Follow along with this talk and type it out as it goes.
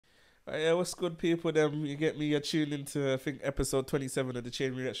Yeah, what's good, people? Them, you get me. You're tuned into, I think, episode 27 of the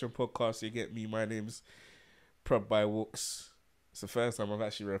Chain Reaction podcast. You get me. My name's ProdByWalkz. It's the first time I've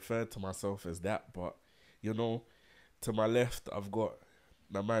actually referred to myself as that, but you know, to my left, I've got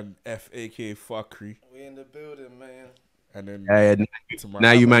my man F, aka Fuckery, We in the building, man. and then Uh, to my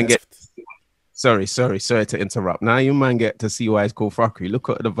now you other man get left, sorry to interrupt. Now you man get to see why it's called fuckery. Look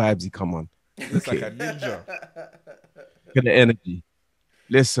at the vibes he come on. looks like a ninja. Look at the energy.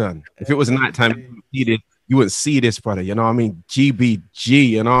 Listen, if it was nighttime, you wouldn't see this, brother. You know what I mean?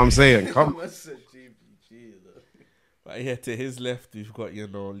 GBG, you know what I'm saying? Come. What's a GBG, though? But yeah, to his left, we've got, you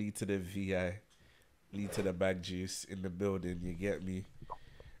know, LeeToTheVi, Lee to the Bag Juice in the building. You get me?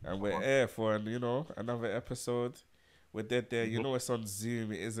 And we're here for, you know, another episode. We're dead there. You know, it's on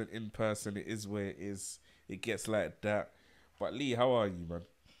Zoom. It isn't in person. It is where it is. It gets like that. But Lee, how are you, man?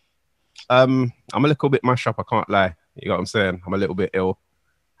 I'm a little bit mashed up. I can't lie. You know what I'm saying? I'm a little bit ill.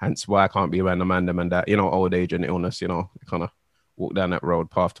 Hence why I can't be around the man, them and that. You know, old age and illness, you know, you kind of walk down that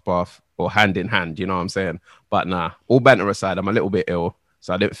road path to path or hand in hand, you know what I'm saying? But nah, all banter aside, I'm a little bit ill,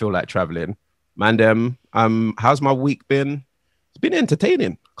 so I didn't feel like traveling. Man, how's my week been? It's been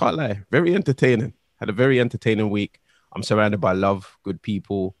entertaining, can't lie. Very entertaining. Had a very entertaining week. I'm surrounded by love, good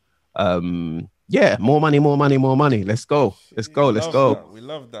people. Yeah, more money, more money, more money. Let's go. Let's go. Let's go. That. We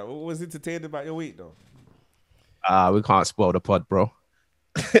love that. What was entertaining about your week, though? We can't spoil the pod, bro.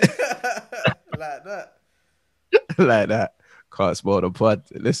 Like that. Like that. Can't spoil the pod.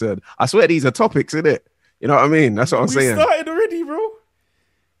 Listen, I swear these are topics, innit? You know what I mean? That's what I'm saying. We started already, bro.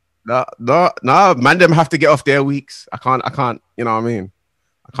 No, man, them have to get off their weeks. I can't, you know what I mean?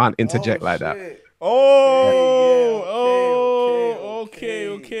 I can't interject like that. Okay.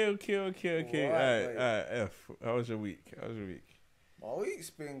 Right, All right, F. How was your week? My week's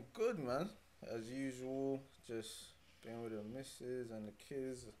been good, man. As usual, just been with the missus and the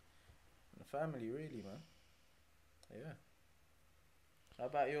kids and the family, really, man. Yeah. How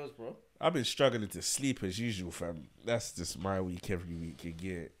about yours, bro? I've been struggling to sleep as usual, fam. That's just my week every week. You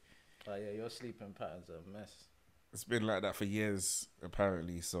get it. Oh, yeah, your sleeping pattern's a mess. It's been like that for years,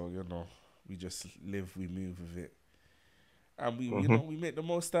 apparently. So, you know, we just live, we move with it. And we, you know, we make the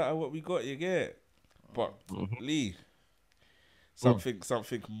most out of what we got, you get it. But, Lee, something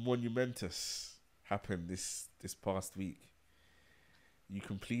monumentous happened this past week. You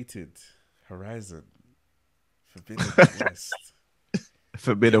completed Horizon Forbidden West.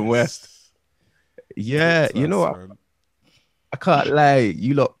 Forbidden West. Yeah, you know what? I can't lie.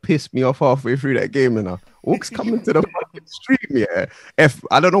 You lot pissed me off halfway through that game, you know. Walkz coming to the fucking stream, yeah.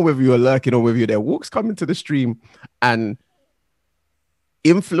 I don't know whether you were lurking or whether you're there. Walkz coming to the stream and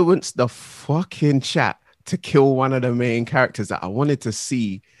influenced the fucking chat to kill one of the main characters that I wanted to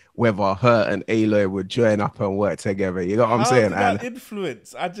see whether her and Aloy would join up and work together. You know what I'm saying? How did that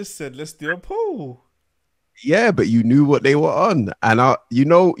influence? I just said, let's do a poll. Yeah, but you knew what they were on, and you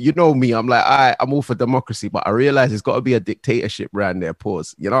know me. I'm like, I'm all for democracy, but I realize it's got to be a dictatorship around there.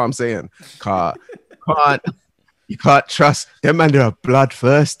 Pause. You know what I'm saying? You can't trust them, man. They're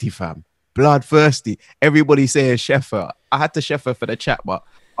bloodthirsty, fam. Bloodthirsty. Everybody saying Sheffer. I had to Sheffer for the chat, but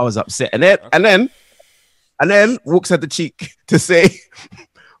I was upset. And then Walkz had the cheek to say,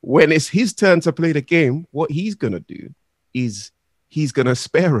 when it's his turn to play the game, what he's gonna do is he's gonna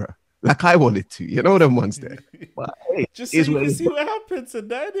spare her. Like I wanted to, you know them ones there. But hey, just so you can see what happens, and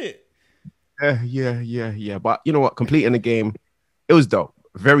that it. Yeah. But you know what? Completing the game, it was dope.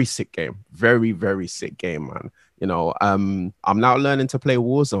 Very sick game. Very, very sick game, man. You know, I'm now learning to play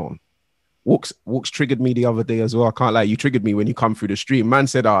Warzone. Walkz triggered me the other day as well. I can't lie. You triggered me when you come through the stream. Man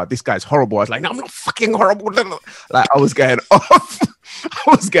said, this guy's horrible. I was like, no, I'm not fucking horrible. Like I was getting off.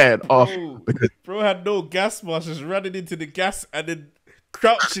 Because bro had no gas mask, just running into the gas and then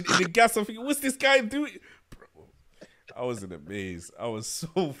crouching in the gas. I'm thinking, what's this guy doing? Bro, I was in a maze. I was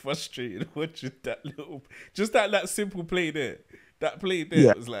so frustrated watching that simple play there. That play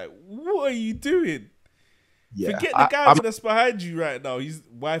there was like, what are you doing? Yeah, forget the guy that's behind you right now.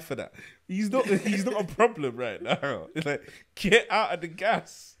 Why for that? He's not a problem right now. It's like, get out of the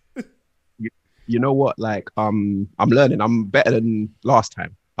gas. You know what? Like, I'm learning. I'm better than last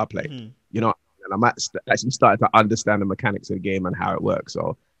time I played. You know, and I'm actually starting to understand the mechanics of the game and how it works.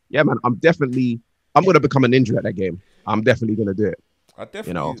 So, yeah, man, I'm going to become a ninja at that game. I'm definitely going to do it. I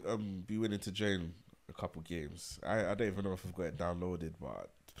definitely be willing to join a couple games. I don't even know if I've got it downloaded, but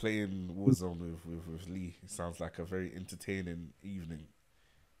playing Warzone with Lee sounds like a very entertaining evening.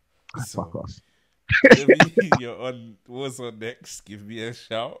 So, fuck off. If you're on Warzone next, give me a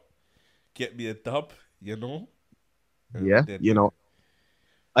shout. Get me a dub, you know? Yeah, you know.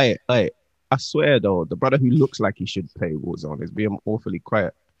 I swear, though, the brother who looks like he should play Warzone is being awfully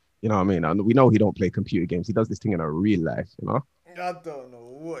quiet. You know what I mean? And we know he don't play computer games. He does this thing in a real life, you know? I don't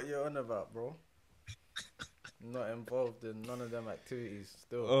know what you're on about, bro. Not involved in none of them activities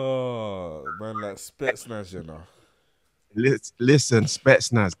still. Oh, man, like Spetsnaz, you know. Listen,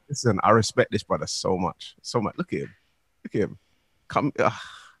 Spetsnaz. Listen, I respect this brother so much. So much. Look at him. Look at him. Come,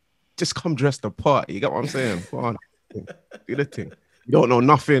 just come dressed the part. You get what I'm saying? Go on. Do the thing. You don't know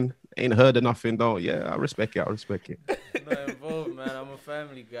nothing. Ain't heard of nothing, though. Yeah, I respect it. I respect it. Not involved, man. I'm a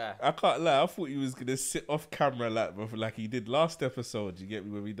family guy. I can't lie. I thought he was gonna sit off camera like he did last episode. You get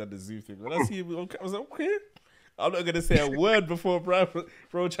me when we done the Zoom thing. When I see him on camera, I was like, okay. I'm not gonna say a word before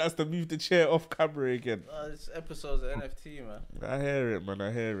bro tries to move the chair off camera again. This episode's an NFT, man. I hear it, man.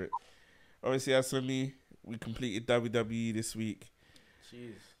 I hear it. Obviously, as for me, we completed WWE this week.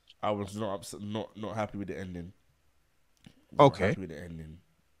 Jeez. I was not upset, not happy with the ending. Okay. Happy with the ending.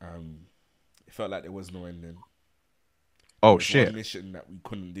 It felt like there was no ending. Oh, There was shit. one mission that we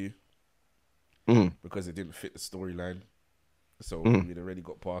couldn't do because it didn't fit the storyline. So we'd already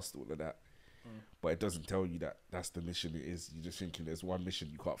got past all of that. But it doesn't tell you that that's the mission it is. You're just thinking there's one mission,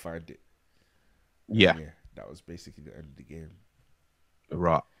 you can't find it. Yeah. Yeah, that was basically the end of the game.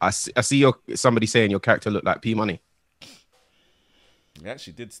 Right. I see somebody saying your character looked like P Money. It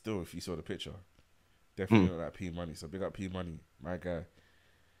actually did still, if you saw the picture. Definitely looked like P Money. So big up P Money, my guy.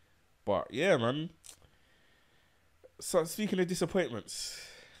 But yeah, man. So speaking of disappointments,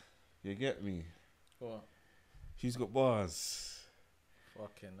 you get me? What? Who's got bars?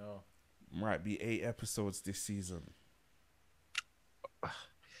 Fucking hell. Might be 8 episodes this season.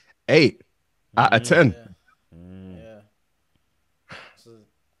 8 out of 10. Yeah. It's a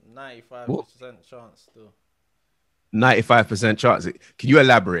 95% chance still. 95% chance. Can you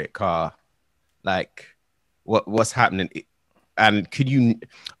elaborate, Car? Like, what's happening? And could you?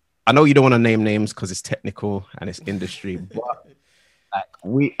 I know you don't want to name names because it's technical and it's industry, but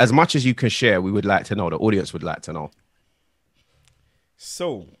like as much as you can share, we would like to know. The audience would like to know.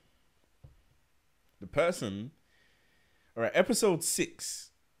 So, the person, all right, episode 6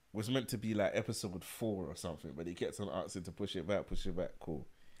 was meant to be like episode 4 or something, but he kept on asking to push it back. Cool.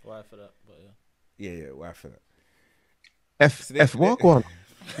 Why for that? But yeah. Yeah, why for that? F walk one.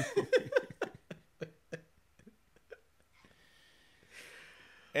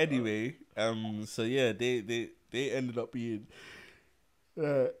 Anyway, so yeah, they ended up being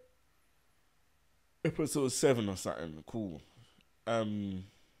episode 7 or something. Cool.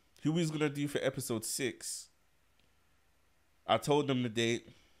 Who was gonna do for episode 6? I told them the date.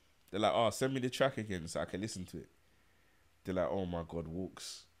 They're like, oh, send me the track again so I can listen to it. They're like, oh my god,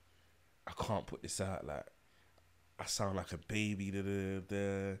 Walkz, I can't put this out. Like, I sound like a baby.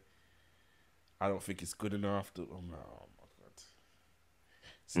 I don't think it's good enough. Oh my god.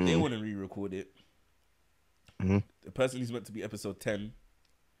 So they want to re-record it. The person who's meant to be episode 10,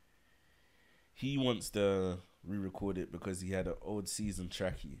 he wants to re-record it because he had an old season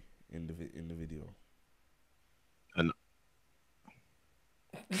trackie in the video. And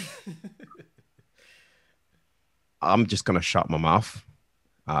I'm just gonna shut my mouth.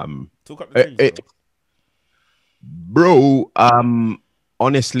 Talk up the things, bro.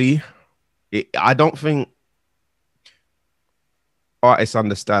 Honestly, I don't think artists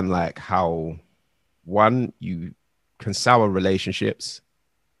understand like how, one, you can sour relationships,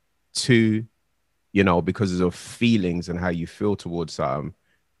 2, you know, because of feelings and how you feel towards something,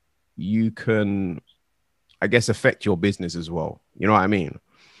 you can, I guess, affect your business as well. You know what I mean?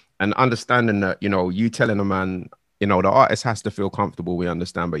 And understanding that, you know, you telling a man, you know, the artist has to feel comfortable, we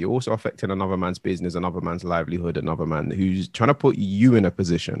understand, but you're also affecting another man's business, another man's livelihood, another man who's trying to put you in a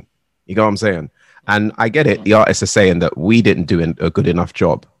position. You know what I'm saying? And I get it. The artists are saying that we didn't do a good enough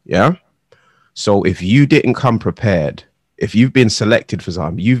job. Yeah. So if you didn't come prepared, if you've been selected for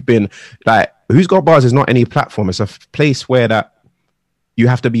something, you've been like, Who's Got Bars is not any platform. It's a place where that you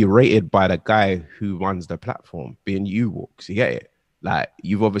have to be rated by the guy who runs the platform, being you, Walkz. You get it? Like,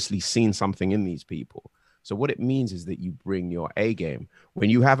 you've obviously seen something in these people. So what it means is that you bring your A game.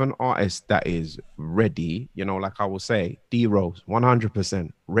 When you have an artist that is ready, you know, like I will say, D-Rose, 100%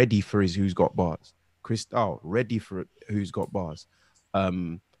 ready for his Who's Got Bars. Cristal, ready for Who's Got Bars.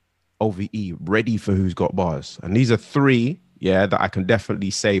 OVE, ready for Who's Got Bars. And these are 3, yeah, that I can definitely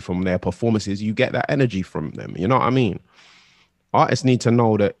say from their performances, you get that energy from them. You know what I mean? Artists need to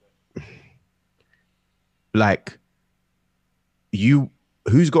know that, like,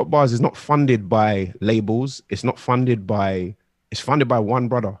 Who's Got Bars is not funded by labels. It's funded by one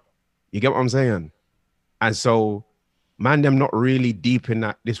brother. You get what I'm saying? And so, man, them not really deep in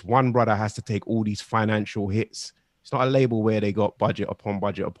that. This one brother has to take all these financial hits. It's not a label where they got budget upon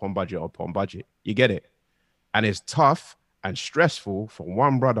budget upon budget upon budget. You get it? And it's tough. and stressful for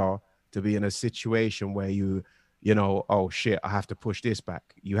one brother to be in a situation where you know, oh shit, I have to push this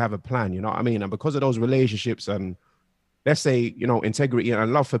back. You have a plan, you know what I mean? And because of those relationships and let's say, you know, integrity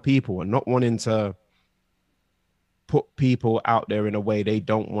and love for people and not wanting to put people out there in a way they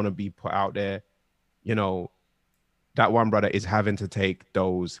don't want to be put out there, you know, that one brother is having to take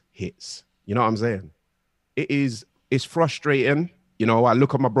those hits. You know what I'm saying? It's frustrating. You know, I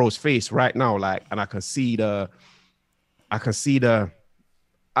look at my bro's face right now, like, and I can see,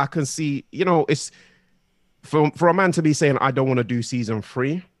 you know, it's for a man to be saying, I don't want to do season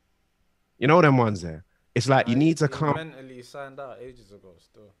 3, you know, them ones there. It's like, you need to come. Mentally signed out ages ago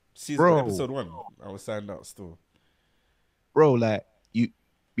still. Season episode 1, I was signed out still. Bro, like, you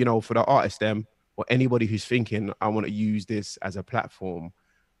know, for the artist, them, or anybody who's thinking, I want to use this as a platform,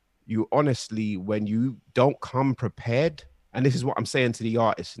 you honestly, when you don't come prepared, and this is what I'm saying to the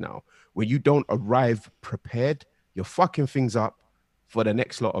artists now, when you don't arrive prepared, you're fucking things up for the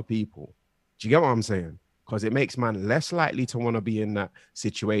next lot of people. Do you get what I'm saying? Because it makes man less likely to want to be in that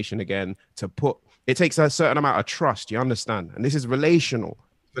situation again. It takes a certain amount of trust, you understand? And this is relational,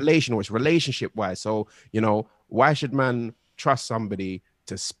 it's relationship wise. So, you know, why should man trust somebody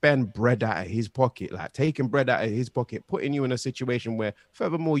to spend bread out of his pocket, like taking bread out of his pocket, putting you in a situation where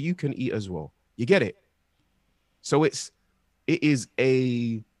furthermore you can eat as well? You get it? So it's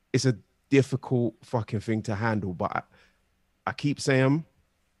a difficult fucking thing to handle. But I keep saying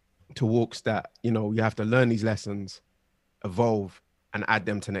to Walkz that, you know, you have to learn these lessons, evolve, and add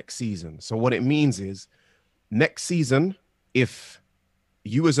them to next season. So what it means is next season, if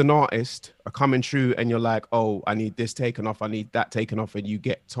you as an artist are coming through and you're like, oh, I need this taken off, I need that taken off, and you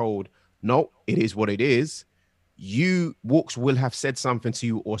get told, no, it is what it is. Walkz will have said something to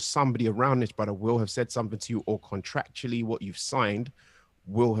you, or somebody around this brother will have said something to you, or contractually what you've signed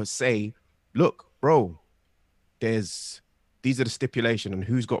will have say, look, bro, these are the stipulation, and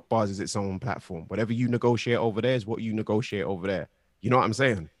who's got bars is its own platform. Whatever you negotiate over there is what you negotiate over there. You know what I'm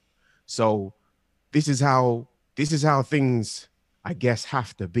saying? So this is how things, I guess,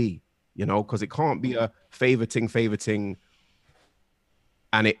 have to be, you know, because it can't be a favor ting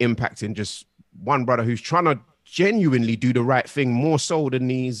and it impacting just one brother who's trying to genuinely do the right thing more so than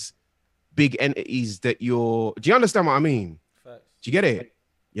these big entities that do you understand what I mean? Facts. Do you get it?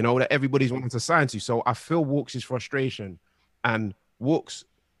 You know, that everybody's wanting to sign to. So I feel Walkz's frustration, and Walkz,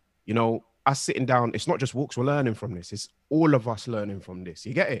 you know, us sitting down, it's not just Walkz we're learning from this, it's all of us learning from this.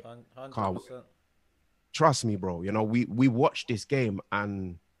 You get it? 100%. Trust me, bro. You know, we watch this game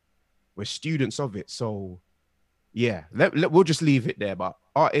and we're students of it. So yeah, we'll just leave it there. But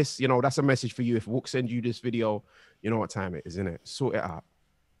artists, you know, that's a message for you. If Walkz send you this video, you know what time it is, innit? Sort it out.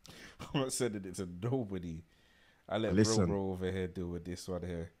 I'm not sending it to nobody. I let bro over here deal with this one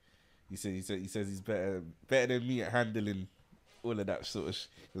here. He says he's better than me at handling all of that sort of shit.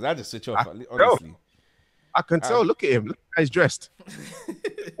 Because I just switch off, honestly. I can tell. Look at him. Look how he's dressed.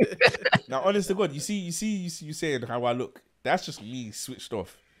 Now, honest to God, you saying how I look. That's just me switched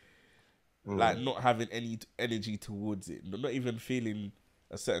off. Like not having any energy towards it. Not even feeling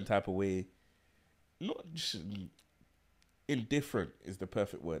a certain type of way. Not just indifferent is the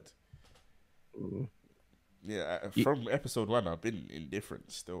perfect word. Yeah, from episode 1, I've been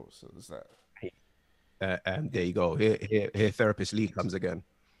indifferent still. So it's like, and there you go. Here, therapist Lee comes again.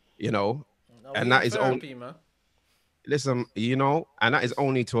 You know, No, and that is therapy, only. man. Listen, you know, and that is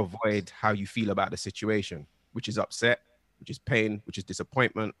only to avoid how you feel about the situation, which is upset, which is pain, which is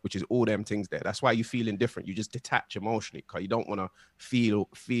disappointment, which is all them things there. That's why you feel indifferent. You just detach emotionally because you don't want to feel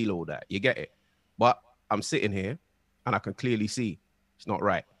all that. You get it? But I'm sitting here and I can clearly see it's not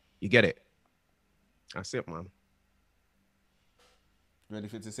right. You get it? That's it, man. You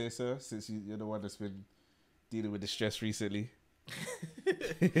anything to say, sir? Since you're the one that's been dealing with the stress recently.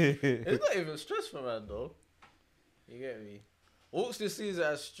 It's not even stress for man, though. You get me? Walkz just sees it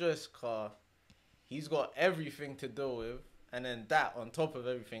as stress, car. He's got everything to deal with, and then that on top of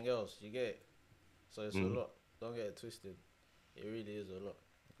everything else. You get it? So it's a lot. Don't get it twisted. It really is a lot.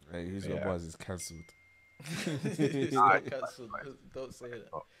 Hey, Who's Got Bars is cancelled. It's not cancelled. Don't say that.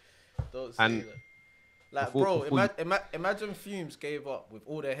 Don't say that. Like, bro, imagine Fumes gave up with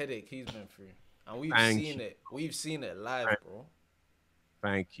all the headache he's been through. And we've seen it. We've seen it live, bro.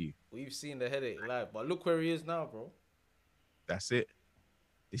 Thank you. We've seen the headache live. But look where he is now, bro. That's it.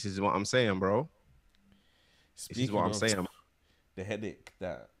 This is what I'm saying, bro. This is what I'm saying. The headache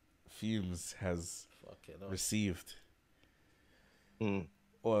that Fumes has received.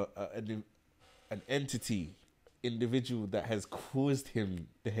 Or an individual that has caused him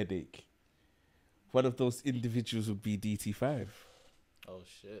the headache. One of those individuals would be DT5. Oh,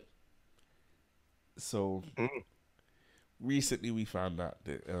 shit. So, recently we found out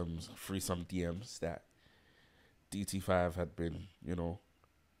that through some DMs that DT5 had been, you know,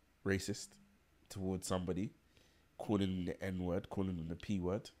 racist towards somebody, calling him the N word, calling him the P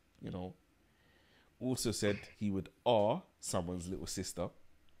word, you know. Also said he would R someone's little sister,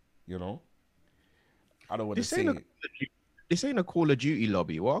 you know. I don't want to say it. This ain't a Call of Duty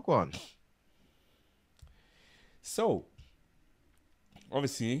lobby. Walk on. So,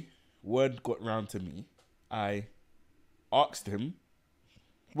 obviously, word got round to me. I asked him.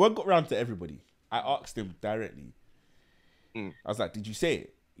 Word got round to everybody. I asked him directly. I was like, did you say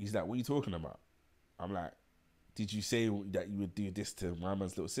it? He's like, what are you talking about? I'm like, did you say that you would do this to my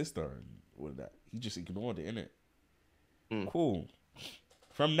man's little sister and all of that? He just ignored it, innit? Cool.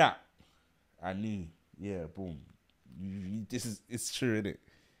 From that, I knew, yeah, boom. It's true, innit?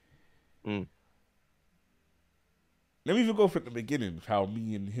 Let me even go from the beginning of how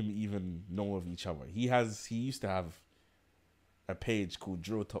me and him even know of each other. He used to have a page called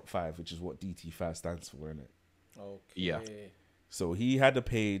Drill Top 5, which is what DT5 stands for, innit? Okay. Yeah. So he had a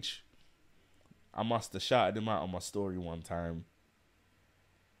page. I must have shouted him out on my story one time.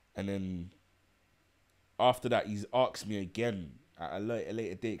 And then after that, he's asked me again at a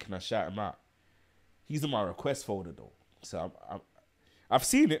later date, can I shout him out? He's in my request folder though. So I've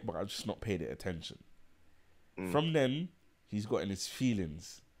seen it, but I've just not paid it attention. From then, he's got in his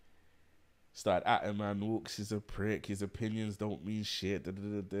feelings. Started at him, man. Walkz is a prick. His opinions don't mean shit. Da, da,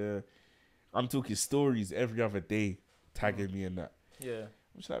 da, da. I'm talking stories every other day, tagging me in that. Yeah.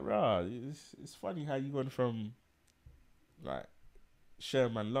 I'm just like, rah, it's funny how you went from, like, share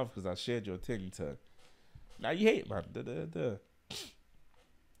man love because I shared your thing to, now you hate, man. Da, da, da.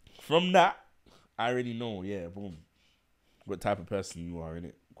 From that, I already know, yeah, boom, what type of person you are,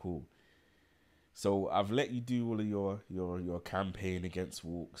 innit? Cool. So I've let you do all of your campaign against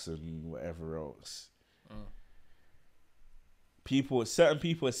Walkz and whatever else. Certain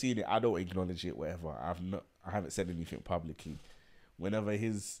people are seeing it. I don't acknowledge it. Whatever. I haven't said anything publicly. Whenever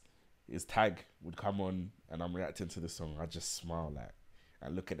his tag would come on and I'm reacting to the song, I just smile like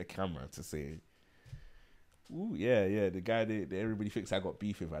and look at the camera to say, "Ooh, yeah, the guy that everybody thinks I got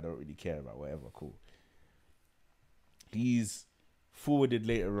beef with, I don't really care about. Whatever, cool." He's forwarded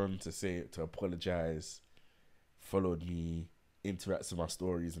later on to apologize, followed me, interacts with my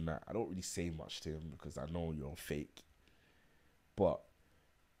stories and that. I don't really say much to him because I know you're fake. But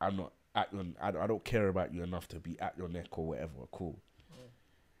I'm not I don't care about you enough to be at your neck or whatever. Cool.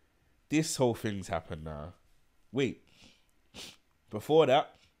 This whole thing's happened now. Wait. Before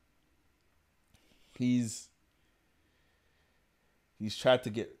that, he's tried to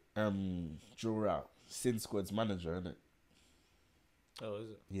get Drew out, Sin Squad's manager, innit? Oh,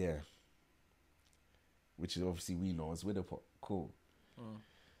 is it? Yeah. Which is obviously we know as Widowpot. Cool.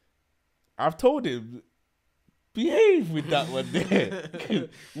 I've told him, behave with that one there.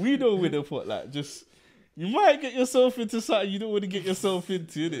 We know Widowpot, like, just, you might get yourself into something you don't want to get yourself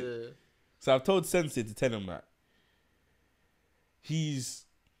into, innit? Yeah. So I've told Sensei to tell him that. He's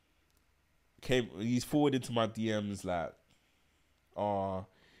forwarded to my DMs like,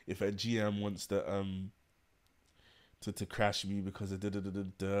 if a GM wants to crash me because of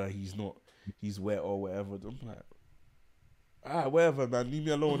he's wet or whatever. I'm like, whatever, man, leave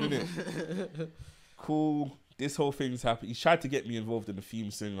me alone, innit? Cool. This whole thing's happened. He's tried to get me involved in the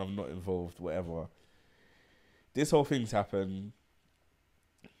theme song. I'm not involved, whatever. This whole thing's happened.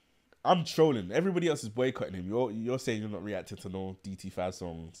 I'm trolling. Everybody else is boycotting him. You're saying you're not reacting to no DT5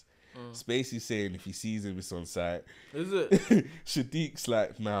 songs. Spacey's saying if he sees him, it's on site. Is it? Shadiq's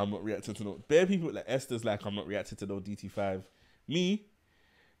like, nah, I'm not reacting to no. Bare people like Esther's like, I'm not reacting to no DT5. Me,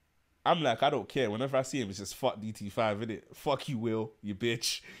 I'm like, I don't care. Whenever I see him, it's just fuck DT5, innit? Fuck you, Will, you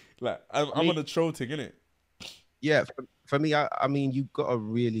bitch. Like, I'm on the troll thing, innit? Yeah, for me, I mean, you gotta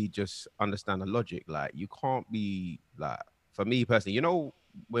really just understand the logic. Like, you can't be like, for me personally, you know,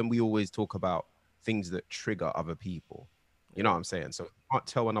 when we always talk about things that trigger other people, you know what I'm saying? So you can't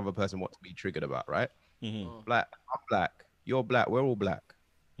tell another person what to be triggered about, right? Black, I'm black, you're black, we're all black.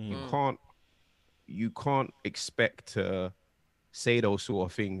 You can't expect to say those sort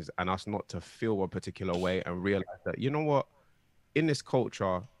of things and us not to feel a particular way and realize that, you know what, in this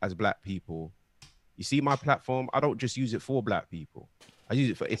culture as black people, you see my platform, I don't just use it for black people. I use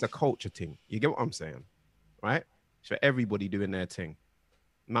it for, it's a culture thing. You get what I'm saying, right? It's for everybody doing their thing.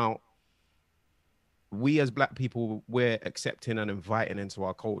 Now, we as black people, we're accepting and inviting into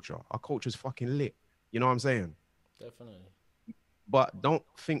our culture. Our culture's fucking lit. You know what I'm saying? Definitely. But don't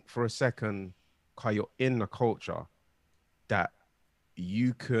think for a second, because you're in the culture, that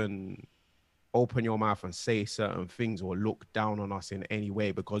you can open your mouth and say certain things or look down on us in any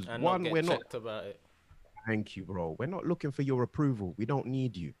way. Because and one, we're not about it. Thank you, bro. We're not looking for your approval. We don't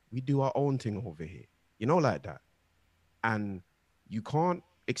need you. We do our own thing over here. You know, like that. And you can't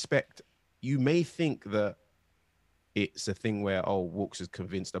expect, you may think that it's a thing where, oh, Walkz has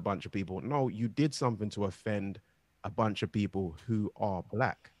convinced a bunch of people. No, you did something to offend a bunch of people who are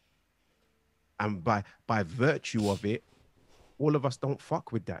black. And by virtue of it, all of us don't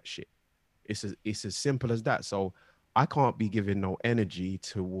fuck with that shit. It's as simple as that. So I can't be giving no energy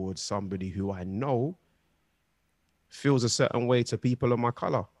towards somebody who I know feels a certain way to people of my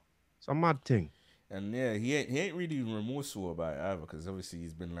color. It's a mad thing. And yeah, he ain't really remorseful about it either, because obviously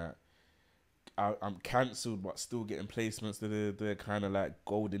he's been like, I'm cancelled, but still getting placements. They're kind of like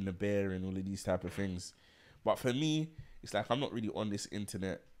Gold in the Bear and all of these type of things. But for me, it's like I'm not really on this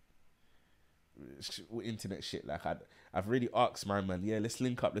internet shit. Like I've really asked my man, yeah, let's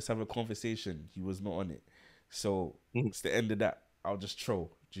link up, let's have a conversation. He was not on it, so it's the end of that. I'll just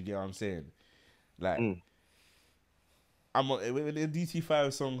troll. Do you get what I'm saying? Like I'm on, when the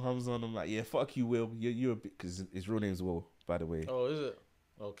DT5 song comes on, I'm like, yeah, fuck you, Will. You're a bit, because his real name's Will, by the way. Oh, is it?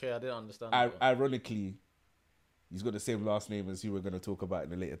 Okay, I didn't understand. Ironically, he's got the same last name as who we're gonna talk about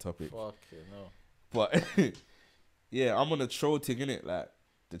in a later topic. Fuck it, no. But yeah, I'm on a troll thing, innit? Like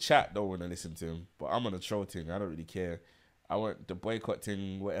the chat don't want to listen to him, but I'm on a troll thing. I don't really care. I want the boycott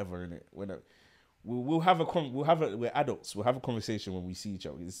thing, whatever, innit? We're adults. We'll have a conversation when we see each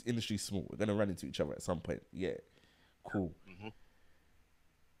other. This industry's small. We're gonna run into each other at some point. Yeah, cool.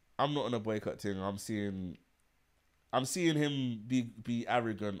 I'm not on a boycott thing. I'm seeing him be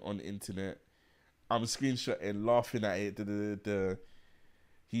arrogant on the internet. I'm screenshotting, laughing at it.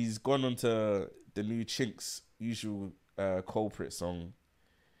 He's gone onto the new Chinks usual culprit song,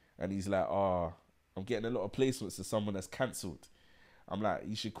 and he's like, I'm getting a lot of placements to someone that's cancelled. I'm like,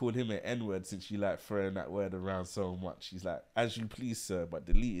 you should call him an N-word since you like throwing that word around so much. He's like, as you please, sir, but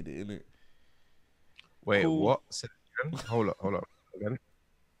deleted it, innit? Wait, cool. What? Hold up. Again.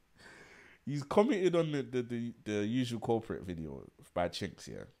 He's commented on the usual culprit video by Chinks,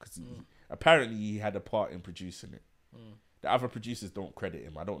 yeah, because apparently he had a part in producing it. The other producers don't credit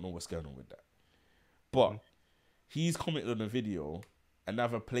him. I don't know what's going on with that. But he's commented on the video.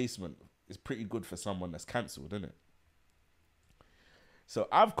 Another placement is pretty good for someone that's cancelled, isn't it? So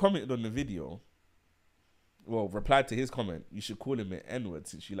I've commented on the video. Well, replied to his comment. You should call him an N-word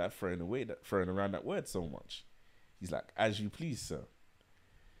since you like throwing around that word so much. He's like, as you please, sir.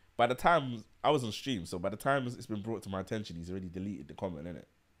 By the time I was on stream, so by the time it's been brought to my attention, he's already deleted the comment,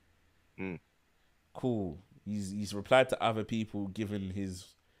 innit? Cool. He's replied to other people, giving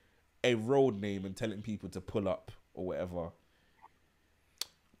a road name and telling people to pull up or whatever.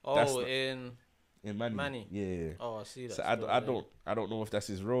 Oh, in Manny. Yeah. Oh, I see that. So I don't know if that's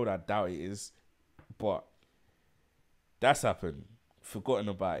his road. I doubt it is, but that's happened. Forgotten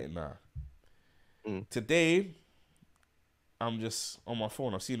about it now. Today, I'm just on my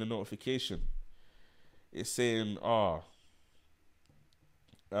phone. I've seen a notification. It's saying,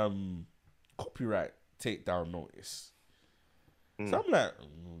 copyright takedown notice. So I'm like,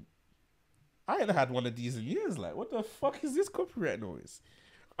 I ain't had one of these in years. Like, what the fuck is this copyright notice?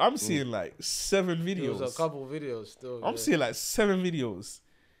 I'm seeing like 7 videos. There's a couple videos still. I'm seeing like 7 videos.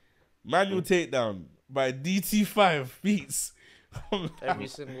 Manual takedown by DT5 beats. Every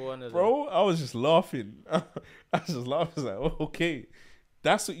single one of them. Bro, I was just laughing. I was just laughing. I was like, oh, okay.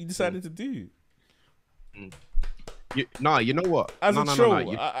 That's what you decided to do. You know what? As a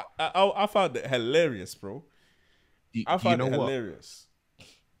troll, I found it hilarious, bro. I found it hilarious.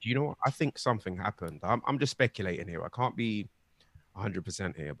 Do you know what? I think something happened. I'm just speculating here. I can't be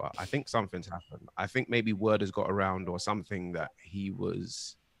 100% here, but I think something's happened. I think maybe word has got around or something that he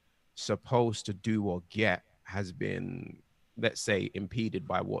was supposed to do or get has been, let's say, impeded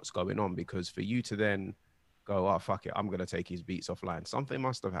by what's going on, because for you to then go, oh, fuck it, I'm going to take his beats offline, something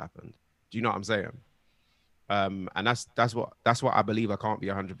must have happened. Do you know what I'm saying? And that's what I believe. I can't be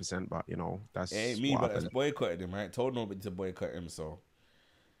 100%, but you know, that's it ain't me, but it's boycotted him. I ain't told nobody to boycott him, so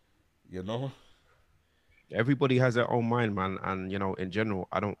you know. Everybody has their own mind, man, and you know, in general,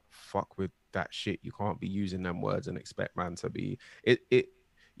 I don't fuck with that shit. You can't be using them words and expect man to be it.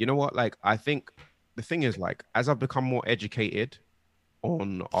 You know what? Like, I think the thing is, like, as I've become more educated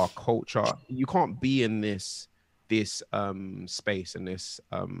on our culture, you can't be in this space and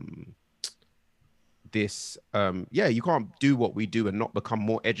you can't do what we do and not become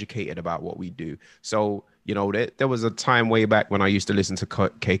more educated about what we do. So, you know, there was a time way back when I used to listen to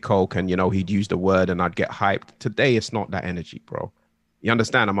K. Coke and, you know, he'd use the word and I'd get hyped. Today, it's not that energy, bro. You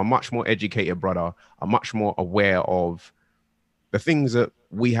understand? I'm a much more educated brother. I'm much more aware of the things that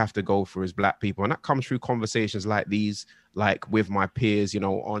we have to go through as black people. And that comes through conversations like these, like with my peers, you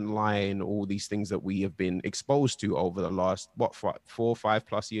know, online, all these things that we have been exposed to over the last, what, 4 or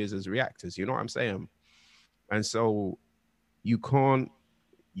 5+ years as reactors, you know what I'm saying? And so you can't,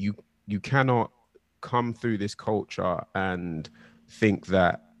 you cannot come through this culture and think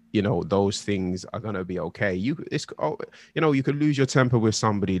that, you know, those things are going to be okay. You know, you could lose your temper with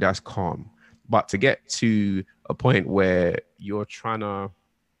somebody that's calm, but to get to a point where you're trying to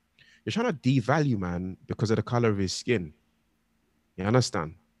devalue man because of the color of his skin, you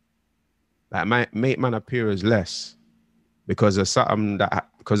understand? Like make man appear as less because of something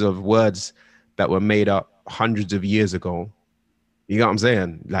because of words that were made up hundreds of years ago. You know what I'm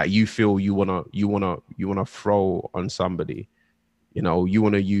saying? Like you feel you wanna throw on somebody, you know, you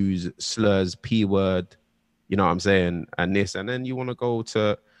wanna use slurs, P word, you know what I'm saying, and this, and then you wanna go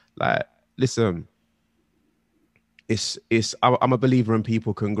to, like, listen, I'm a believer in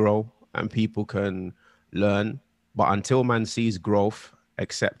people can grow and people can learn, but until man sees growth,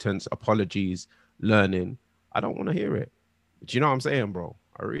 acceptance, apologies, learning, I don't want to hear it. Do you know what I'm saying, bro?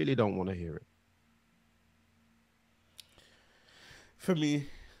 I really don't want to hear it. For me,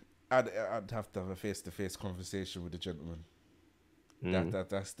 I'd have to have a face-to-face conversation with the gentleman.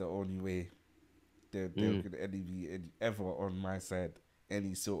 That's the only way there could be ever on my side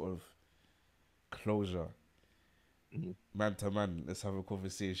any sort of closure. Man to man, let's have a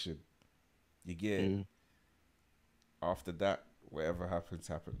conversation. You get it? After that, whatever happens.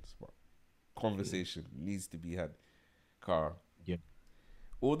 But conversation needs to be had. Car. Yeah.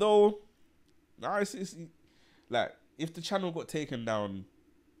 Although, it's like, if the channel got taken down,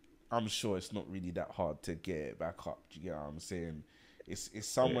 I'm sure it's not really that hard to get it back up. Do you get what I'm saying? It's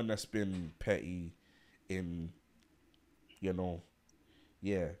someone that's been petty in, you know,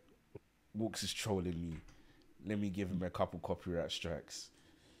 yeah, Walkz is trolling me. Let me give him a couple copyright strikes.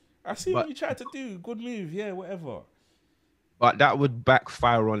 I see what you tried to do. Good move, yeah, whatever. But that would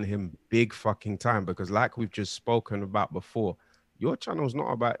backfire on him big fucking time, because like we've just spoken about before, your channel's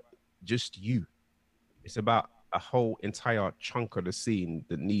not about just you. It's about a whole entire chunk of the scene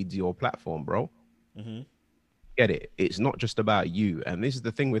that needs your platform, bro. Get it? It's not just about you. And this is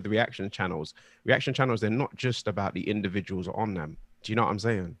the thing with reaction channels. Reaction channels, they're not just about the individuals on them. Do you know what I'm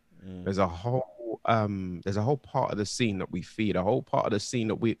saying? There's a whole part of the scene that we feed, a whole part of the scene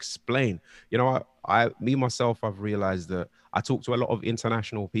that we explain. You know, me myself, I've realized that I talk to a lot of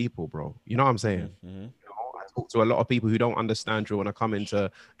international people, bro. You know what I'm saying? You know, I talk to a lot of people who don't understand drill when I come into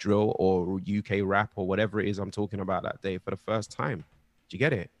drill or UK rap or whatever it is I'm talking about that day for the first time. Do you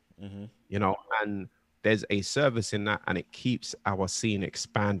get it? You know, and there's a service in that, and it keeps our scene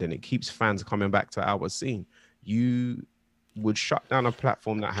expanding. It keeps fans coming back to our scene. You would shut down a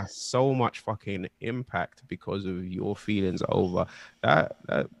platform that has so much fucking impact because of your feelings over that.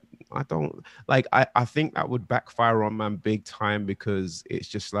 I don't like. I think that would backfire on man big time, because it's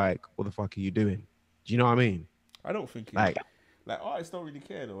just like, what the fuck are you doing? Do you know what I mean? I don't think like artists don't really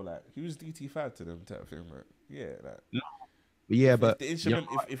care though. Like, he was DT5 to them type of thing, right? Yeah, like, no. Yeah, if the instrument,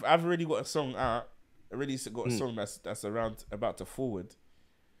 you know, if I've already got a song out, already got a song that's around about to forward,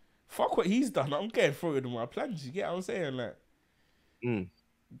 fuck what he's done. I'm getting forward in my plans. You get what I'm saying? Like,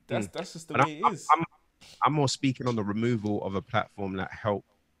 that's just the way it is. I'm more speaking on the removal of a platform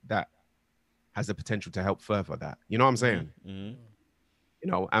that has the potential to help further that. You know what I'm saying? You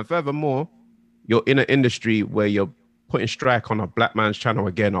know, and furthermore, you're in an industry where you're putting strike on a black man's channel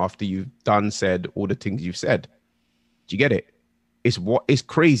again after you've said all the things you've said. Do you get it? It's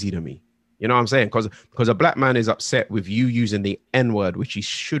crazy to me. You know what I'm saying? Because a black man is upset with you using the N-word, which he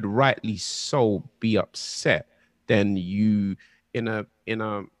should rightly so be upset. Then you, in a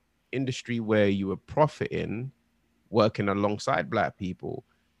industry where you are profiting, working alongside black people,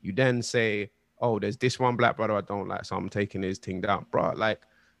 you then say, oh, there's this one black brother I don't like, so I'm taking his thing down. Bro, like,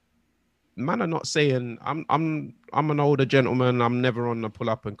 man are not saying I'm an older gentleman, I'm never on the pull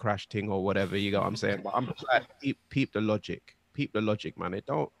up and crash thing or whatever, you know what I'm saying? But I'm just like, peep the logic, man. It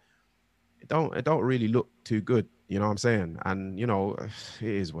don't really look too good, you know what I'm saying? And you know, it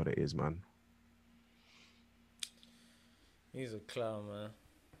is what it is, man. He's a clown, man.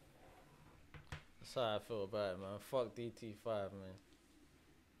 That's how I feel about it, man. Fuck DT5, man.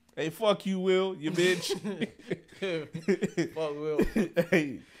 Hey, fuck you, Will, you bitch. Fuck Will.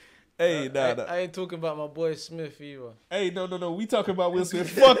 Hey, nah. I ain't talking about my boy Smith either. Hey, no. We talking about Will Smith.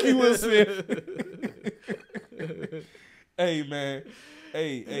 Fuck you, Will Smith. Hey, man.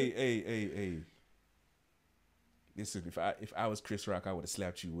 Hey. Listen, if I was Chris Rock, I would have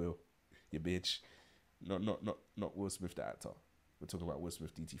slapped you, Will. You bitch. Not Will Smith the actor. We're talking about Will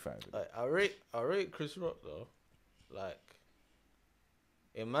Smith DT5. Like, I rate Chris Rock though. Like,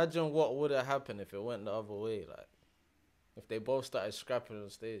 Imagine what would have happened if it went the other way. Like, if they both started scrapping on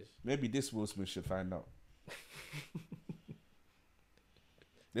stage. Maybe this Will Smith should find out.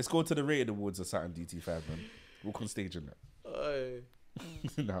 Let's go to the rated awards or something, DT5, man. Walk on stage in that.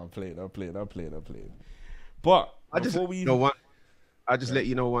 No, I'm playing. But I just before we you know one. I just let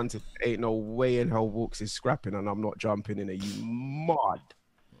you know one thing. Ain't no way in hell Walkz is scrapping and I'm not jumping in it. You mad.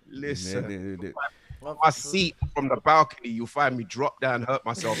 Listen. My seat from the balcony, you'll find me drop down, hurt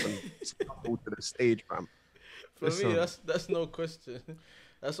myself, and go to the stage, fam. For me, that's no question.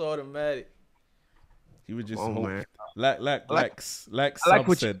 That's automatic. He would just man. like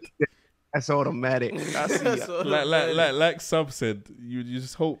Sub said. That's automatic. I see. Like Sub said, you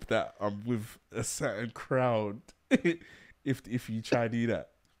just hope that I'm with a certain crowd if you try to do that.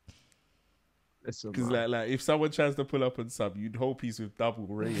 Because like if someone tries to pull up on Sub, you'd hope he's with Double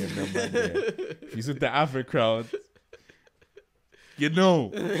Ray and them man there. If he's with the Afro crowd, you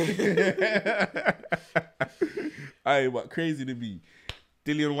know. Aye, what crazy to me.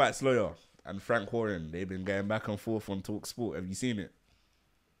 Dillian Whyte's lawyer and Frank Warren, they've been going back and forth on Talk Sport. Have you seen it?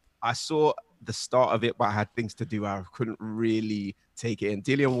 I saw the start of it, but I had things to do. I couldn't really take it in.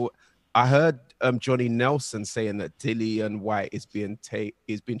 Dillian, I heard Johnny Nelson saying that Dillian Whyte is being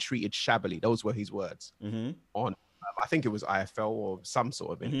treated shabbily. Those were his words on. I think it was IFL or some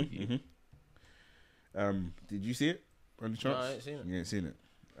sort of interview. Did you see it? On the chance? No, I ain't seen it. You ain't seen it.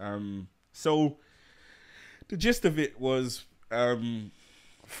 So the gist of it was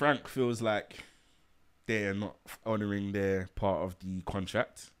Frank feels like they're not honouring their part of the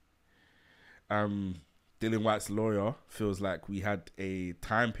contract. Dillian Whyte's lawyer feels like we had a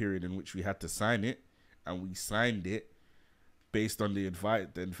time period in which we had to sign it, and we signed it based on the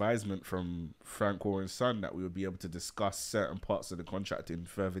advisement from Frank Warren's son that we would be able to discuss certain parts of the contract in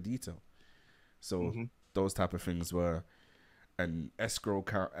further detail. So those type of things were an escrow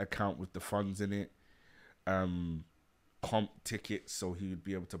account with the funds in it, comp tickets, so he would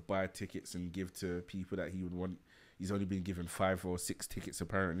be able to buy tickets and give to people that he would want. He's only been given 5 or 6 tickets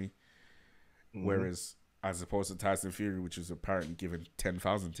apparently. Whereas, as opposed to Tyson Fury, which was apparently given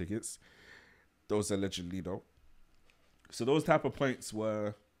 10,000 tickets, those allegedly though. So those type of points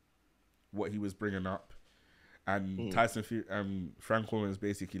were what he was bringing up, and Tyson Fury, Frank Warren is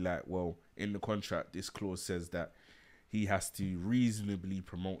basically like, well, in the contract, this clause says that he has to reasonably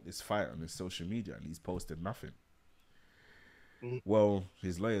promote this fight on his social media, and he's posted nothing. Well,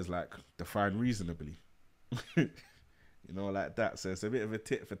 his lawyer's like, define reasonably, you know, like that. So it's a bit of a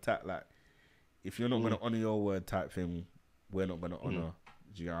tit for tat, like, if you're not going to honour your word type thing, we're not going to honour.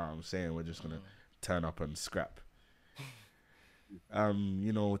 Do you know what I'm saying? We're just going to turn up and scrap.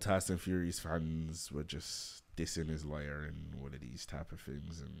 You know, Tyson Fury's fans were just dissing his lawyer and all of these type of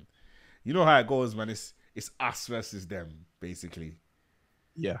things. And you know how it goes, man. It's us versus them, basically.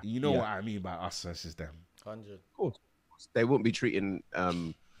 Yeah. You know what I mean by us versus them. 100. Of course. They wouldn't be treating a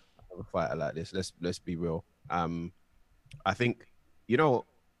fighter like this. Let's be real. I think, you know,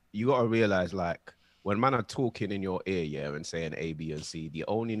 you got to realize, like, when man are talking in your ear, yeah, and saying A, B, and C, the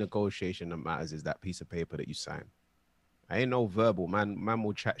only negotiation that matters is that piece of paper that you sign. I ain't no verbal. Man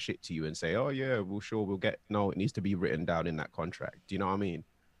will chat shit to you and say, oh, yeah, we'll get... No, it needs to be written down in that contract. Do you know what I mean?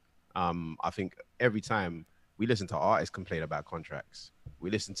 I think every time we listen to artists complain about contracts, we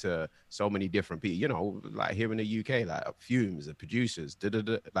listen to so many different people, you know, like here in the UK, like Fumes, the producers,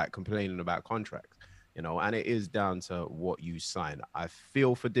 like complaining about contracts. You know, and it is down to what you sign. I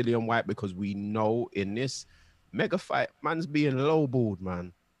feel for Dillian Whyte because we know in this mega fight, man's being lowballed,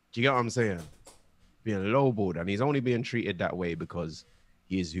 man. Do you get what I'm saying? Being lowballed, and he's only being treated that way because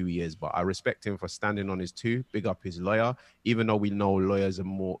he is who he is. But I respect him for standing on his two. Big up his lawyer, even though we know lawyers are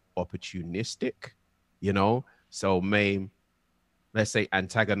more opportunistic, you know. So let's say,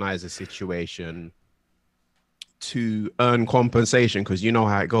 antagonize a situation to earn compensation, because you know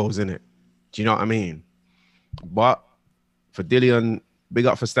how it goes, innit? Do you know what I mean? But for Dillian, big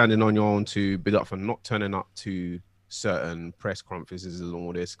up for standing on your own too. Big up for not turning up to certain press conferences and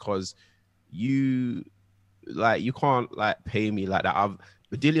all this, because you can't like pay me like that.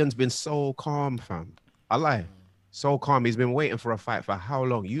 But Dillian's been so calm, fam. I lie. So calm. He's been waiting for a fight for how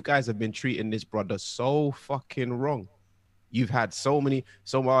long? You guys have been treating this brother so fucking wrong. You've had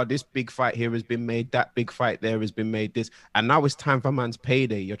this big fight here has been made, that big fight there has been made, this, and now it's time for man's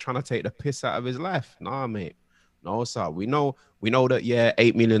payday. You're trying to take the piss out of his life. Nah, mate. No, sir. We know that, yeah,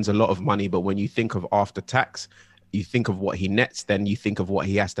 8 million's a lot of money, but when you think of after tax, you think of what he nets, then you think of what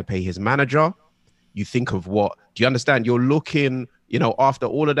he has to pay his manager. You think of what, do you understand? You're looking, you know, after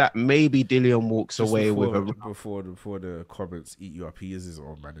all of that, maybe Dillian walks away with a... Before the comments eat you up, he is his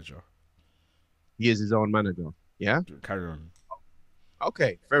own manager. He is his own manager. Yeah? Carry on.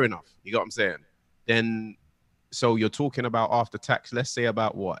 Okay, fair enough. You got what I'm saying? Then, so you're talking about after tax, let's say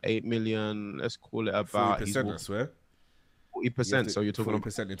about what, 8 million? Let's call it about, he's 40%, I swear. You have 40%. to So you're talking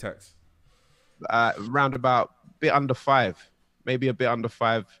 40% in tax. about round about bit under 5, maybe a bit under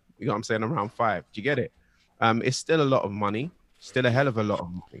 5. You know what I'm saying? Around 5. Do you get it? It's still a lot of money, still a hell of a lot of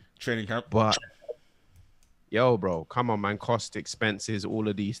money. Training camp. But yo, bro, come on, man. Cost, expenses, all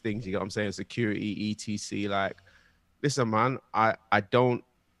of these things. You know what I'm saying? Security, etc. Like, listen, man. I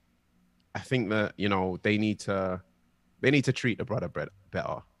think that, you know, they need to treat the brother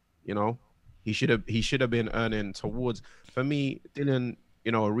better. You know, he should have been earning towards, for me, Dillian,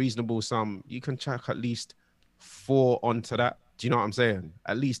 you know, a reasonable sum. You can chuck at least 4 onto that. Do you know what I'm saying?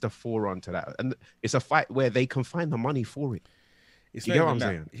 At least a 4 onto that. And it's a fight where they can find the money for it. It's You not get what even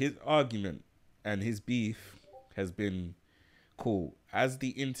I'm that. saying? His argument and his beef has been cool. As the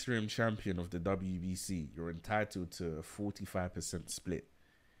interim champion of the WBC, you're entitled to a 45% split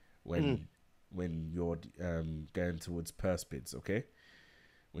when you're going towards purse bids, okay?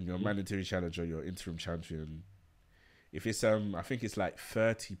 When you're a mandatory challenger, you're interim champion. If it's I think it's like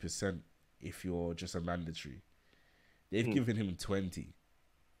 30% if you're just a mandatory. They've given him 20.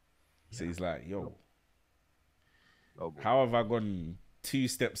 So he's like, yo, how have I gone 2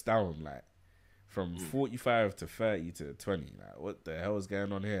 steps down, like from 45 to 30 to 20? Like, what the hell is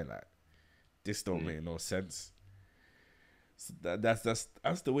going on here? Like, this don't make no sense. So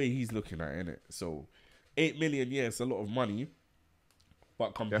that's the way he's looking at it, innit? So 8 million, yeah, it's a lot of money,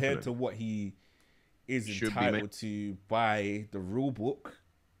 but compared to what he is entitled to by the rule book,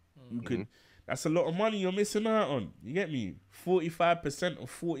 you could. That's a lot of money you're missing out on. You get me? 45% of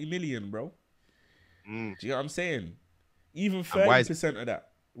 40 million, bro. Do you get what I'm saying? Even 30% of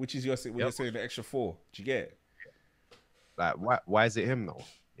that, which is you're saying the extra 4. Do you get it? Like, why is it him though?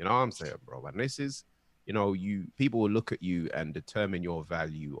 You know what I'm saying, bro? And this is, you know, people will look at you and determine your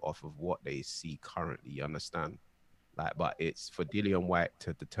value off of what they see currently. You understand? Like, but it's for Dillian Whyte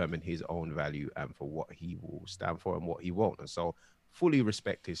to determine his own value and for what he will stand for and what he won't. And so, fully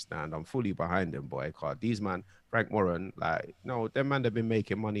respect his stand. I'm fully behind him, boy. Cause these man, Frank Warren, like, no, them man have been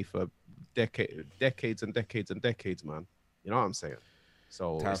making money for decades and decades and decades, man. You know what I'm saying?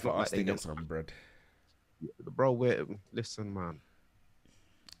 So Time it's for not like us to get some bread. Bro, listen, man.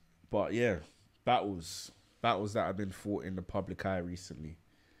 But yeah, battles that have been fought in the public eye recently.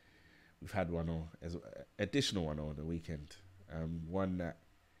 We've had additional one on the weekend. One that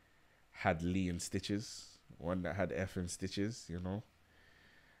had Lee and stitches. One that had F and stitches, you know.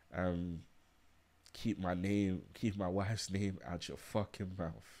 Keep my wife's name out your fucking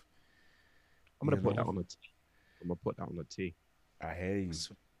mouth. I'm gonna put that on the T. I'm gonna put that on the T. I hear you.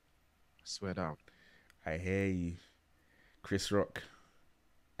 I swear down. I hear you. Chris Rock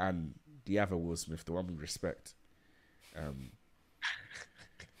and the other Will Smith, the one we respect.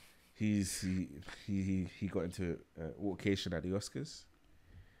 He got into an altercation at the Oscars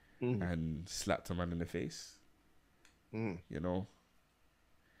and slapped a man in the face. You know.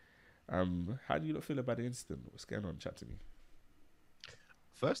 How do you not feel about the incident? What's going on? Chat to me.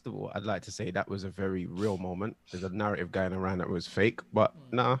 First of all, I'd like to say that was a very real moment. There's a narrative going around that was fake, but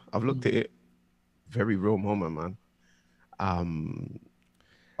nah, I've looked at it. Very real moment, man.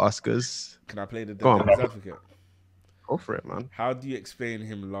 Oscars. Can I play the devil's advocate? Go for it, man. How do you explain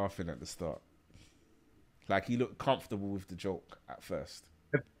him laughing at the start? Like, he looked comfortable with the joke at first.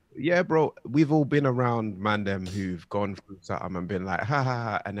 Yeah, bro. We've all been around man them who've gone through something and been like, ha ha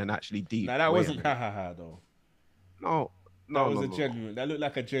ha, and then actually deep. Now, that wasn't ha ha ha, though. No. That was genuine. That looked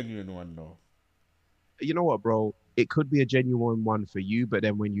like a genuine one, though. You know what, bro? It could be a genuine one for you, but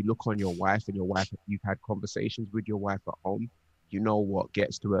then when you look on your wife and you've had conversations with your wife at home, you know what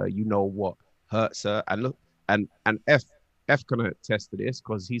gets to her, you know what hurts her, and look, and F can attest to this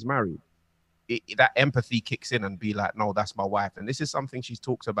because he's married. That empathy kicks in and be like, no, that's my wife, and this is something she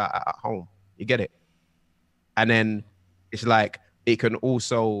talks about at home. You get it? And then it's like it can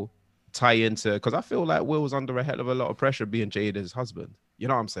also tie into, because I feel like Will's under a hell of a lot of pressure being Jada's husband. You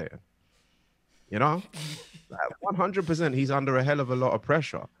know what I'm saying? You know, like 100%, he's under a hell of a lot of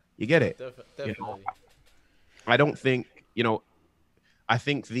pressure. You get it? Definitely. You know, I don't think, you know, I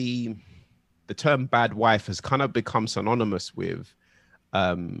think the term bad wife has kind of become synonymous with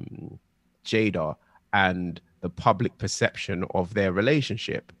Jada and the public perception of their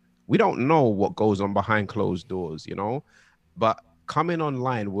relationship. We don't know what goes on behind closed doors, you know, but coming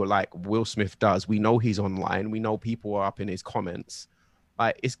online, we're like Will Smith does. We know he's online. We know people are up in his comments.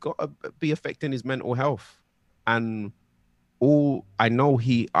 Like, it's got to be affecting his mental health. And I know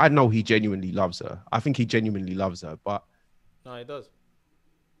he genuinely loves her. I think he genuinely loves her, but no, he does.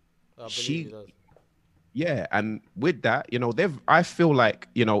 I believe he does. Yeah, and with that, you know, I feel like,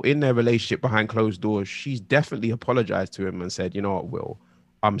 you know, in their relationship behind closed doors, she's definitely apologized to him and said, you know what, Will,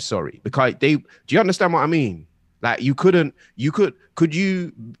 I'm sorry. Because do you understand what I mean? Like could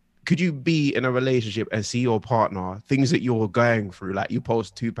you be in a relationship and see your partner, things that you're going through, like you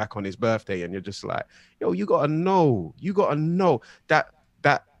post Tupac on his birthday and you're just like, yo, you gotta know that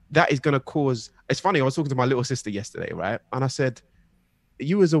that is gonna cause. It's funny, I was talking to my little sister yesterday, right? And I said,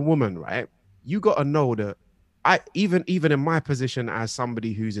 you as a woman, right? You got to know that even in my position as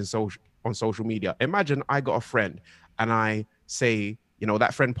somebody who's in social media, imagine I got a friend and I say, you know,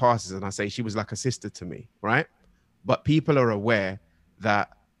 that friend passes and I say she was like a sister to me, right? But people are aware that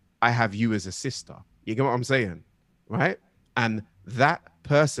I have you as a sister. You get what I'm saying? Right? And that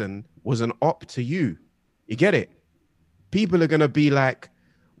person was an op to you. You get it? People are going to be like,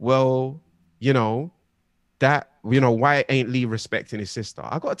 well, you know, that, you know, why ain't Lee respecting his sister?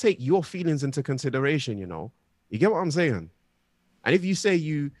 I got to take your feelings into consideration, you know. You get what I'm saying? And if you say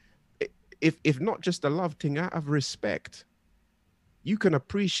if not just a love thing, out of respect, you can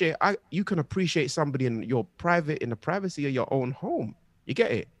appreciate somebody in the privacy of your own home. You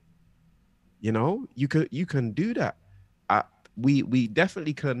get it? You know, you can do that. We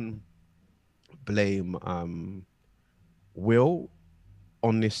definitely can blame Will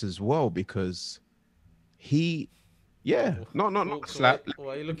on this as well, because he, yeah, not So slap.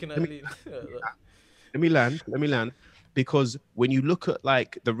 why are you looking Let at me, Lee? let me land. Because when you look at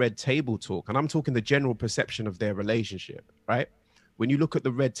like the red table talk, and I'm talking the general perception of their relationship, right? When you look at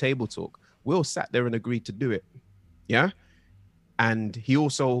the red table talk, Will sat there and agreed to do it. Yeah. And he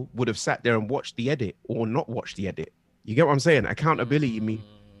also would have sat there and watched the edit or not watched the edit. You get what I'm saying? Accountability means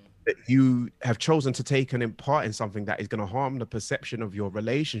that you have chosen to take an part in something that is going to harm the perception of your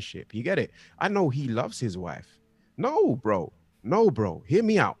relationship. You get it? I know he loves his wife. No, bro. No, bro. Hear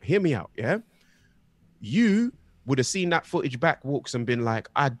me out. Hear me out. Yeah. You would have seen that footage back, Walkz, and been like,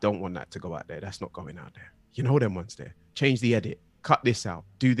 I don't want that to go out there. That's not going out there. You know them ones there. Change the edit. Cut this out.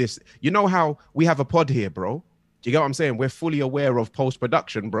 Do this. You know how we have a pod here, bro? Do you get what I'm saying? We're fully aware of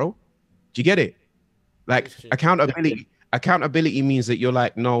post-production, bro. Do you get it? Like accountability. Accountability means that you're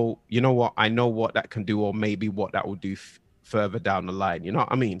like, no, you know what? I know what that can do, or maybe what that will do further down the line. You know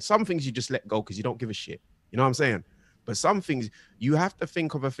what I mean? Some things you just let go because you don't give a shit. You know what I'm saying? But some things you have to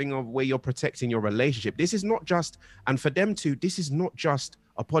think of a thing of where you're protecting your relationship. This is not just, and for them too, this is not just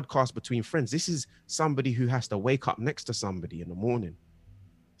a podcast between friends. This is somebody who has to wake up next to somebody in the morning.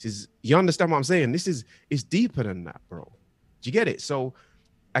 This is, you understand what I'm saying? It's deeper than that, bro. Do you get it? So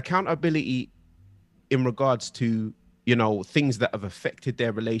accountability in regards to, you know, things that have affected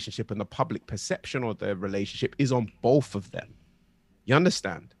their relationship and the public perception of their relationship is on both of them. You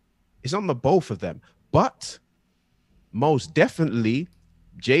understand? It's on the both of them. But most definitely,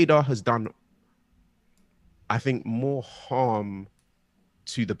 Jada has done, I think, more harm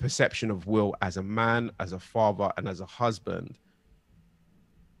to the perception of Will as a man, as a father, and as a husband,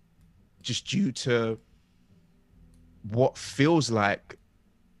 just due to what feels like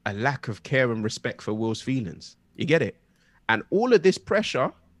a lack of care and respect for Will's feelings. You get it? And all of this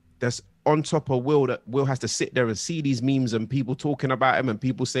pressure that's on top of Will, that Will has to sit there and see these memes and people talking about him and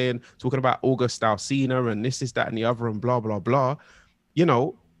people talking about August Alsina and this, that, and the other and blah, blah, blah. You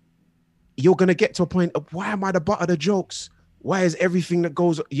know, you're going to get to a point of, why am I the butt of the jokes? Why is everything that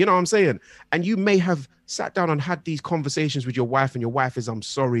goes, you know what I'm saying? And you may have sat down and had these conversations with your wife, and your wife is, I'm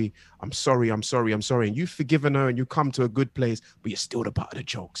sorry. And you've forgiven her and you come to a good place, but you're still the butt of the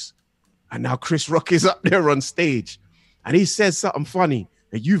jokes. And now Chris Rock is up there on stage and he says something funny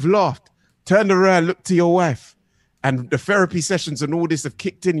and you've laughed, turned around, looked to your wife, and the therapy sessions and all this have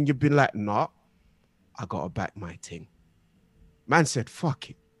kicked in and you've been like, nah, I got to back my thing. Man said, fuck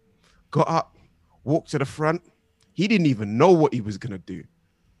it. Got up, walked to the front. He didn't even know what he was going to do.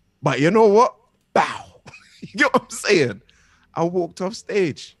 But you know what? Bow. You get what I'm saying? I walked off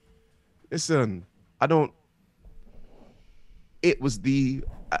stage. Listen, it was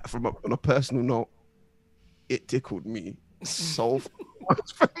on a personal note, it tickled me so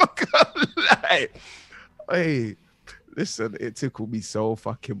much. Like, hey, listen, it tickled me so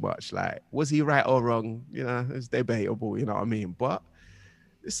fucking much. Like, was he right or wrong? You know, it's debatable, you know what I mean? But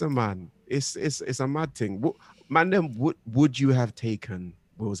listen, man, it's a mad thing. Man, then would you have taken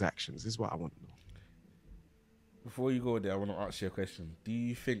Will's actions? Is what I want to know. Before you go there, I want to ask you a question. Do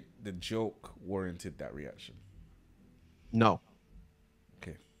you think the joke warranted that reaction? No.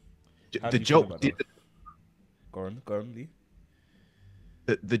 Okay. The joke did. Go on, Lee.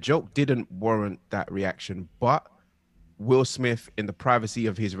 The joke didn't warrant that reaction, but Will Smith, in the privacy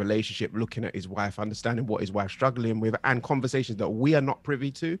of his relationship, looking at his wife, understanding what his wife's struggling with, and conversations that we are not privy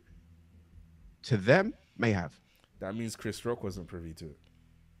to them, May have. That means Chris Rock wasn't privy to it.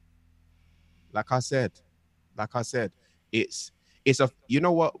 Like I said, it's a, you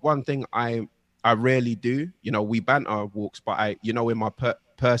know what, one thing I rarely do, you know, we banter Walkz, but I, you know, in my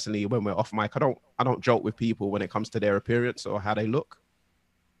personally, when we're off mic, I don't joke with people when it comes to their appearance or how they look.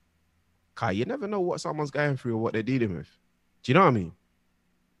 Kai, you never know what someone's going through or what they're dealing with. Do you know what I mean?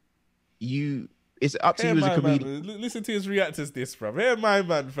 It's up to you as a comedian. Man, listen to his reactors this, bro. Hear my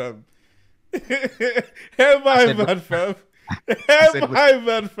man, fam. Hear my man, fam. Hear my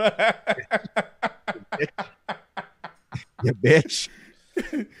man, fam. You bitch.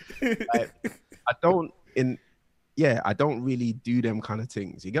 I don't really do them kind of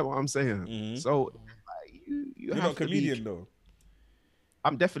things. You get what I'm saying? Mm-hmm. So you're not a comedian though.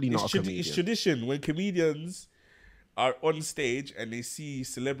 I'm definitely not a comedian. It's tradition when comedians are on stage and they see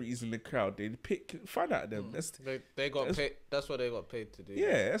celebrities in the crowd, they pick fun out of them. They got paid. That's what they got paid to do.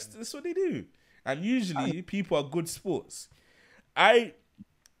 Yeah, that's what they do. And usually people are good sports.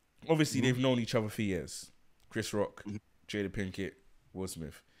 Obviously they've known each other for years. Chris Rock, Jada Pinkett, Will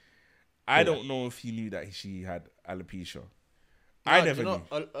Smith. I don't know if he knew that she had alopecia. I never knew.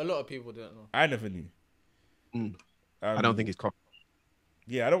 A lot of people didn't know. I never knew. I don't think it's common.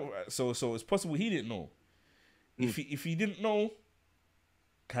 Yeah, I don't. So it's possible he didn't know. If he didn't know,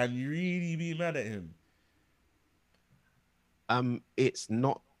 can you really be mad at him? It's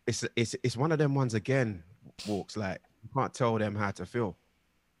not. It's one of them ones again. Walkz, like, you can't tell them how to feel.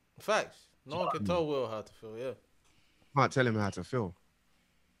 Facts. No one can tell Will how to feel. Yeah. Can't tell him how to feel.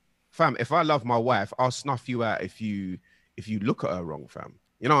 Fam, if I love my wife, I'll snuff you out if you look at her wrong, fam.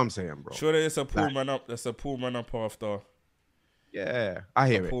 You know what I'm saying, bro? Sure, there's a pull man up. There's a pull man up after. Yeah, I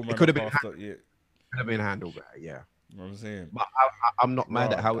hear it. It could have been could have been handled better. Yeah, you know what I'm saying. But I'm not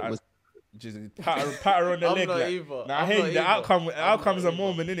mad at how it was. Just pat her on the leg. Nah, hey, the outcome's a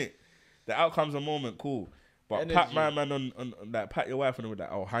moment, innit? The outcome's a moment, cool. But pat my man on like, pat your wife on with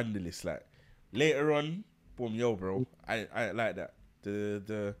like, I'll handle this. Like later on, boom, yo, bro, I like that.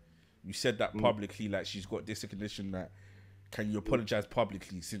 You said that publicly, like she's got this condition. That can you apologize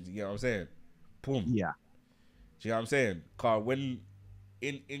publicly? Since you know what I'm saying, boom. Yeah. Do you know what I'm saying? Cause when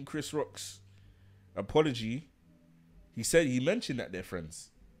in Chris Rock's apology, he mentioned that they're friends.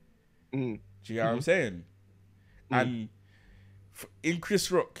 Do you know what I'm saying? And in Chris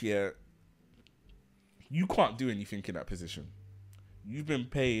Rock, yeah, you can't do anything in that position. You've been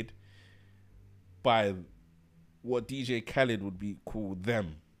paid by what DJ Khaled would be called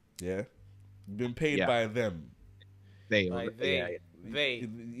them. Yeah, you've been paid by them. They.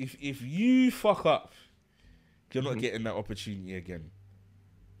 If you fuck up, you're not getting that opportunity again.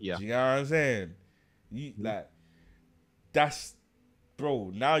 Yeah, do you know what I'm saying? Like that's.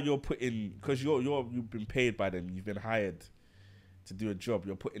 Bro, now you're putting, because you've been paid by them, you've been hired to do a job,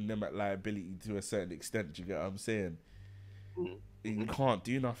 you're putting them at liability to a certain extent. Do you get what I'm saying? You can't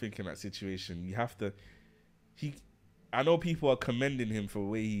do nothing in that situation. You have to. I know people are commending him for the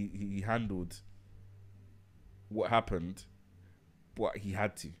way he handled what happened, but he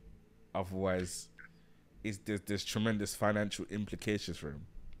had to. Otherwise, there's tremendous financial implications for him.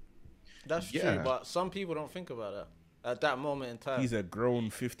 That's true, but some people don't think about that. At that moment in time, he's a grown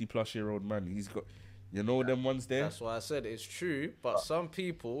 50-plus-year-old man. He's got, them ones there. That's why I said it's true. But some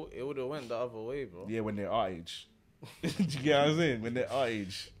people, it would have went the other way, bro. Yeah, when they're our age. Do you get what I'm saying? When they're our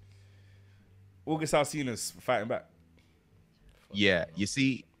age, August Alsina's fighting back. Yeah, you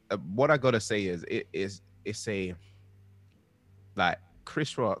see, what I gotta say is, it's a like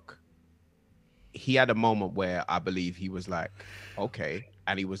Chris Rock. He had a moment where I believe he was like, okay,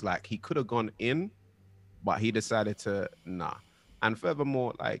 and he was like, he could have gone in. But he decided to nah. And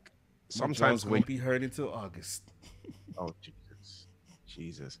furthermore, like sometimes when won't be heard until August. Oh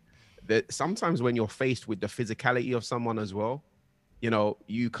Jesus. Sometimes when you're faced with the physicality of someone as well,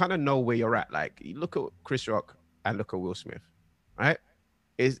 you kind of know where you're at. Like you look at Chris Rock and look at Will Smith, right?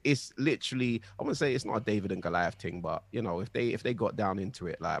 It's literally, I wouldn't say it's not a David and Goliath thing, but if they got down into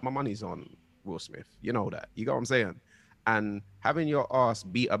it, like my money's on Will Smith. You know that. You got what I'm saying? And having your ass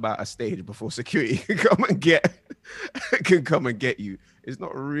beat about a stage before security can come and get you. It's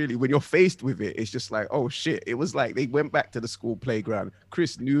not really, when you're faced with it, it's just like, oh shit. It was like they went back to the school playground.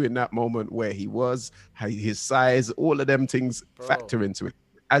 Chris knew in that moment where he was, his size, all of them things factor into it.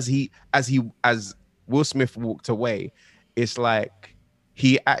 As Will Smith walked away, it's like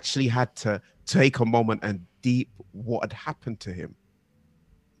he actually had to take a moment and deep what had happened to him.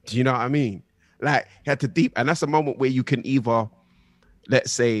 Do you know what I mean? Like, he had to deep, and that's a moment where you can either,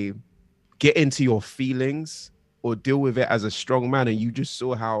 let's say, get into your feelings or deal with it as a strong man. And you just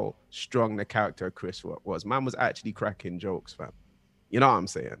saw how strong the character of Chris was. Man was actually cracking jokes, fam. You know what I'm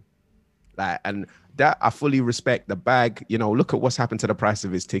saying? Like, and that I fully respect. The bag, you know, look at what's happened to the price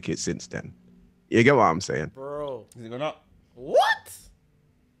of his tickets since then. You get what I'm saying? Bro. Is it gone up? What?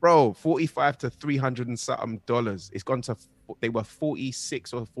 Bro, 45 to 300 and something dollars. It's gone to, they were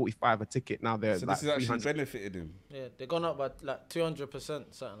 46 or 45 a ticket. Now they're So like this is actually 300. benefited him. Yeah, they gone up by like 200%,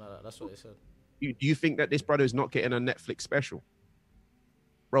 something like that. That's what they said. Do you think that this brother is not getting a Netflix special?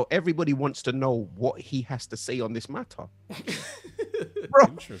 Bro, everybody wants to know what he has to say on this matter.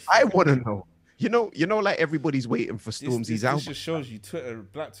 Bro, I want to know. You know, like everybody's waiting for Stormzy's album. This just shows you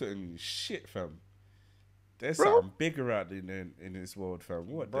Black Twitter and shit, fam. There's Bro. something bigger out in this world, fam.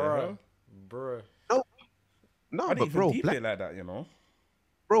 What the hell? Bro. No, I didn't but even bro, deep it like that, you know.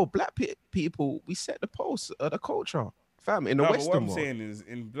 Bro, black people, we set the pulse of the culture, fam, in the Western what I'm world. saying is,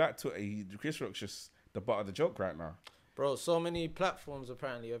 in Black Twitter, Chris Rock's just the butt of the joke right now. Bro, so many platforms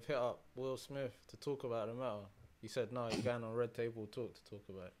apparently have hit up Will Smith to talk about the matter. He said, no, he's going on Red Table Talk to talk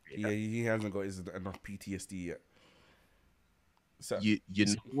about it. Yeah, he hasn't got enough PTSD yet. So, You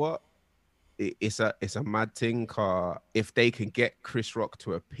know what? It's a mad thing. If they can get Chris Rock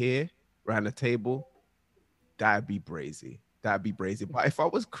to appear around the table, that'd be brazy. That'd be brazy. But if I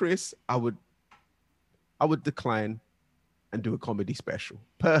was Chris, I would decline and do a comedy special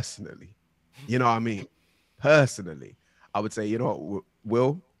personally. You know what I mean? Personally, I would say, you know what,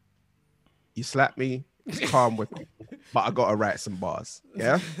 Will, you slap me, it's calm with me, but I gotta write some bars.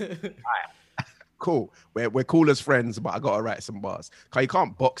 Yeah. Cool. We're cool as friends, but I gotta write some bars. Cause you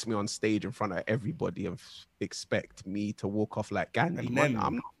can't box me on stage in front of everybody and expect me to walk off like Gandhi. and Man, then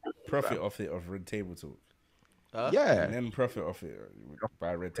I'm not profit off it of Red Table Talk. yeah. And then profit off it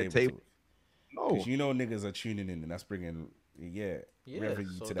by Red Table Table. Talk. No. Because you know niggas are tuning in, and that's bringing revenue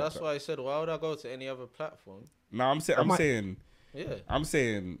So to that's that. why I said, why would I go to any other platform? No, I'm saying Yeah. I'm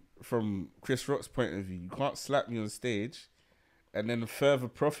saying from Chris Rock's point of view, you can't slap me on stage and then further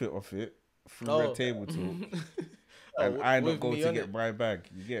profit off it through Red Table Talk, and I not go to get my bag.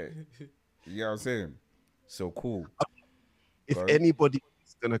 You get it? You know what I'm saying? So cool. If anybody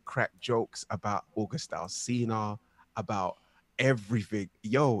is gonna crack jokes about August Alsina, about everything,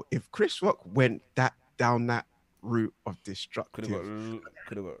 yo, if Chris Rock went down that route of destructive,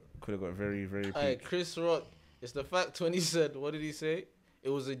 could have got very, very Hey, peak. Chris Rock, it's the fact when he said, what did he say? It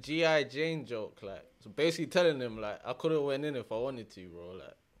was a G.I. Jane joke, like. So basically telling him, like, I could have went in if I wanted to, bro,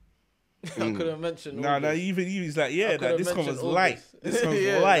 like. I could have mentioned Even he was like, yeah, that this one was light. This one's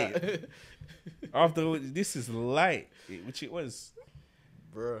Yeah, light. like- After this is light, which it was,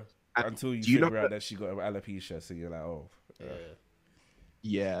 bro. until you do you know figure out that she got alopecia. So you're like, oh,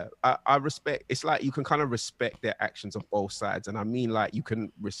 yeah, I respect. It's like you can kind of respect their actions on both sides, and I mean, like, you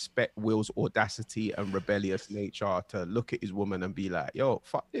can respect Will's audacity and rebellious nature to look at his woman and be like, yo,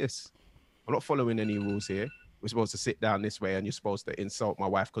 fuck this. I'm not following any rules here. We're supposed to sit down this way, and you're supposed to insult my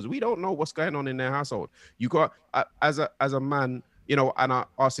wife because we don't know what's going on in their household. You got as a man, you know, and I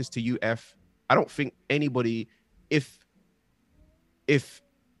ask this to you, F. I don't think anybody, if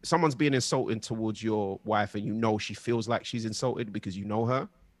someone's being insulted towards your wife and you know she feels like she's insulted because you know her,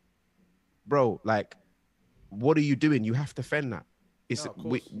 bro, like, what are you doing? You have to fend that. It's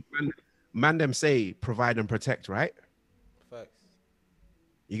man them say provide and protect, right? Facts.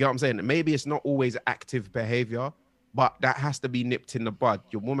 You get what I'm saying? Maybe it's not always active behavior, but that has to be nipped in the bud.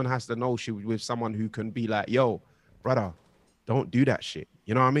 Your woman has to know she was with someone who can be like, yo, brother, don't do that shit.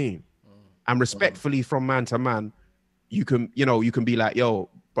 You know what I mean? And respectfully from man to man, you can be like, yo,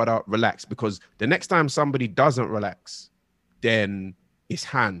 brother, relax. Because the next time somebody doesn't relax, then it's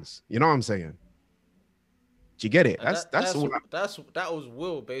hands. You know what I'm saying? Do you get it? That's all. That was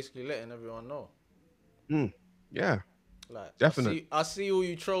Will basically letting everyone know. Yeah. Like, Definitely. I see all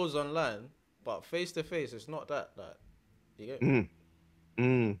you trolls online, but face to face, it's not that. Like, you get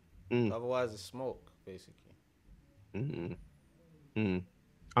me? Otherwise, it's smoke, basically.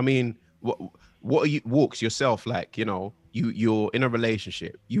 I mean, what are you, Walkz, yourself? Like, you know, you're in a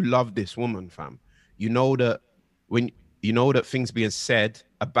relationship. You love this woman, fam. You know that things being said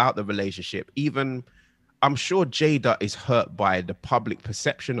about the relationship, even I'm sure Jada is hurt by the public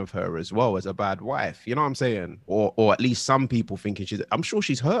perception of her as well as a bad wife. You know what I'm saying? Or at least some people thinking I'm sure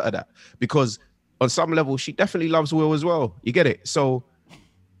she's hurt of that because on some level she definitely loves Will as well. You get it? So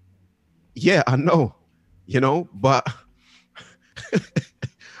yeah, I know, you know, but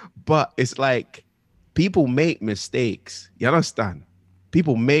but it's like people make mistakes. You understand?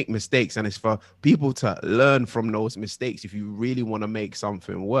 People make mistakes, and it's for people to learn from those mistakes if you really want to make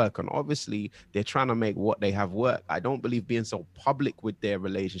something work. And obviously, they're trying to make what they have work. I don't believe being so public with their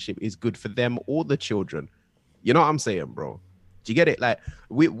relationship is good for them or the children. You know what I'm saying, bro? Do you get it? Like,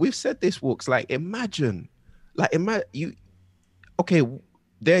 we've said this, Walkz. Like, imagine you. Okay,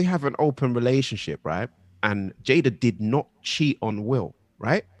 they have an open relationship, right? And Jada did not cheat on Will,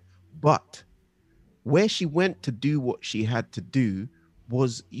 right? But where she went to do what she had to do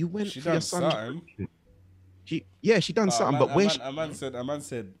was you went She for your done son's. something. She done something, but where she, A man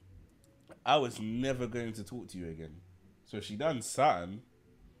said, I was never going to talk to you again. So she done something.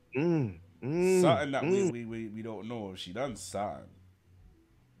 Something that we don't know. She done something.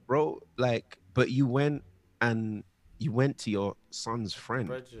 bro, like, but you went to your son's friend.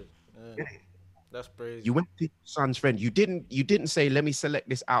 Yeah. That's crazy. You went to your son's friend. You didn't say, let me select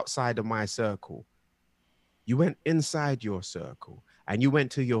this outside of my circle. You went inside your circle and you went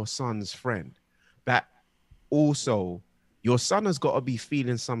to your son's friend. That also, your son has got to be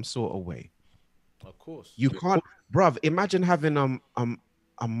feeling some sort of way. Of course. You can't, bruv, imagine having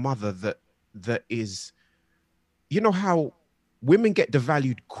a mother that is, you know how women get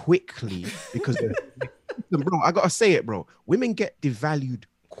devalued quickly because bro, I gotta say it, bro. Women get devalued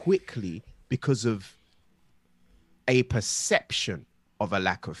quickly because of a perception of a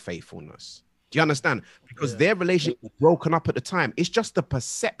lack of faithfulness. Do you understand? Because their relationship was broken up at the time. It's just the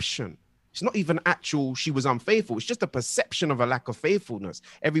perception. It's not even actual she was unfaithful. It's just a perception of a lack of faithfulness.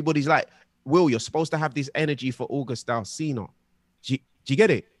 Everybody's like, Will, you're supposed to have this energy for August Alsina. Do you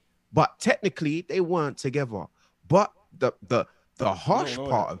get it? But technically, they weren't together. But the harsh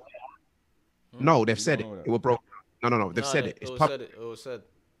part of it, no, they've said it. It was broken. No, they've said it. It's public. It was said.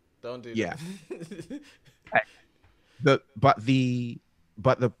 Don't do yeah. that. But the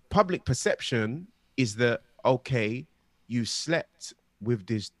public perception is that, okay, you slept with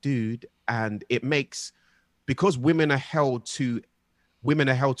this dude, and it makes, because women are held to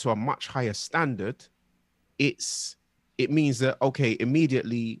a much higher standard, it means that, okay,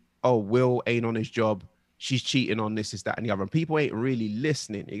 immediately, oh, Will ain't on his job, she's cheating on this, that, and the other. And people ain't really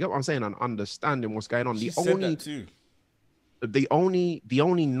listening. You get what I'm saying? And understanding what's going on. She said that too. The only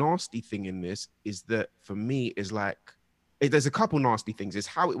nasty thing in this is that, for me, is like, there's a couple nasty things. It's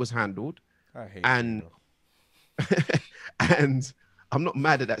how it was handled. I hate and and I'm not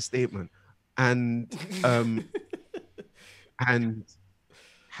mad at that statement. And and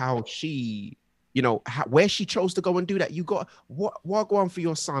how she, you know, where she chose to go and do that. You got what go on for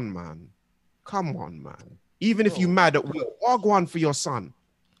your son, man. Come on, man. Even if you mad at Will, what go on for your son?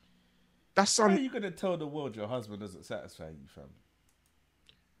 That son. How are you gonna tell the world your husband doesn't satisfy you, fam?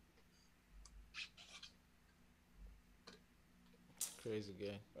 Crazy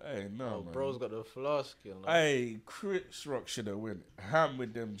game. Hey, no, man. Bro's got the flask, you know. Hey, Chris Rock should have win. Ham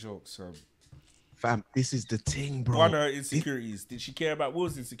with them jokes, Fam, this is the thing, bro. One of her insecurities. Did she care about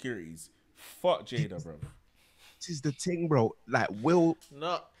Will's insecurities? Fuck Jada, bro. This is the thing, bro. Like, Will.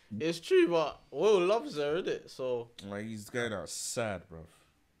 No, it's true, but Will loves her, isn't it? So like, he's going out sad, bro.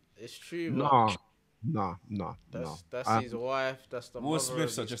 It's true, Nah. That's his wife. That's the Will mother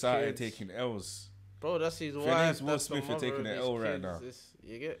Smith's of are just kids. out here taking L's. Bro, that's his wife. Will That's Smith the is taking mother an of L his right kids. now.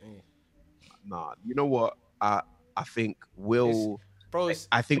 You get me? Nah, you know what? I think Will.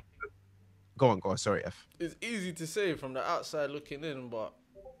 I think. Go on. Sorry, F. It's easy to say from the outside looking in, but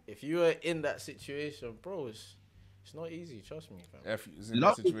if you are in that situation, bro, it's not easy. Trust me, fam. F is in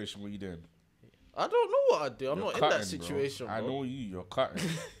that situation. What are you doing? I don't know what I do. I'm not in that situation, bro. I know you. You're cutting.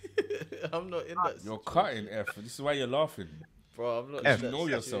 I'm not in that situation. You're cutting, F. This is why you're laughing. Bro, I'm not. F. In that You know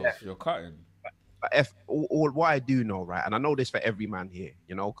yourself. You're cutting. F, all what I do know, right, and I know this for every man here,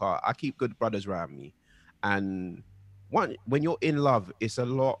 you know, cause I keep good brothers around me, and when you're in love, it's a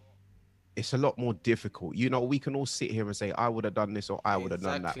lot more difficult. You know, we can all sit here and say, I would have done this or I would have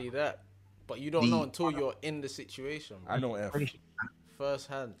done that. Exactly that. But you don't know until you're in the situation, bro. I know F. First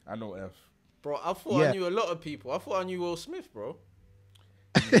hand. I know F. Bro, I thought I knew a lot of people. I thought I knew Will Smith, bro.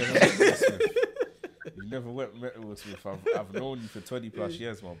 You never met Will Smith. I've known you for 20 plus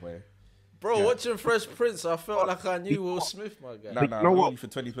years, my boy. Bro, watching Fresh Prince, I felt like I knew Will Smith, my guy. Nah, I've known you for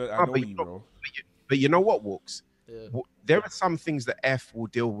 20 plus. I know you, bro. But you know what, Walkz? Yeah. There are some things that F will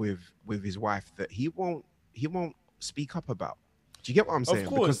deal with his wife that he won't speak up about. Do you get what I'm saying?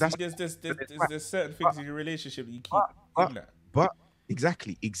 Of course, because there's certain things in your relationship that you keep in that. But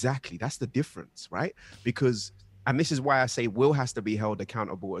exactly, that's the difference, right? Because, and this is why I say Will has to be held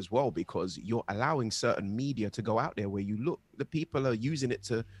accountable as well, because you're allowing certain media to go out there where you look, the people are using it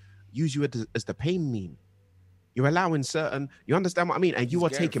to use you as the pain meme. You're allowing certain, you understand what I mean? And you are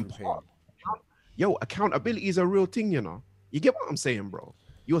taking part. Yo, accountability is a real thing, you know. You get what I'm saying, bro?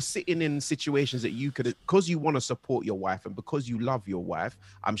 You're sitting in situations that you could, because you want to support your wife and because you love your wife.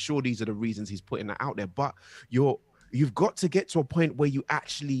 I'm sure these are the reasons he's putting that out there. But you've got to get to a point where you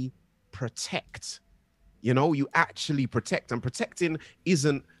actually protect. You know, you actually protect. And protecting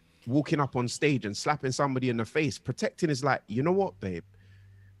isn't walking up on stage and slapping somebody in the face. Protecting is like, you know what, babe?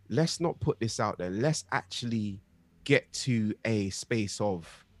 let's not put this out there. Let's actually get to a space of,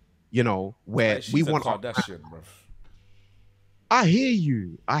 you know, where Like, she's we a want. Kardashian, bro. I hear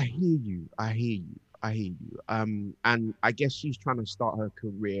you. I hear you. I hear you. I hear you. And I guess she's trying to start her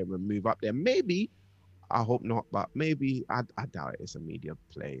career and move up there. Maybe, I hope not, but maybe I doubt it. It's a media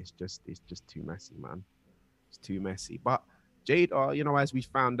play. It's just too messy, man. It's too messy. But Jada, you know, as we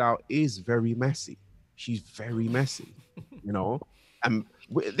found out, is very messy. She's very messy, you know. And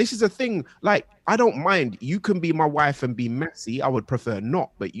this is a thing. Like, I don't mind. You can be my wife and be messy. I would prefer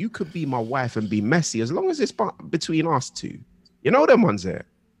not, but you could be my wife and be messy as long as it's between us two. You know them ones there.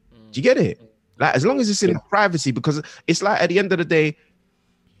 Do you get it? Like, as long as it's in privacy, because it's like at the end of the day,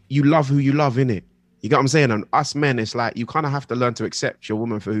 you love who you love, innit? You get what I'm saying? And us men, it's like you kind of have to learn to accept your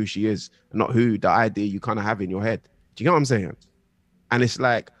woman for who she is, and not who the idea you kind of have in your head. Do you get what I'm saying? And it's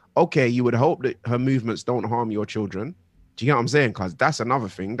like, okay, you would hope that her movements don't harm your children. Do you get what I'm saying? Because that's another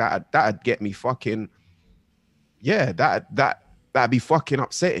thing that'd get me fucking, yeah, that'd be fucking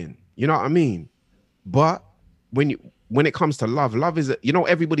upsetting. You know what I mean? But when it comes to love is, you know,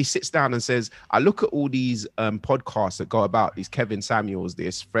 everybody sits down and says, I look at all these podcasts that go about, these Kevin Samuels,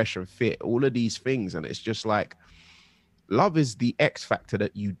 this Fresh and Fit, all of these things, and it's just like, love is the X factor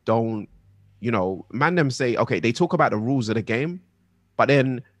that you don't, you know, man them say, okay, they talk about the rules of the game, but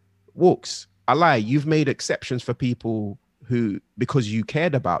then Walkz, I lie, you've made exceptions for people who, because you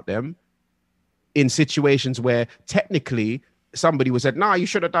cared about them in situations where technically somebody was said, nah, you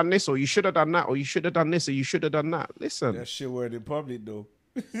should have done this, or you should have done that, or you should have done this, or you should have done that. Listen. That shit word in public, though.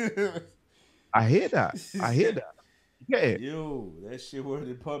 I hear that. I hear that. You get it? Yo, that shit word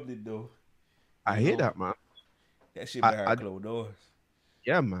in public, though. I hear that, man. That shit behind closed doors.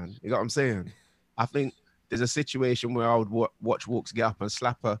 Yeah, man. You got what I'm saying? I think there's a situation where I would watch Walkz get up and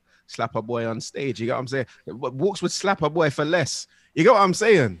slap a boy on stage. You got what I'm saying? Walkz would slap a boy for less. You got what I'm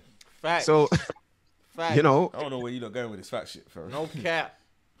saying? Facts. So, Facts. you know. I don't know where you're going with this fact shit, bro. No cap.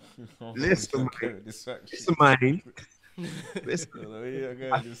 Listen, man. Listen.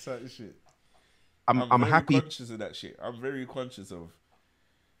 I'm happy. Conscious of that shit. I'm very conscious of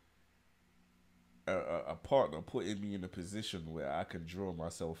a partner putting me in a position where I can draw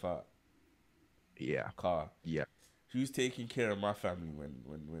myself out. Yeah. Yeah. Who's taking care of my family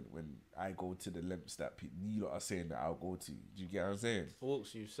when I go to the lengths that you lot are saying that I'll go to? Do you get what I'm saying?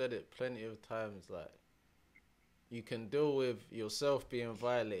 Walkz, you've said it plenty of times, like, you can deal with yourself being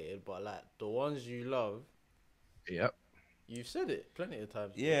violated, but like the ones you love, yep, you've said it plenty of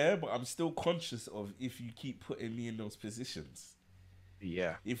times. Yeah, but I'm still conscious of if you keep putting me in those positions.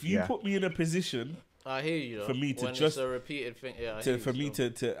 Yeah. If you put me in a position, I hear you. Though, for me to when just it's a repeated thing, yeah. For me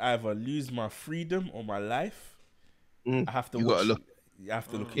to either lose my freedom or my life, I have to. You gotta look. You have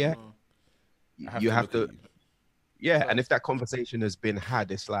to look. Yeah. You have to. Yeah, and if that conversation has been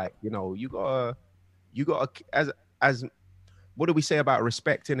had, it's like, you know, you gotta as what do we say about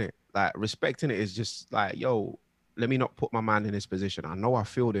respecting it? Like, respecting it is just like, yo, let me not put my man in this position. I know I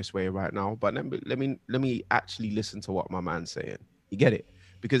feel this way right now, but let me actually listen to what my man's saying. You get it?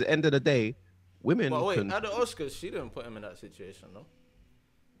 Because at the end of the day, women. But wait, at the Oscars, she didn't put him in that situation, no?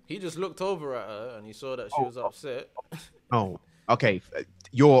 He just looked over at her and he saw that she was upset. Oh, okay.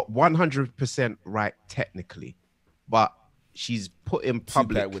 You're 100% right technically, but she's put him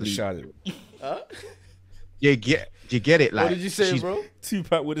publicly. With a shot. Huh? You get it? Like, what did you say, bro?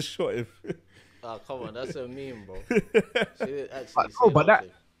 Tupac would have shot him. Oh, come on, that's a meme, bro. She didn't actually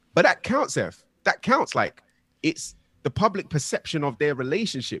but that counts, F. That counts. Like, it's the public perception of their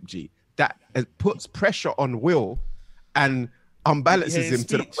relationship, G, that puts pressure on Will and unbalances him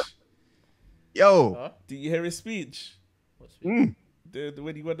to the. Yo, huh? Did you hear his speech? What speech? The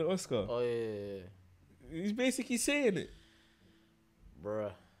when he won the Oscar. Oh yeah. He's basically saying it,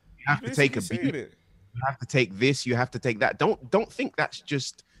 bruh. You have to take a beat. You have to take this. You have to take that. Don't think that's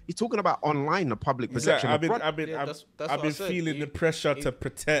just. He's talking about online, the public perception. Like, I've been feeling the pressure to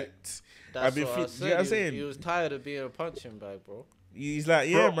protect. That's what I said. You know what I'm saying? He was tired of being a punching bag, bro. He's like,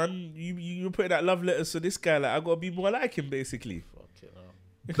 yeah, bro, man, you putting that love letters to this guy. Like, I gotta be more like him, basically. Fuck it, no.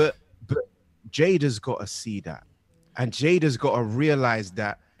 But Jada's got to see that, and Jada's got to realize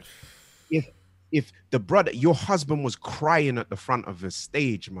that if the brother, your husband, was crying at the front of the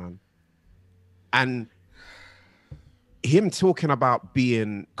stage, man, and him talking about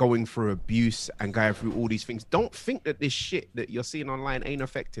going through abuse and going through all these things, don't think that this shit that you're seeing online ain't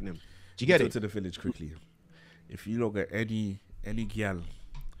affecting him. Do you get it? To the village quickly. If you look at any gal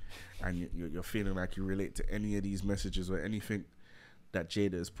and you're feeling like you relate to any of these messages or anything that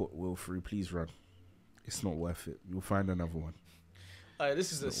Jada has put Will through, please run. It's not worth it. You'll find another one. Alright,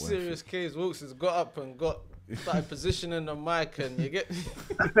 this is a not worth serious case. Walkz has got up and started positioning the mic, and you get.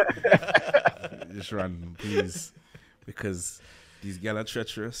 Just run, please, because these gal are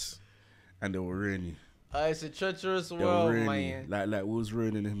treacherous, and they will ruin you. It's a treacherous They will world, ruin man. you. Like Will's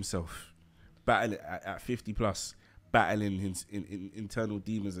ruining himself, battling at 50 plus, battling his internal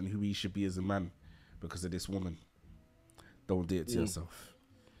demons and who he should be as a man because of this woman. Don't do it to yourself.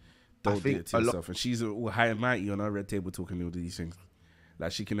 Don't do it to yourself. And she's all high and mighty on her red table talking all these things.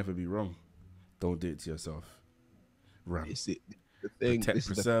 Like, she can never be wrong. Don't do it to yourself. Run. The thing,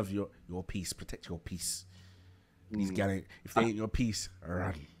 Preserve your peace. Protect your peace. These guys, if they ain't your peace,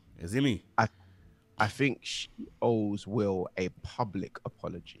 run. You see me? I think she owes Will a public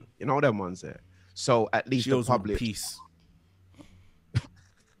apology. You know them ones there. So at least She the owes public peace.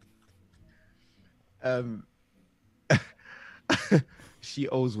 She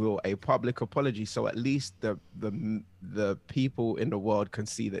owes Will a public apology, so at least the people in the world can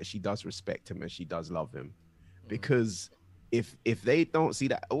see that she does respect him and she does love him. Because if they don't see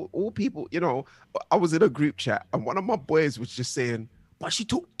that, all people, you know, I was in a group chat and one of my boys was just saying, but she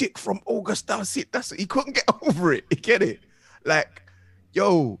took dick from August. That's it. He couldn't get over it. You get it? Like,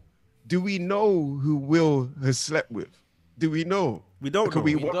 yo, do we know who Will has slept with? Do we know? We don't know.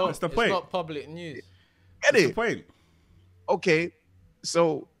 We don't. That's the point. It's not public news. Get That's it? the point. Okay,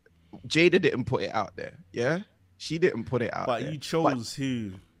 so Jada didn't put it out there, yeah? She didn't put it out But there. you chose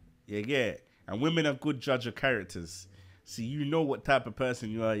who. Yeah. And women are good judge of characters. So you know what type of person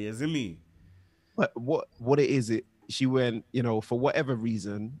you are, isn't me? But what it is, she went, you know, for whatever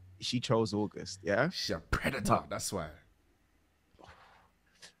reason, she chose August, yeah? She's a predator, that's why.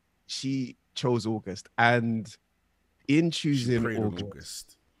 She chose August. And in choosing Preyed on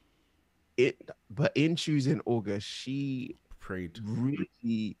August, in choosing August, she prayed.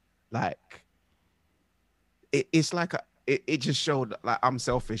 really, like, it's like it just showed like I'm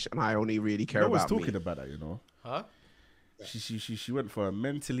selfish and I only really care No one's about talking me. about that, you know. Huh? She went for a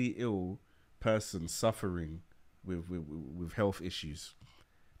mentally ill person suffering with health issues.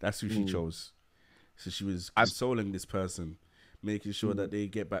 That's who she chose. So she was consoling this person, making sure that they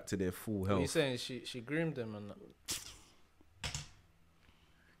get back to their full health. What are you saying? She groomed him and that.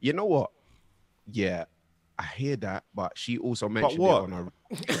 You know what? Yeah, I hear that, but she also mentioned it what? on her.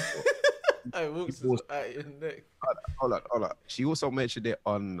 Hey, Walkz is at your neck. Hold on. She also mentioned it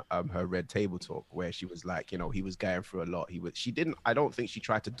on her Red Table Talk, where she was like, you know, he was going through a lot. She didn't. I don't think she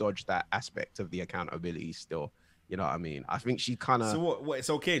tried to dodge that aspect of the accountability. Still, you know what I mean? I think she kind of. So what? It's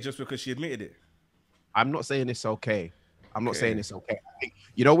okay just because she admitted it. I'm not saying it's okay. I'm not saying it's okay. I think,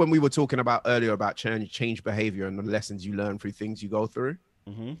 you know, when we were talking about earlier about change behavior and the lessons you learn through things you go through.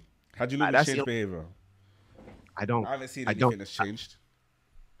 Mm-hmm. How do you know you That's change the- behavior? I don't. I haven't seen I anything don't. that's changed.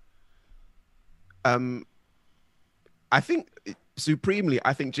 I think supremely,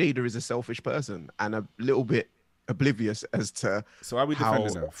 I think Jada is a selfish person and a little bit oblivious as to. So are we how-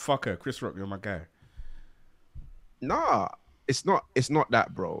 defending her? Fuck her. Chris Rock, you're my guy. Nah, it's not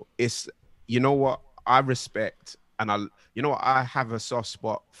that, bro. It's, you know what, I respect and I have a soft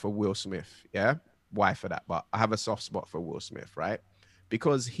spot for Will Smith. Yeah, why for that? But I have a soft spot for Will Smith, right?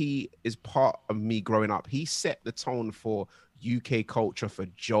 Because he is part of me growing up. He set the tone for UK culture, for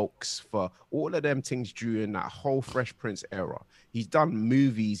jokes, for all of them things during that whole Fresh Prince era. He's done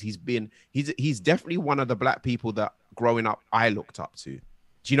movies. He's definitely one of the black people that growing up I looked up to.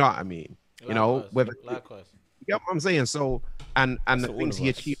 Do you know what I mean? Likewise, you know, whether likewise. you get what I'm saying. So and the all things of he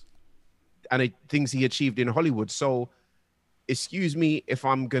us. achieved and the things he achieved in Hollywood. So excuse me if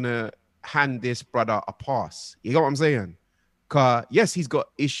I'm gonna hand this brother a pass. You know what I'm saying? Cause yes, he's got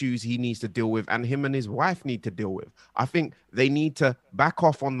issues he needs to deal with, and him and his wife need to deal with. I think they need to back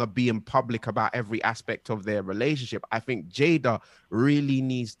off on the being public about every aspect of their relationship. I think Jada really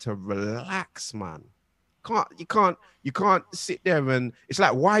needs to relax, man. You can't sit there and it's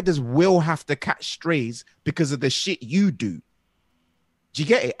like, why does Will have to catch strays because of the shit you do? Do you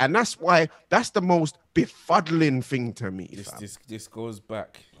get it? And that's why that's the most befuddling thing to me. This goes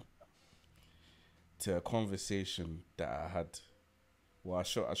back to a conversation that I had. Well,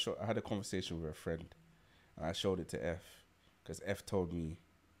 I had a conversation with a friend, and I showed it to F because F told me.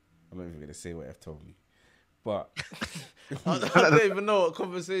 I'm not even gonna say what F told me, but I don't even know what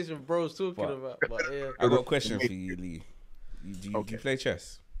conversation bro's talking about. But yeah, I got a question for you, Lee. Do you play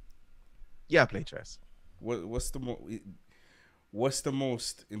chess? Yeah, I play chess. What's the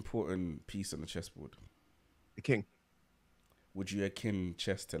most important piece on the chessboard? The king. Would you akin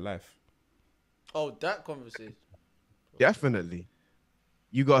chess to life? Oh, that conversation. Definitely.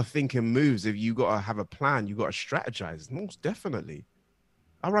 You got to think in moves. If you got to have a plan, you got to strategize. Most definitely.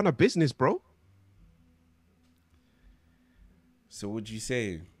 I run a business, bro. So would you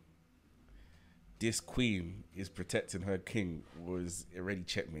say this queen is protecting her king, or is already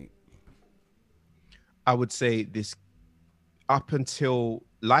checkmate? I would say this up until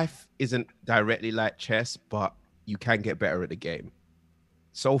life isn't directly like chess, but you can get better at the game.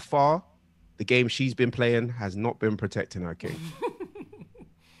 So far, the game she's been playing has not been protecting her king.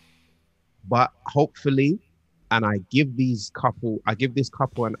 But hopefully, and I give this couple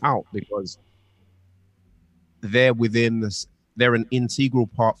an out because they're within this, they're an integral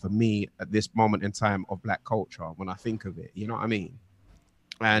part for me at this moment in time of Black culture when I think of it. You know what I mean?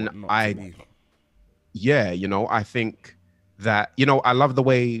 And yeah, you know, I think that, you know, I love the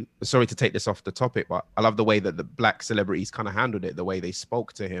way, sorry to take this off the topic, but I love the way that the Black celebrities kind of handled it, the way they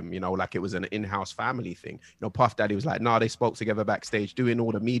spoke to him, you know, like it was an in-house family thing. You know, Puff Daddy was like, nah, they spoke together backstage, doing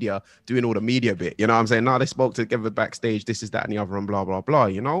all the media bit. You know what I'm saying? Nah, they spoke together backstage, this is that and the other and blah, blah, blah,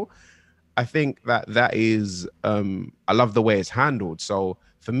 you know? I think that is, I love the way it's handled. So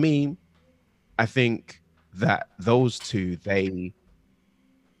for me, I think that those two, they've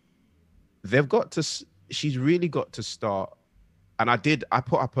got to, she's really got to start. And I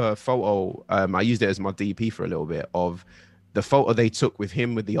put up a photo, I used it as my DP for a little bit, of the photo they took with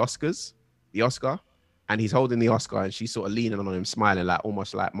him with the Oscar, and he's holding the Oscar and she's sort of leaning on him, smiling, like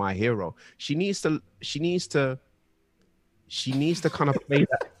almost like my hero. She needs to kind of play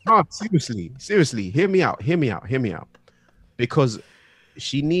that. No, seriously, hear me out. Because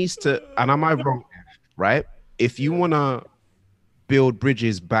she needs to, and am I wrong, right? If you want to build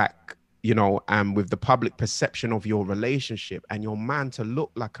bridges back, you know, and with the public perception of your relationship and your man to look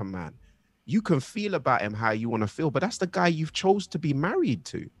like a man, you can feel about him how you want to feel, but that's the guy you've chose to be married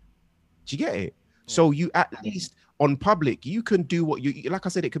to. Do you get it? So you at least on public, you can do what you, like I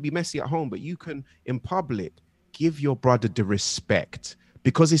said, it could be messy at home, but you can in public give your brother the respect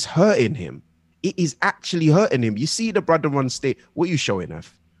because it's hurting him. It is actually hurting him. You see the brother on stage. What are you showing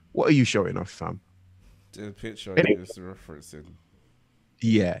off? What are you showing off, fam? The picture is referencing.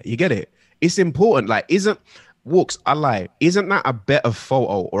 Yeah, you get it. It's important. Like, isn't Walkz, I lie, isn't that a better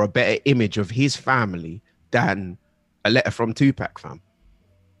photo or a better image of his family than a letter from Tupac, fam?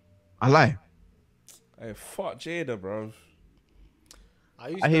 I lie. Hey, fuck Jada, bro.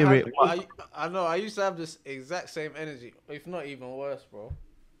 I hear it. I know. I used to have this exact same energy, if not even worse, bro.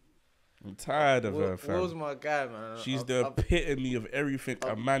 I'm tired of her, fam. Will's my guy, man. She's the epitome of everything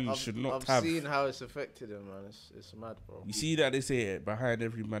a man should not have. I've seen how it's affected him, man. It's mad, bro. You see that they say behind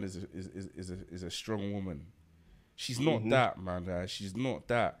every man is a strong woman. She's not that, man. She's not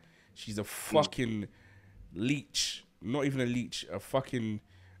that. She's a fucking leech. Not even a leech. A fucking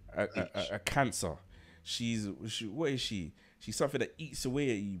a cancer. What is she? She's something that eats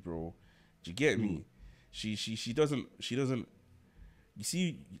away at you, bro. Do you get me? She doesn't. You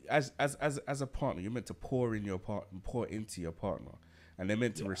see, as a partner, you're meant to pour into your partner, and they're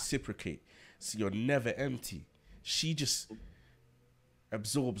meant to reciprocate. So you're never empty. She just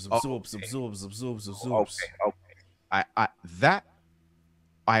absorbs. Okay.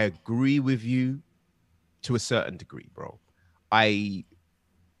 I agree with you to a certain degree, bro. I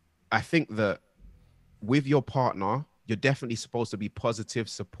think that with your partner, you're definitely supposed to be positive,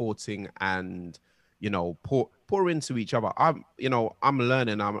 supporting, and, you know, pour into each other. I'm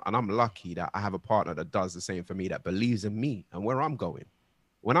learning, and I'm lucky that I have a partner that does the same for me, that believes in me and where I'm going.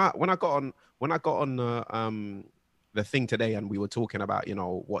 When I got on the thing today, and we were talking about, you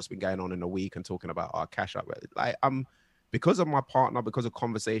know, what's been going on in the week and talking about our cash up, like, because of my partner, because of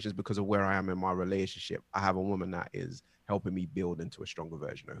conversations, because of where I am in my relationship, I have a woman that is helping me build into a stronger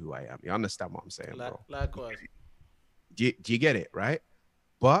version of who I am. You understand what I'm saying, bro? Likewise. Do you get it, right?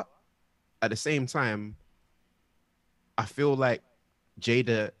 But at the same time, I feel like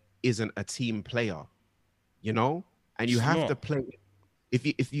Jada isn't a team player, you know? And you have to play.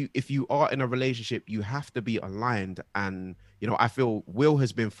 If you are in a relationship, you have to be aligned. And, you know, I feel Will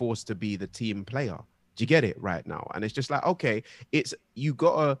has been forced to be the team player. Do you get it right now? And it's just like, okay, it's, you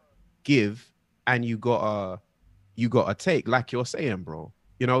gotta give and you gotta take, like you're saying, bro.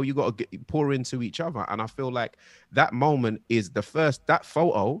 You know, you got to pour into each other. And I feel like that moment is the first, that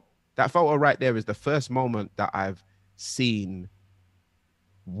photo right there is the first moment that I've seen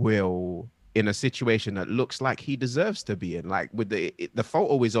Will in a situation that looks like he deserves to be in. Like, with the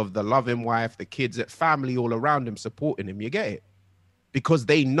photo is of the loving wife, the kids, family all around him supporting him. You get it? Because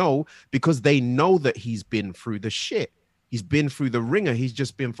they know that he's been through the shit. He's been through the ringer. He's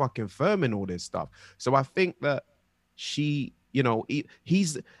just been fucking firm in all this stuff. So I think that she, you know,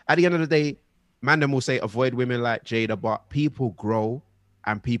 he's, at the end of the day, man, will say avoid women like Jada, but people grow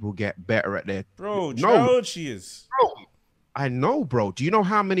and people get better at their... Bro, do you know how old she is? Bro, I know, bro. Do you know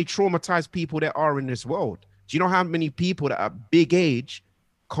how many traumatized people there are in this world? Do you know how many people that are big age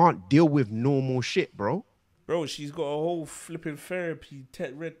can't deal with normal shit, bro? Bro, she's got a whole flipping therapy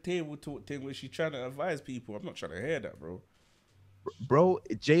red table talk thing where she's trying to advise people. I'm not trying to hear that, bro. Bro,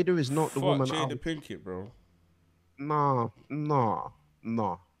 Jada is not the Fuck woman. Jada Pinkett, bro. Nah, nah,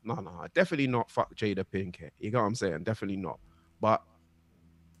 nah, nah, nah. Definitely not fuck Jada Pinkett. You know what I'm saying? Definitely not. But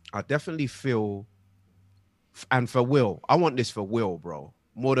I definitely feel, and for Will, I want this for Will, bro.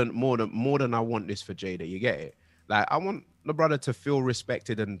 More than I want this for Jada. You get it? Like, I want the brother to feel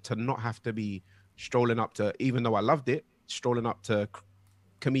respected and to not have to be strolling up to, even though I loved it, strolling up to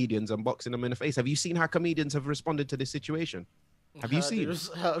comedians and boxing them in the face. Have you seen how comedians have responded to this situation? Have you seen?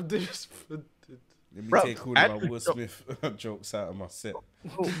 How they responded? Let me Bro, take all of my Will Smith jokes out of my set.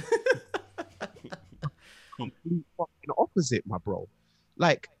 Complete fucking opposite, my bro.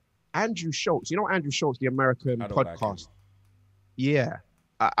 Like Andrew Schultz, you know Andrew Schultz, the American podcast. Like yeah,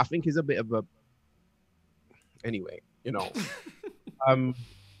 I think he's a bit of a. Anyway, you know.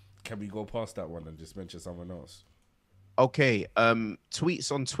 Can we go past that one and just mention someone else? Okay.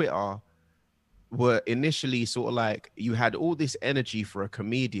 Tweets on Twitter were initially sort of like you had all this energy for a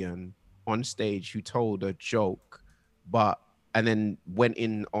comedian on stage who told a joke, and then went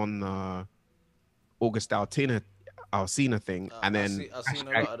in on the August Alsina thing, and then I've seen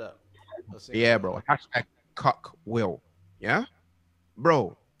a lot of that. Yeah, bro. Hashtag cuck Will. Yeah,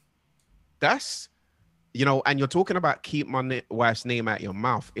 bro. That's, you know, and you're talking about keep my wife's name out your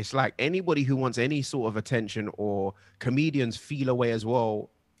mouth. It's like anybody who wants any sort of attention, or comedians feel away as well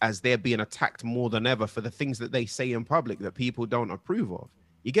as they're being attacked more than ever for the things that they say in public that people don't approve of.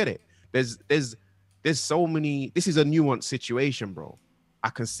 You get it? There's so many. This is a nuanced situation, bro. I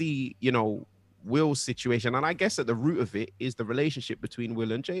can see, you know, Will's situation, and I guess at the root of it is the relationship between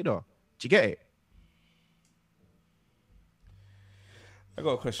Will and Jada. Do you get it? I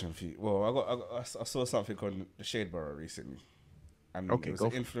got a question for you. Well, I saw something on the Shade Bar recently, and okay, it was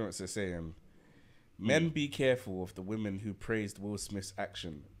an influencer saying, "Men, be careful of the women who praised Will Smith's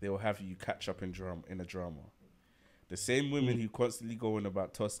action. They will have you catch up in a drama. The same women who constantly go on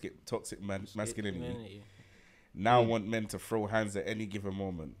about toxic masculinity now want men to throw hands at any given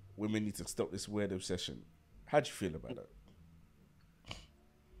moment. Women need to stop this weird obsession." How do you feel about that?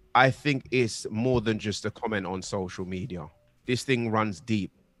 I think it's more than just a comment on social media. This thing runs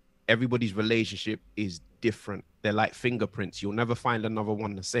deep. Everybody's relationship is different. They're like fingerprints. You'll never find another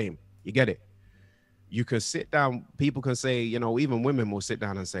one the same. You get it? You can sit down. People can say, you know, even women will sit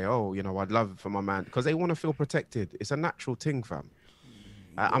down and say, oh, you know, I'd love it for my man, because they want to feel protected. It's a natural thing, fam.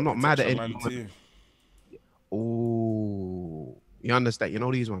 I'm not mad at anyone. Oh, you understand? You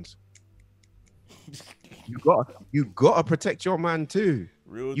know these ones. You gotta protect your man too.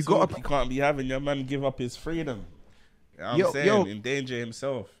 Real you talk, you can't be having your man give up his freedom. You know what I'm saying? Endanger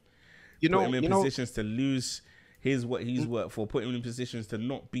himself. You know, put him in positions to lose what he's worked for. Put him in positions to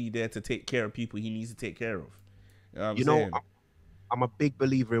not be there to take care of people he needs to take care of. You know what I'm saying? I'm a big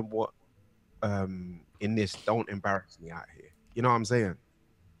believer in what in this. Don't embarrass me out here. You know what I'm saying?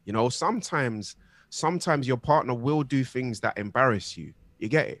 You know, sometimes your partner will do things that embarrass you. You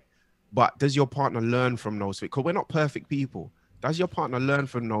get it? But does your partner learn from those things? Because we're not perfect people. Does your partner learn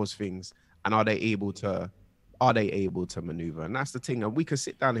from those things, and are they able to maneuver? And that's the thing. And we can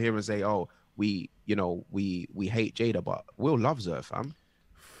sit down here and say, oh, we hate Jada, but Will loves her, fam.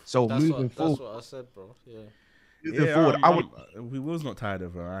 So moving forward, that's what I said, bro. Yeah. Moving forward, we Will's not tired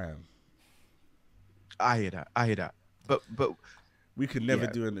of her. I am. I hear that. But we could never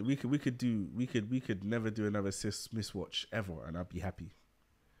do it. We could never do another Smiths watch ever, and I'd be happy.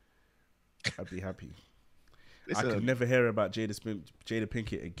 Listen, I could never hear about Jada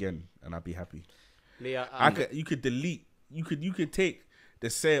Pinkett again, and I'd be happy. Leah, you could delete. You could take the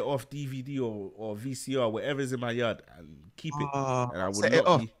Say It Off DVD or VCR, whatever's in my yard, and keep it.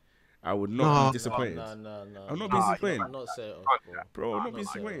 And I would not be disappointed. No. I'm not disappointed. Not Say It Off, bro. I'm not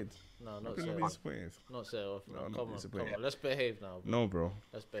disappointed. No, not Say It Off. Not Say It Off. No, come on. Let's behave now, bro. No, bro.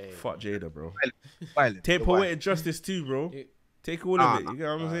 Let's behave. Fuck Jada, bro. Violent. Take Poetic Justice too, bro. Take all of it. You get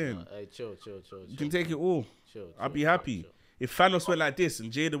what I'm saying? Hey, chill. You can take it all. I'd be happy. If Thanos went like this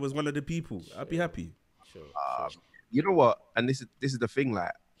and Jada was one of the people, I'd be happy. You know what? And this is the thing.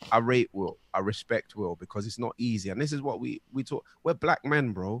 Like, I rate Will, I respect Will, because it's not easy. And this is what we talk. We're black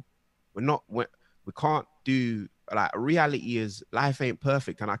men, bro. We can't do, like, reality is life ain't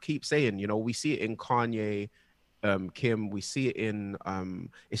perfect. And I keep saying, you know, we see it in Kanye, Kim. We see it in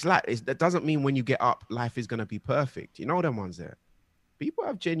that doesn't mean when you get up, life is gonna be perfect. You know them ones there. People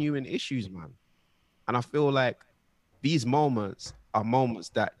have genuine issues, man. And I feel like these moments are moments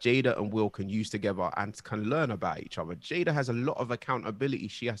that Jada and Will can use together and can learn about each other. Jada has a lot of accountability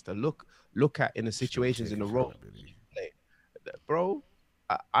she has to look at in the situations in the role. Bro,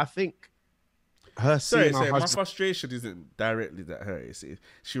 I think her seeing her My husband. frustration isn't directly that her.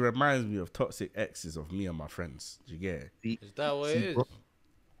 She reminds me of toxic exes of me and my friends. Do you get it? Is that what it is? Bro,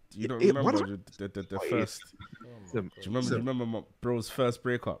 You don't remember the first? Oh, Do you remember my bro's first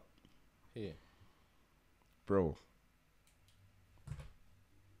breakup? Yeah. Bro,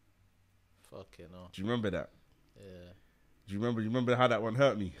 Fucking hell. do you remember that? Yeah. Do you remember how that one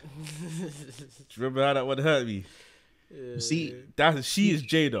hurt me? Do you remember how that one hurt me? You see, She is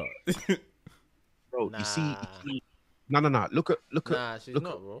Jada. bro. Nah. You see, no. Look at. Nah, she's look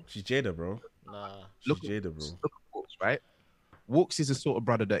not, at, bro. She's Jada, bro. Nah. She's Jada, bro. Look at Walkz, right? Walkz is the sort of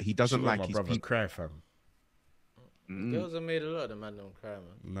brother that he doesn't She like my his brother people. cry, fam. Girls have made a lot of the man don't cry, man.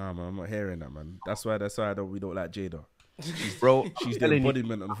 Nah, man, I'm not hearing that, man. That's why we don't like Jada. Bro, She's the telling you,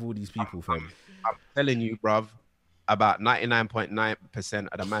 embodiment of all these people, fam. I'm telling you, bruv, about 99.9%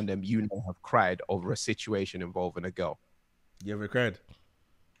 of the man them you know have cried over a situation involving a girl. You ever cried?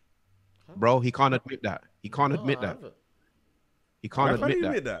 Bro, he can't admit that. He can't No, admit I that. haven't. He can't Why can't admit you that.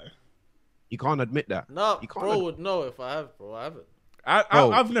 admit that? He can't admit that. No, He can't bro ad- would know if I have, bro. I haven't.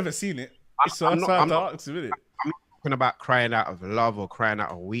 Bro. I've never seen it. So I'm that's not- why I I'm have to not- ask him, innit? I'm not talking about crying out of love or crying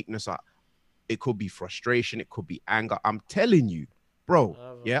out of weakness. It could be frustration. It could be anger. I'm telling you, bro.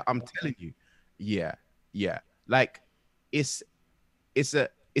 Yeah, I'm telling you. Yeah. Like, it's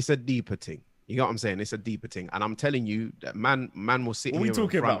a deeper thing. You know what I'm saying? It's a deeper thing. And I'm telling you that man will sit What are we here in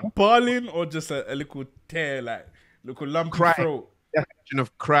talking front about? Barling or just a little tear, like little lumpy Cry. throat? definition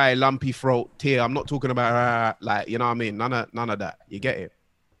of cry, lumpy throat, tear. I'm not talking about like, you know what I mean? None of that. You get it?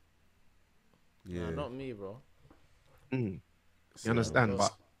 Yeah. Nah, not me, bro. You understand?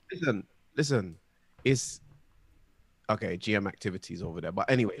 But listen, it's okay. GM activities over there. But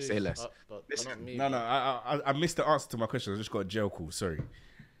anyway, say less. But Listen, not me, No, bro. I missed the answer to my question. I just got a jail call. Sorry,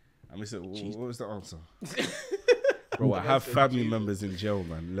 I missed it. What was the answer? Bro, I have family members in jail,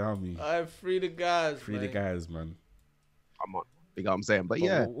 man. Allow me. I free the guys. Free the guys, man. Come on. You know what I'm saying? But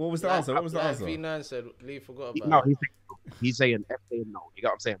yeah. What was the answer? What was the answer? V9 said, Lee forgot about No, it. he's saying F saying no. You know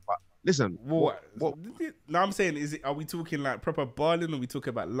what I'm saying? But listen, What? No, I'm saying, are we talking like proper barling, or are we talking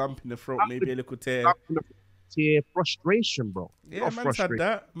about lump in the throat, maybe a little tear? tear, frustration, bro. Yeah, Not man's frustration. had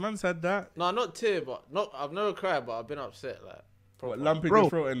that. Man's had that. No, not tear, but I've never cried, but I've been upset. Like, What, proper. lump in Bro. your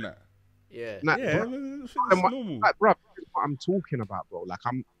throat and that? Yeah. Nah, Yeah, bro, man, it's I'm- normal. like, bro, this is what I'm talking about, bro. Like,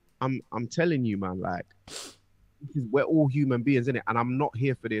 I'm telling you, man. Like, we're all human beings, innit? And I'm not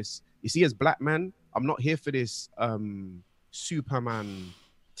here for this. You see, as black men, I'm not here for this Superman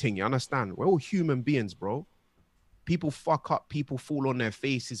thing. You understand? We're all human beings, bro. People fuck up. People fall on their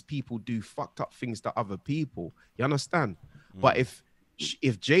faces. People do fucked up things to other people. You understand? But if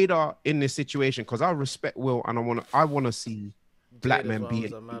Jada in this situation, because I respect Will and I wanna see black Jada's men one be.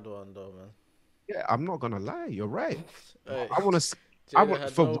 was a mad one, though, man. Yeah, I'm not gonna lie. You're right. Hey, I want to. Jada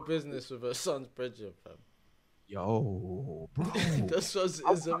had no business with her son's bridge, fam. Yo, bro. This is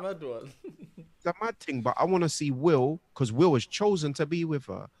a mad one. It's a mad thing, but I want to see Will, because Will has chosen to be with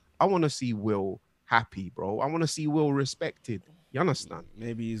her. I want to see Will happy, bro. I want to see Will respected. You understand?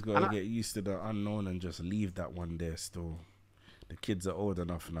 Maybe he's got to get used to the unknown and just leave that one there still. The kids are old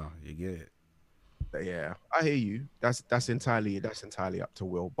enough now. You get it? Yeah, I hear you. That's entirely up to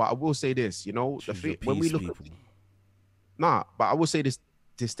Will. But I will say this, you know, Choose your when we peace, look people. but I will say this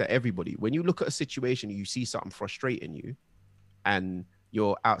to everybody. When you look at a situation, you see something frustrating you, and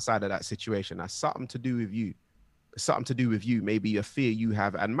you're outside of that situation, that's something to do with you. Something to do with you, maybe a fear you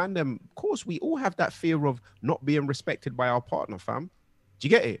have. And man, of course, we all have that fear of not being respected by our partner, fam. Do you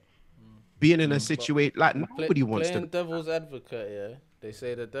get it? Being in a situation like nobody wants playing to. devil's advocate, yeah. They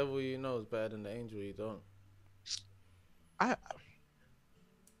say the devil you know is better than the angel you don't.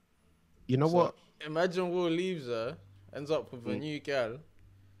 You know what? Imagine Will leaves her, ends up with a new gal,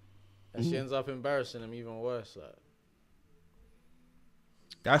 and she ends up embarrassing him even worse. Like,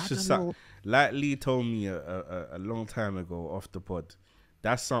 That's just something. Like Lee told me a long time ago off the pod.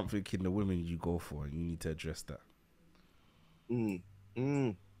 That's something in the women you go for, and you need to address that.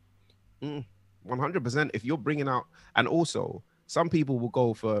 100%. If you're bringing out, and also some people will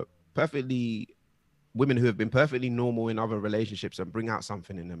go for women who have been perfectly normal in other relationships and bring out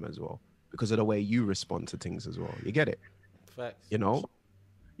something in them as well because of the way you respond to things as well. You get it? facts. You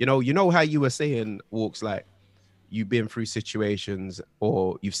know how you were saying, Walkz, like you've been through situations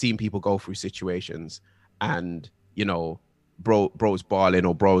or you've seen people go through situations, and you know, bro's barling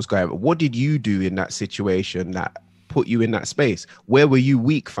or bro's going. What did you do in that situation that put you in that space? Where were you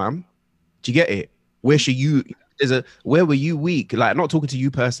weak, fam? Do you get it? Where should you? where were you weak? Like, not talking to you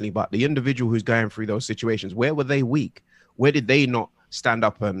personally, but the individual who's going through those situations, where were they weak? Where did they not stand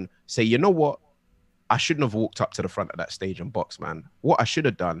up and say, you know what? I shouldn't have walked up to the front of that stage and boxed, man. What I should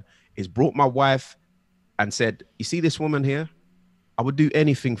have done is brought my wife and said, you see this woman here? I would do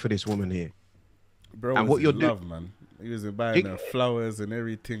anything for this woman here. Bro, and what you're doing, man. He was buying her flowers and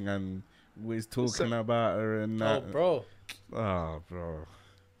everything, and was talking about her and that. Oh, bro.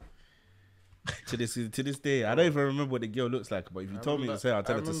 To this day, I don't even remember what the girl looks like. But if you told me to say, I'll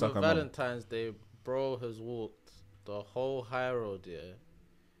tell her to suck her mum. Valentine's Day, bro has walked the whole high road. Yeah,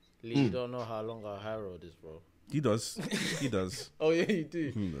 Lee, you don't know how long our high road is, bro. He does. He does. Oh yeah, you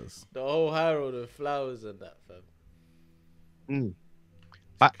do. He does. The whole high road with flowers and that, fam.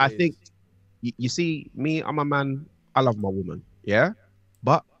 I think you see me. I'm a man. I love my woman. Yeah,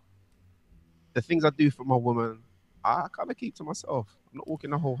 but the things I do for my woman, I kind of keep to myself. I'm not walking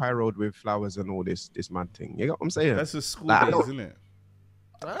the whole high road with flowers and all this mad thing. You know what I'm saying? That's the school days, isn't it?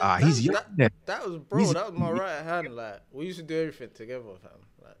 He's young. That was that was my right hand. Like, we used to do everything together, fam.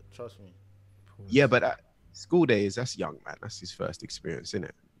 Like, trust me. Yeah, but school days, that's young, man. That's his first experience, isn't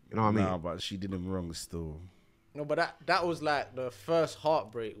it? You know what I mean? Nah, but she did him wrong still. No, but that was like the first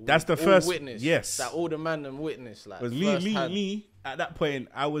heartbreak. That's the first witness. Yes, that all the man them witness. Like, me. At that point,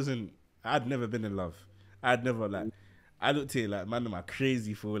 I'd never been in love. I'd never I looked at it like, man, am I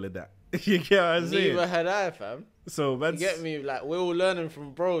crazy for all of that? You get what I'm saying? Neither had I, fam. So, man, you get me? Like, we're all learning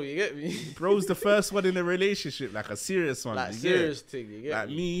from bro. You get me? Bro's the first one in a relationship, like a serious one. Like, serious thing. You get like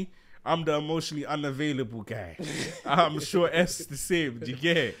me? I'm the emotionally unavailable guy. I'm sure F's the same. Do you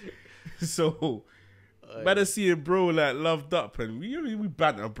get it? So, better seeing bro like loved up, and we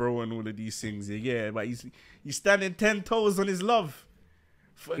banter bro and all of these things. Yeah, but he's standing 10 toes on his love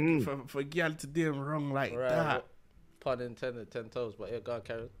for girl to do him wrong like that. Pun intended, 10 toes, but yeah, go on,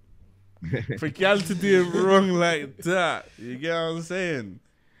 carry on. For girl to do him wrong like that, you get what I'm saying?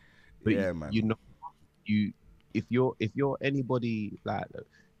 But yeah, man. You know, if you're anybody like,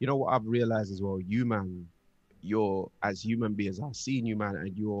 you know what I've realized as well, you man, you're as human beings, I've seen you, man,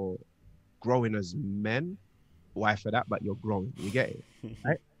 and you're growing as men. Why for that? But you're growing. You get it,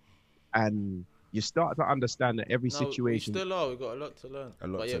 right? And you start to understand that every situation. We still are. We've got a lot to learn. A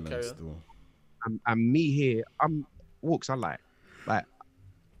lot to learn still. And me here, I'm Walkz. I like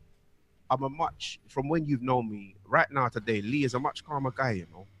I'm a much from when you've known me right now today. Lee is a much calmer guy, you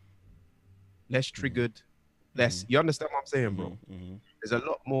know. Less triggered, less. You understand what I'm saying, bro? There's a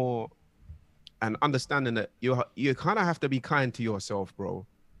lot more, and understanding that you kind of have to be kind to yourself, bro.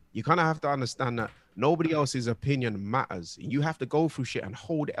 You kind of have to understand that nobody else's opinion matters. You have to go through shit and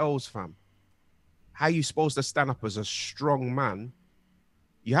hold L's, fam. How you supposed to stand up as a strong man?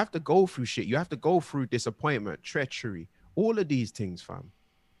 You have to go through shit. You have to go through disappointment, treachery, all of these things, fam.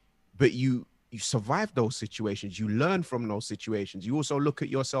 But you survive those situations. You learn from those situations. You also look at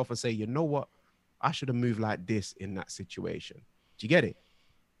yourself and say, you know what? I should have moved like this in that situation. Do you get it?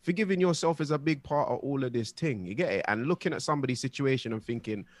 Forgiving yourself is a big part of all of this thing. You get it? And looking at somebody's situation and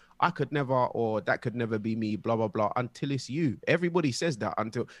thinking, I could never, or that could never be me, blah, blah, blah, until it's you. Everybody says that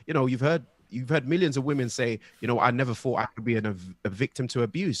until, you know, you've heard millions of women say, you know, I never thought I could be a victim to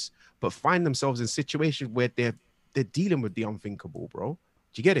abuse, but find themselves in situations where they're dealing with the unthinkable, bro.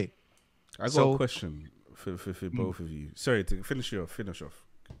 Do you get it? I got a question for both of you. Sorry, to finish off.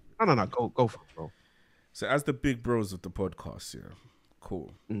 No, go for it, bro. So as the big bros of the podcast, yeah,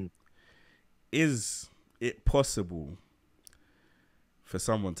 cool. Is it possible for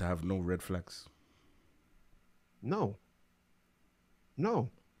someone to have no red flags? No,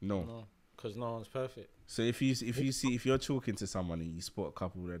 because no one's perfect. So if you're talking to someone and you spot a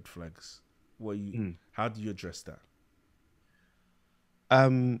couple red flags, how do you address that?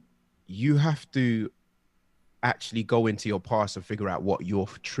 You have to actually go into your past and figure out what your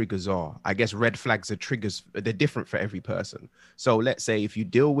triggers are. I guess red flags are triggers. They're different for every person. So let's say if you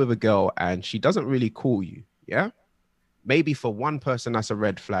deal with a girl and she doesn't really call you, yeah? Maybe for one person, that's a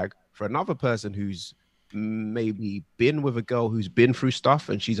red flag. For another person who's maybe been with a girl who's been through stuff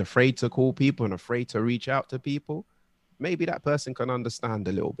and she's afraid to call people and afraid to reach out to people, maybe that person can understand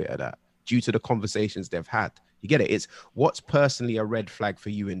a little bit of that due to the conversations they've had. You get it? It's what's personally a red flag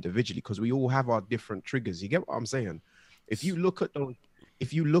for you individually, because we all have our different triggers. You get what I'm saying? If you look at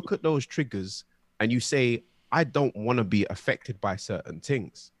those triggers and you say, I don't want to be affected by certain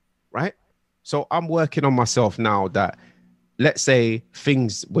things, right? So I'm working on myself now that, let's say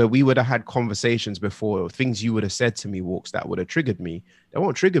things where we would have had conversations before, or things you would have said to me, Walkz, that would have triggered me, they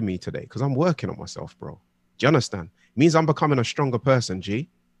won't trigger me today because I'm working on myself, bro. Do you understand? It means I'm becoming a stronger person, G.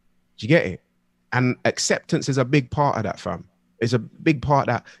 Do you get it? And acceptance is a big part of that, fam. It's a big part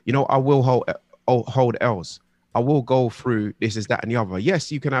that, you know, I will hold L's. I will go through this, is that, and the other.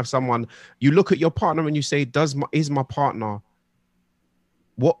 Yes, you can have someone, you look at your partner and you say, is my partner,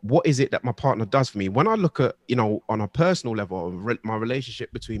 what is it that my partner does for me? When I look at, you know, on a personal level, my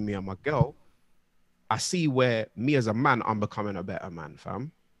relationship between me and my girl, I see where me as a man, I'm becoming a better man,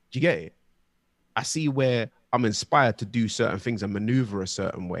 fam. Do you get it? I see where I'm inspired to do certain things and maneuver a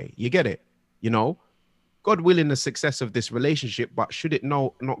certain way. You get it? You know, God willing the success of this relationship, but should it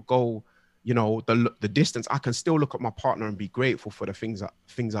not go, you know, the distance, I can still look at my partner and be grateful for the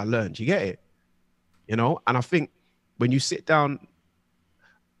things I learned. You get it? You know, and I think when you sit down,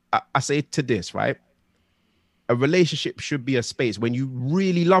 I say to this, right? A relationship should be a space when you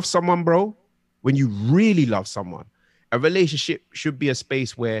really love someone, bro. When you really love someone, a relationship should be a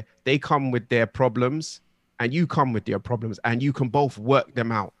space where they come with their problems and you come with their problems and you can both work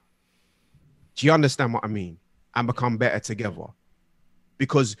them out. Do you understand what I mean? And become better together.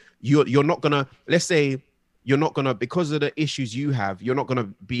 Because you're not gonna, let's say you're not gonna, because of the issues you have, you're not gonna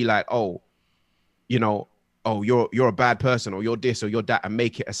be like, oh, you know, oh, you're a bad person or you're this or you're that, and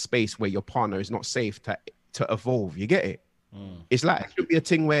make it a space where your partner is not safe to evolve. You get it? It's like, it should be a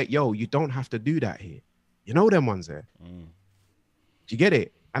thing where, yo, you don't have to do that here. You know them ones there. Do you get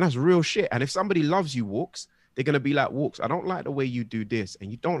it? And that's real shit. And if somebody loves you, Walkz, they're going to be like, Walkz, I don't like the way you do this.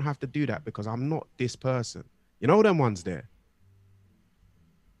 And you don't have to do that because I'm not this person. You know them ones there.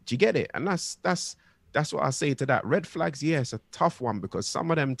 Do you get it? And that's what I say to that. Red flags, yeah, it's a tough one because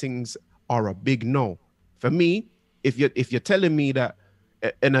some of them things are a big no. For me, if you're telling me that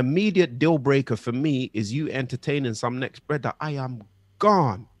an immediate deal breaker for me is you entertaining some next brother, I am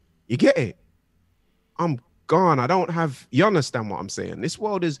gone. You get it? I'm gone. I don't have, you understand what I'm saying? This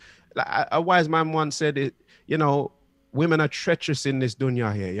world is, like a wise man once said it, you know, women are treacherous in this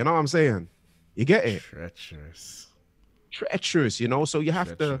dunya here. You know what I'm saying? You get it? Treacherous, you know, so you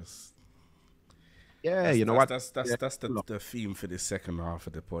have to, yeah, that's, you know what? That's the theme for the second half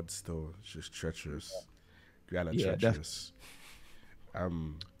of the pod still. It's just treacherous. Treacherous. I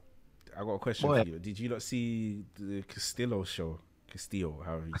got a question for you. Did you not see the Castillo show? Castillo,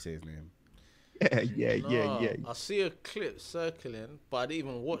 however you say his name. Yeah. I see a clip circling, but I didn't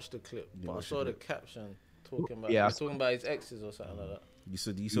even watch the clip. But I saw the caption talking about talking about his exes or something like that. You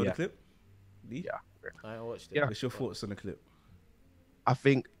saw the clip? Yeah. I ain't watched it. Yeah. What's your thoughts on the clip? I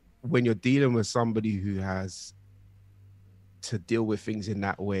think when you're dealing with somebody who has to deal with things in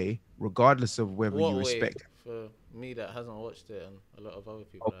that way, regardless of whether you respect. For me that hasn't watched it and a lot of other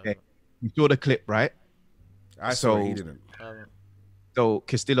people. Okay. You saw the clip, right? I saw it, he didn't. So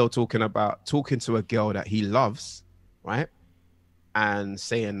Castillo talking to a girl that he loves, right? And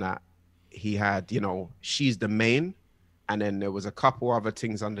saying that he had, you know, she's the main, and then there was a couple other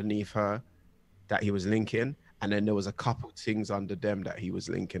things underneath her that he was linking, and then there was a couple things under them that he was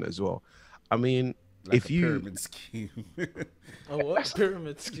linking as well. I mean, like if you pyramid scheme. A what?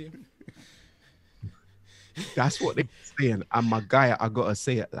 Pyramid scheme? That's what they're saying. And my guy, I gotta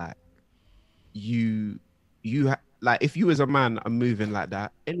say it, like like if you as a man are moving like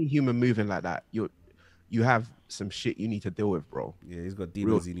that, any human moving like that, you have some shit you need to deal with, bro. Yeah, he's got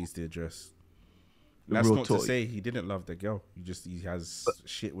demons he needs to address. That's not to say he didn't love the girl. He has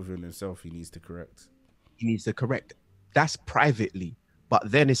shit within himself he needs to correct. He needs to correct. That's privately. But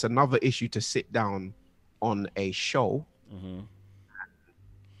then it's another issue to sit down on a show,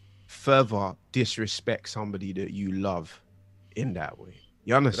 further disrespect somebody that you love in that way.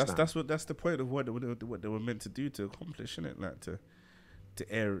 You understand? That's the point of what they were meant to do to accomplish, isn't it? Like to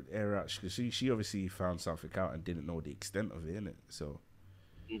air out, because she obviously found something out and didn't know the extent of it, innit? So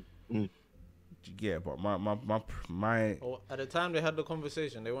yeah, but my at the time they had the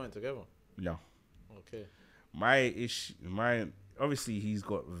conversation, they weren't together. No. Okay. My obviously he's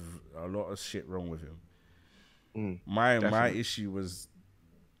got a lot of shit wrong with him. My issue was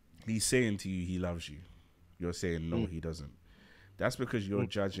he's saying to you he loves you. You're saying no, he doesn't. That's because you're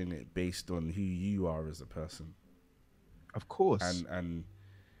judging it based on who you are as a person. Of course. And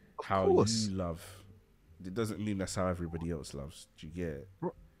how you love. It doesn't mean that's how everybody else loves. Do you get it?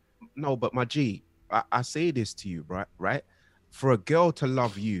 No, but my G, I say this to you, right? For a girl to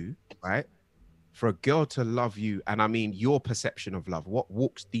love you, right? For a girl to love you, and I mean your perception of love, what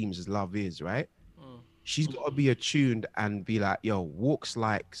Walkz deems as love is, right? She's got to be attuned and be like, yo, Walkz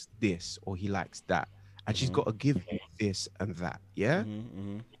likes this or he likes that. And she's got to give him this and that, yeah?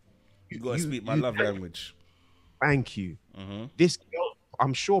 You got to speak my love language. Thank you. This girl,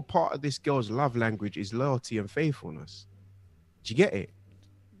 I'm sure part of this girl's love language is loyalty and faithfulness. Do you get it?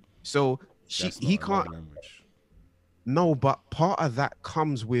 So he can't. No, but part of that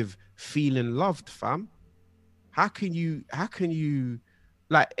comes with feeling loved, fam. How can you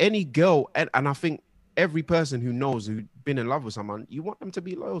like any girl, and I think every person who knows who's been in love with someone, you want them to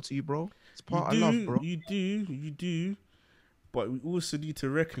be loyal to you, bro. It's part of love, bro. You do. But we also need to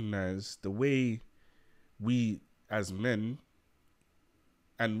recognize the way we, as men,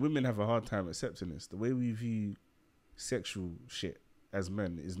 and women have a hard time accepting this, the way we view sexual shit as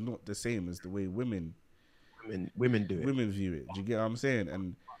men is not the same as the way women do it. Women view it. Do you get what I'm saying?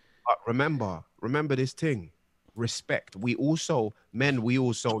 And remember this thing. Respect. We also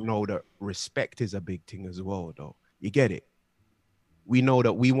know that respect is a big thing as well, though. You get it? We know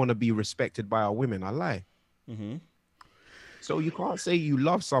that we want to be respected by our women. I lie. Mm-hmm. So you can't say you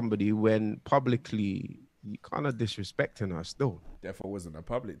love somebody when publicly you kind of disrespecting her still. Therefore, wasn't a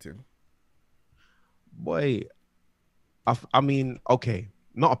public thing. Boy, I mean, okay,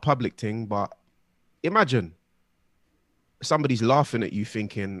 not a public thing, but imagine somebody's laughing at you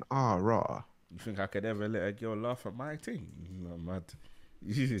thinking, rah. You think I could ever let a girl laugh at my thing? You're mad.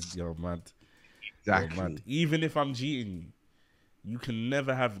 You're mad. Exactly. You're mad. Even if I'm cheating you can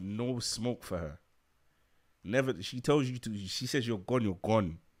never have no smoke for her. Never. She tells you to. She says you're gone. You're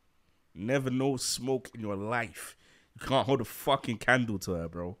gone. Never no smoke in your life. You can't hold a fucking candle to her,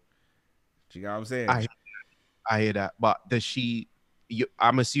 bro. Do you know what I'm saying? I hear that. But does she?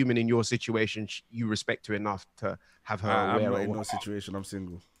 I'm assuming in your situation, you respect her enough to have her aware. I'm not in no situation. I'm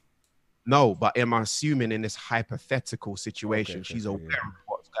single. No, but am I assuming in this hypothetical situation, she's aware of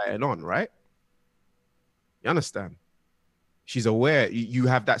what's going on, right? You understand? She's aware. You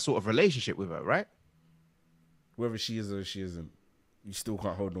have that sort of relationship with her, right? Whether she is or she isn't, you still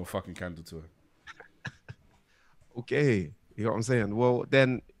can't hold no fucking candle to her. Okay, you know what I'm saying? Well,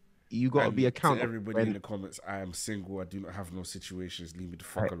 then you got to be accountable. To everybody in the comments, I am single. I do not have no situations. Leave me the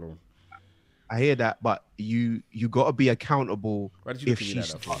fuck alone. I hear that, but you got to be accountable. Why did you if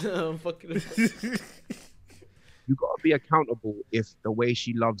she's I'm fucking. You got to be accountable if the way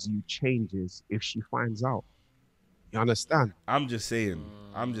she loves you changes if she finds out. You understand? I'm just saying.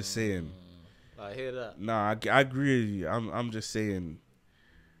 I hear that. Nah, I agree with you. I'm just saying.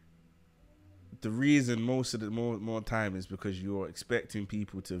 The reason most of the more time is because you're expecting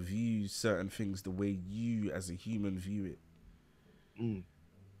people to view certain things the way you as a human view it.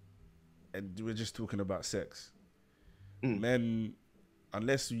 And we're just talking about sex. Men, a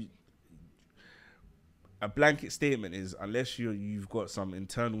blanket statement is, unless you've got some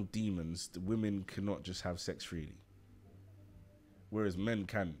internal demons, the women cannot just have sex freely. Whereas men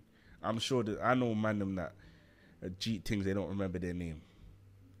can. I'm sure that I know man that cheat things, they don't remember their name.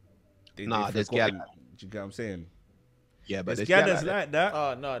 There's gal. Do you get what I'm saying? Yeah, but there's gal that's like that.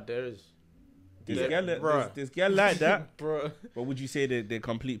 Oh no, there is. There's gal like that, bro. But would you say that they're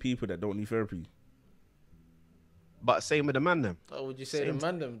complete people that don't need therapy? But same with the man them. Oh, would you say the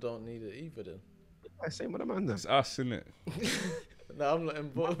man them don't need it either then? Yeah, same with the man them. It's us, innit? No, I'm not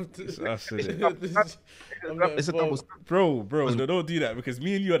involved. It's us, innit? I'm not involved. Bro, no, don't do that because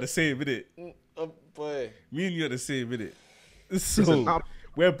me and you are the same, innit? Boy. Me and you are the same, innit? So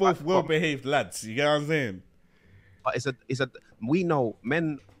we're both well-behaved lads. You get what I'm saying? But we know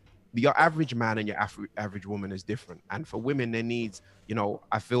men. Your average man and your average woman is different, and for women, there needs.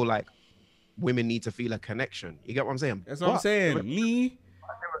 I feel like women need to feel a connection. You get what I'm saying? That's what I'm saying.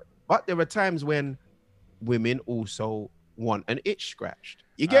 But there are times when women also want an itch scratched.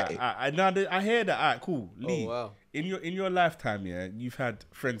 You get it? I hear that. All right, cool. Lee, wow. in your lifetime, you've had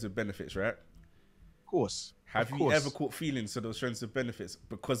friends with benefits, right? Of course. Have you ever caught feelings to those friends with benefits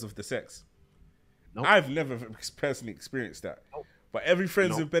because of the sex? No. I've never personally experienced that. Nope. But every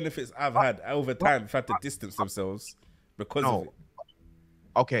friends with benefits I've had over time have had to distance themselves because of it.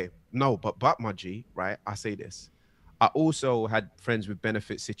 Okay, no, but my G, right? I say this. I also had friends with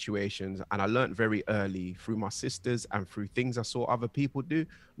benefit situations, and I learned very early through my sisters and through things I saw other people do,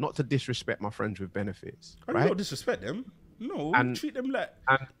 not to disrespect my friends with benefits. I don't disrespect them. No, treat them like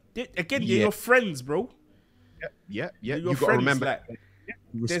they're your friends, bro. Yeah. You got to remember,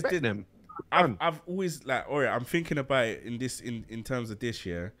 respect them. I've always I'm thinking about it in terms of this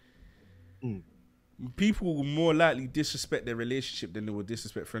year. People will more likely disrespect their relationship than they will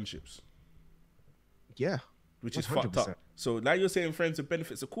disrespect friendships. Yeah. Which is 100%. Fucked up. So like you're saying friends with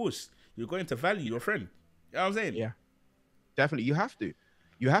benefits, of course, you're going to value your friend. You know what I'm saying? Yeah. Definitely. You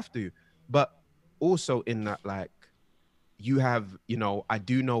have to. But also in that, you have, I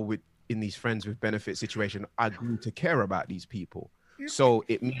do know in these friends with benefit situation, I grew to care about these people. Yeah. So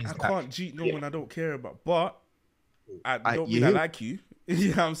it means I can't cheat no one I don't care about, but I don't mean I like you. You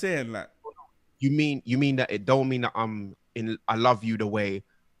know what I'm saying? You mean that it don't mean that I love you the way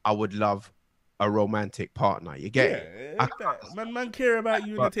I would love a romantic partner. You get it? Man care about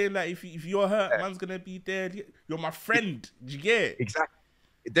you in the time if you're hurt, man's gonna be there. You're my friend. Do you get it? Exactly.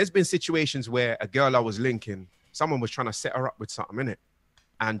 there's been situations where a girl I was linking, someone was trying to set her up with something, innit?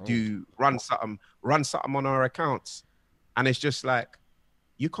 And run something on her accounts. And it's just like,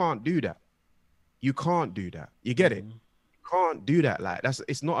 you can't do that. You can't do that. You get it? You can't do that. Like that's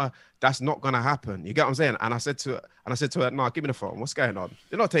not gonna happen. You get what I'm saying? And I said to her, no, give me the phone. What's going on?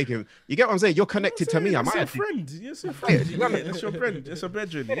 You're not taking, you get what I'm saying? You're connected to me. That's your friend. Yes, your friend. That's your friend. That's your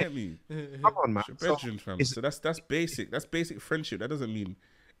brethren. You get me? Come on, man. It's your brethren, fam. So that's basic. That's basic friendship. That doesn't mean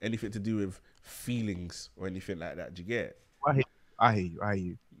anything to do with feelings or anything like that. Do you get it? I hear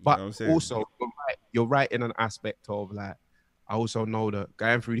you. But also, you're right in an aspect of like, I also know that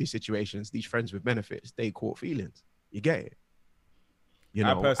going through these situations, these friends with benefits, they caught feelings. You get it? You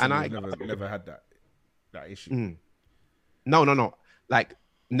know, I personally never had that issue. No. Like,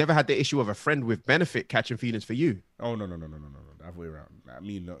 never had the issue of a friend with benefit catching feelings for you. Oh, no. The other way around. Like,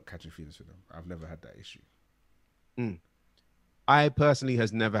 me not catching feelings for them. I've never had that issue. I personally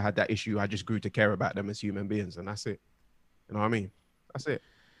has never had that issue. I just grew to care about them as human beings, and that's it. You know what I mean? That's it.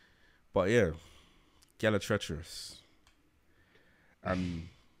 But yeah, Gala treacherous.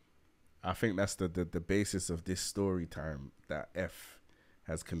 I think that's the basis of this story time that F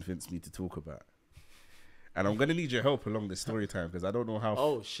has convinced me to talk about. And I'm gonna need your help along the story time because I don't know how.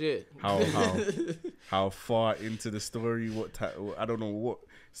 Oh shit! How far into the story? I don't know what.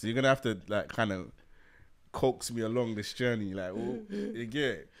 So you're gonna have to like kind of coax me along this journey. Like, you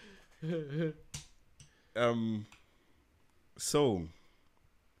get it? So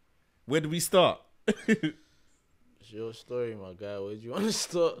where do we start? It's your story, my guy. Where do you want to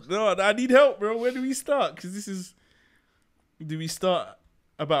start? No, I need help, bro. Where do we start? Because this is. Do we start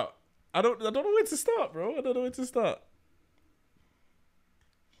about? I don't know where to start, bro. I don't know where to start.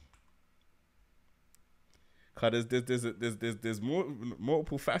 Cause there's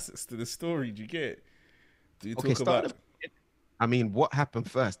multiple facets to the story. Do you get it? Do you talk about? I mean, what happened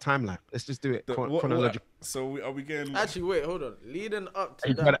first? Timeline. Let's just do it chronologically. So are we getting? Actually, wait, hold on. Leading up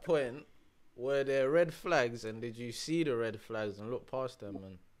to that point, were there red flags, and did you see the red flags and look past them,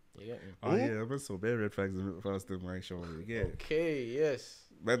 man? You get me? Oh yeah, I saw bare red flags and look past them. Right, sure. You get it? Okay, yes.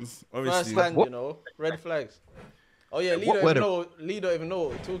 Man's obviously First hand, you know, red flags. Oh yeah, Lee don't even know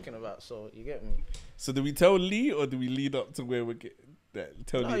what we're talking about. So you get me. So do we tell Lee or do we lead up to where we get that?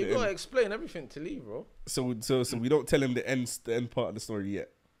 Tell Lee. You gotta explain everything to Lee, bro. So we don't tell him the end part of the story yet.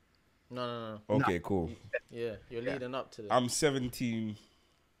 No. Okay, cool. Yeah, you're leading up to that. I'm 17.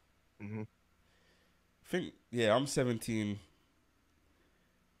 I'm 17.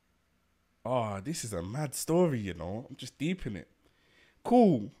 Oh, this is a mad story, you know. I'm just deep in it.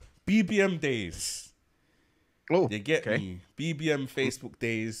 Cool. BBM days. Oh, you get me? BBM Facebook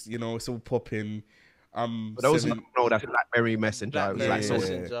days, you know, it's all popping. For those who don't know, that's BlackBerry Messenger.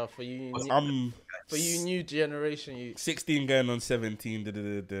 Messenger for you. For you new generation, you 16 going on 17. A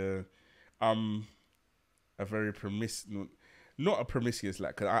very not a promiscuous,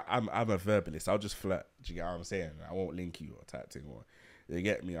 like, cause I'm a verbalist. I'll just flirt. Do you get what I'm saying? I won't link you or type thing. Or you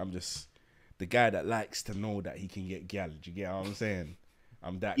get me? I'm just the guy that likes to know that he can get gal. Do you get what I'm saying?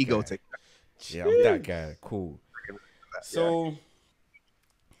 I'm that ego guy. take. Yeah, I'm that guy. Cool. So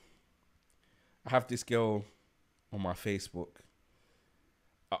I have this girl on my Facebook.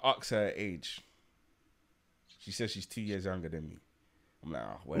 I asked her her age. She says she's 2 years younger than me. I'm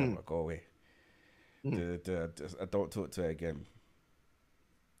like, whatever, go away. I don't talk to her again.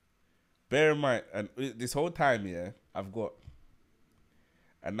 Bear in mind, and this whole time, yeah, I've got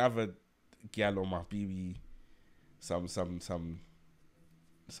another gal on my BB, some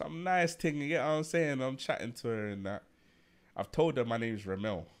nice thing. You get what I'm saying? I'm chatting to her and that. I've told her my name's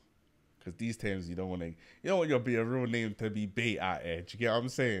Ramel, because these times you don't want your be a real name to be bait out there. Do you get what I'm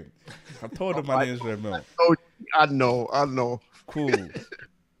saying? I told her my name's Ramel. I know. Cool.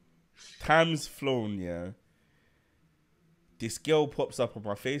 Time's flown, yeah. This girl pops up on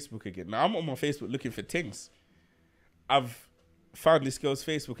my Facebook again. Now I'm on my Facebook looking for things. I've found this girl's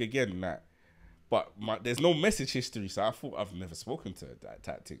Facebook again, like, but there's no message history, so I thought I've never spoken to her, that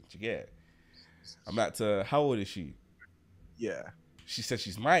type thing. Do you get it? I'm like, how old is she? Yeah. She said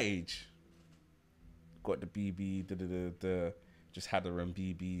she's my age. Got the BB, just had her on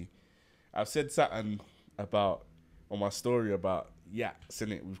BB. I've said something about on my story about yats,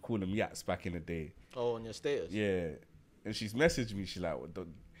 innit? We've called them yats back in the day. Oh, on your status? Yeah. And she's messaged me, she's like,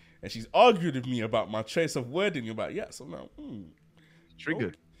 and she's argued with me about my choice of wording about yats. I'm like,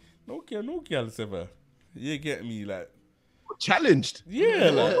 triggered. No girls ever. You get me, like challenged. Yeah,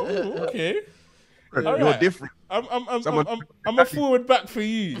 like okay. You're different. I'm a forward back for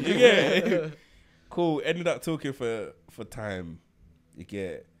you. You get it? Cool. Ended up talking for time. You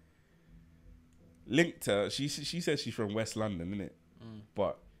get it? Linked her. She says she's from West London, innit?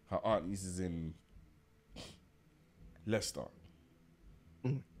 but her auntie's is in Leicester.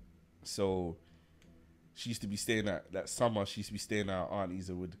 So she used to be staying at that summer. She used to be staying at her auntie's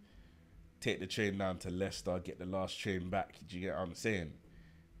and would take the train down to Leicester, get the last train back. Do you get what I'm saying?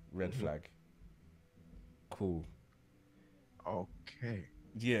 Red flag. Cool. Okay.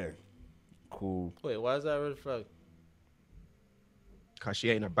 Yeah. Cool. Wait, why is that a red flag? Cause she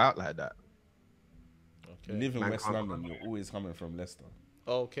ain't about like that. You Okay. live in Man West can't London, you're always coming from Leicester.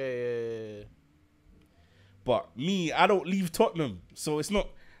 Okay. Yeah. But me, I don't leave Tottenham, so it's not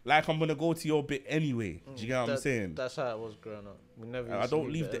like I'm gonna go to your bit anyway. Do you get what I'm saying? That's how it was growing up. We never. I used to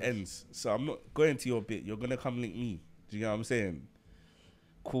don't leave the ends, so I'm not going to your bit. You're gonna come link me. Do you get what I'm saying?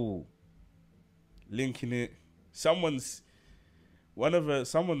 Cool. Linking it. Someone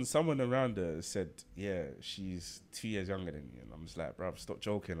around her said, yeah, she's 2 years younger than you, and I'm just like, bruv, stop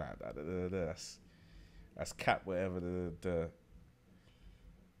joking like that. That's cap. Whatever. The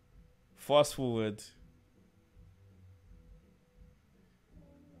fast forward.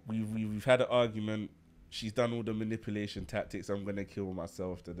 We've had an argument. She's done all the manipulation tactics. I'm gonna kill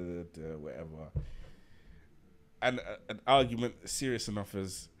myself. Whatever. And an argument serious enough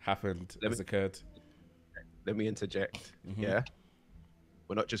has happened. Occurred. Let me interject. Yeah,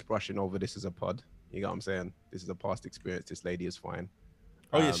 we're not just brushing over this as a pod. You know what I'm saying? This is a past experience. This lady is fine.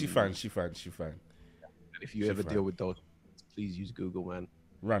 Oh yeah, she's fine. And if you ever deal with those, please use Google, man.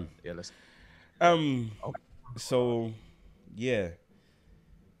 Run. Yeah, let's. So, yeah.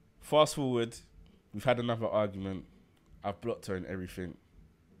 Fast forward, we've had another argument. I've blocked her and everything.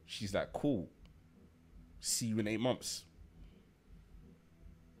 She's like, cool. See you in 8 months.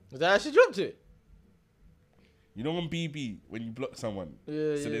 Is that how she dropped it? You know on BB, when you block someone,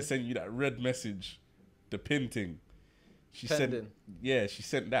 Yeah, so they send you that red message, the pin thing. She sent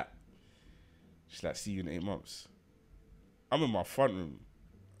that. She's like, see you in 8 months. I'm in my front room.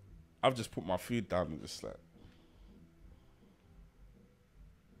 I've just put my food down and just like,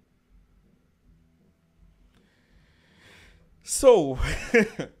 so,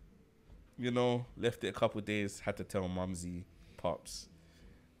 you know, left it a couple of days, had to tell Mumsy, Pops,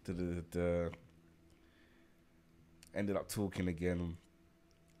 ended up talking again.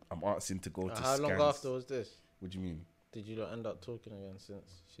 I'm asking to go to How scans. long after was this? What do you mean? Did you not end up talking again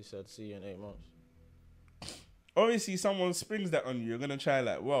since she said see you in 8 months? Obviously, someone springs that on you. You're going to try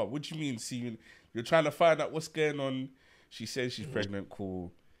like, well, what do you mean see you? You're trying to find out what's going on. She says she's pregnant,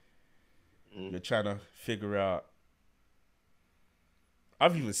 cool. You're trying to figure out.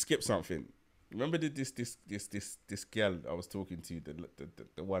 I've even skipped something. Remember this girl I was talking to,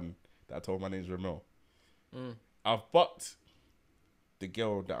 the one that I told my name's Ramel. I've blocked the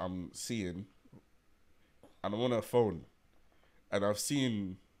girl that I'm seeing, and I'm on her phone, and I've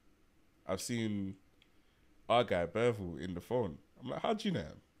seen our guy Berville in the phone. I'm like, how do you know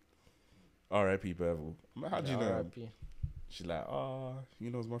him? R.I.P. Berville. I'm like, how do you know him? R.I.P. She's like, he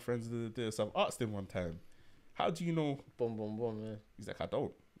knows my friends. So I've asked him one time, how do you know? Boom, boom, boom, yeah. He's like, I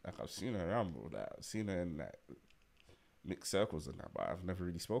don't. Like, I've seen her around, bro. Like, I've seen her in like mixed circles and that, but I've never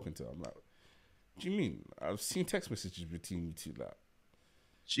really spoken to her. I'm like, what do you mean? I've seen text messages between you two, like.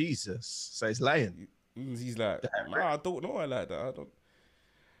 Jesus. So he's lying. He's like, nah, I don't know her like that. I don't.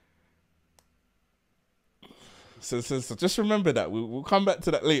 So just remember that. We'll come back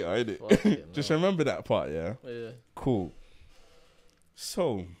to that later, innit? Just remember that part, yeah? Yeah. Cool.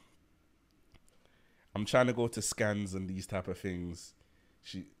 So, I'm trying to go to scans and these type of things.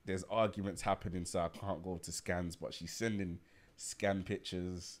 There's arguments happening, so I can't go to scans, but she's sending scan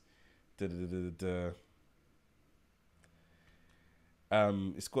pictures. It's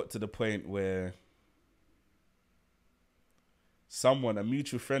got to the point where a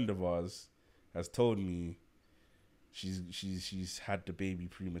mutual friend of ours, has told me she's had the baby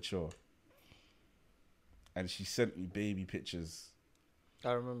premature, and she sent me baby pictures.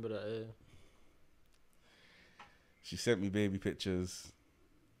 I remember that, yeah. She sent me baby pictures.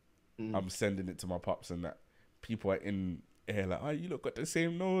 I'm sending it to my pops and that. People are in here like, oh, you look got the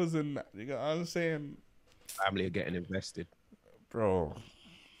same nose and that. You know what I'm saying? Family are getting invested. Bro.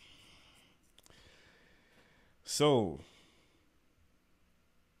 So.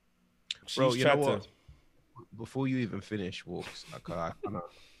 Bro, you know what? Before you even finish, Walkz, I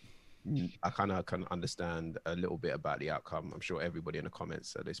kind of can understand a little bit about the outcome. I'm sure everybody in the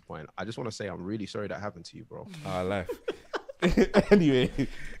comments at this point. I just want to say I'm really sorry that happened to you, bro. Life. Anyway,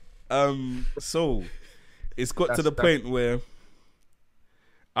 so it's got to the point where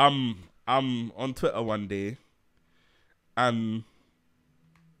I'm on Twitter one day, and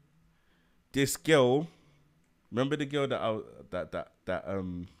this girl, remember the girl that I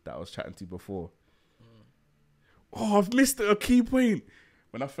was chatting to before? Oh, I've missed a key point.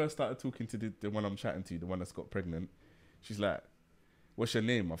 When I first started talking to the one I'm chatting to, the one that's got pregnant, she's like, what's your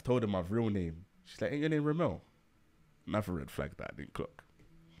name? I've told her my real name. She's like, ain't your name Ramel? Another red flag that I didn't clock.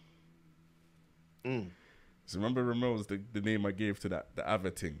 So remember Ramel's the name I gave to the other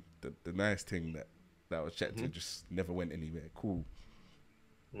thing, the nice thing that I was chatting to, just never went anywhere. Cool.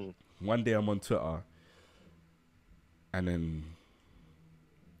 One day I'm on Twitter, and then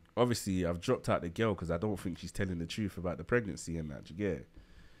obviously I've dropped out the girl because I don't think she's telling the truth about the pregnancy and that. Do you get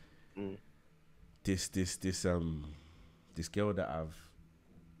it? This girl that I've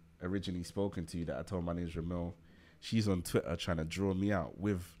originally spoken to, that I told my name's Ramel, she's on Twitter trying to draw me out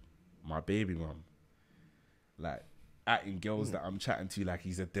with my baby mum, like acting girls that I'm chatting to like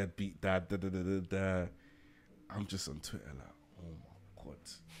he's a deadbeat dad. I'm just on Twitter like, oh my god,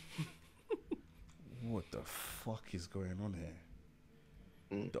 what the fuck is going on here?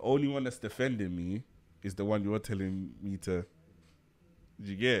 The only one that's defending me is the one you're telling me to. Did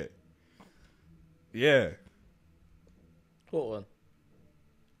you get it? Yeah. What one?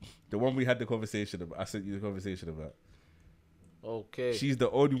 The one we had the conversation about. I sent you the conversation about. Okay. She's the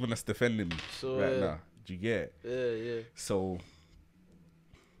only one that's defending me right now. Did you get it? Yeah. So,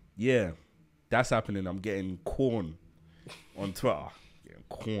 yeah, that's happening. I'm getting corn on Twitter. Getting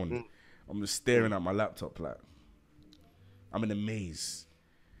corn. I'm just staring at my laptop like I'm in a maze.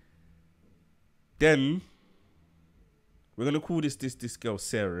 Then we're gonna call this girl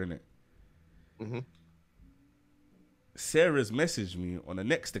Sarah, innit? Sarah's messaged me on the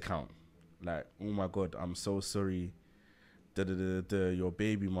next account, like, oh my god, I'm so sorry. Your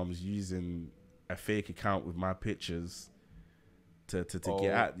baby mom's using a fake account with my pictures to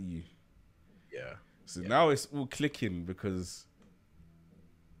get at you. Yeah. So now it's all clicking because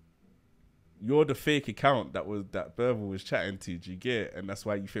you're the fake account that Burble was chatting to. Do you get it? And that's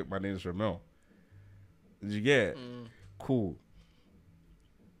why you think my name's Ramel. Did you get it? Cool.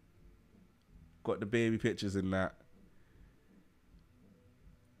 Got the baby pictures in that.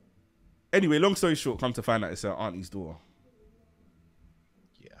 Anyway, long story short, come to find out it's her auntie's daughter.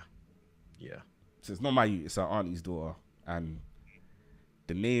 Yeah. So it's not my youth, it's her auntie's daughter. And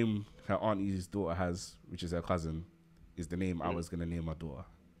the name her auntie's daughter has, which is her cousin, is the name I was going to name my daughter.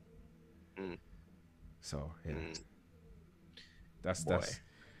 So, yeah. That's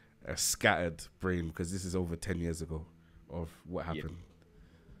a scattered brain because this is over 10 years ago of what happened.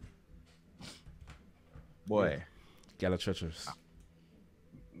 Boy. Gala treacherous.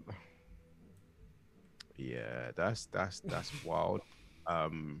 Yeah, that's wild.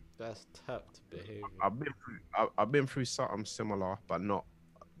 That's tapped behavior. I've been through something similar, but not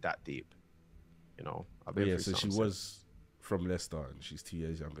that deep. You know, I've been through so she something was from Leicester and she's 2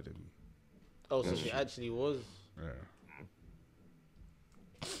 years younger than me. Oh, so she actually was. Yeah.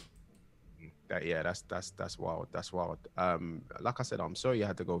 That's wild. That's wild. Like I said, I'm sorry you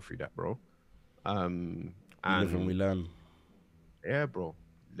had to go through that, bro. We live and we learn. Yeah, bro.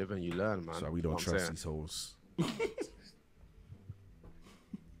 Live and you learn, man. So we don't trust these hoes.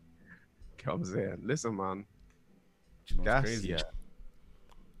 Comes in. Listen, man. Do you know what's That's crazy? yeah.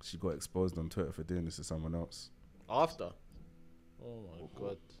 She got exposed on Twitter for doing this to someone else. After? Oh my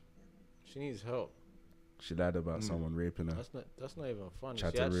god. She needs help. She lied about someone raping her. That's not even funny.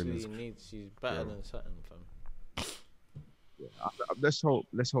 Tried She to ruin actually she's better than Saturn, fam. Yeah. Let's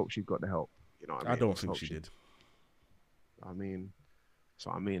hope she got the help. You know what I mean? I don't think she did. I mean,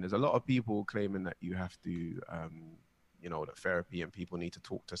 there's a lot of people claiming that you have to, you know, that therapy and people need to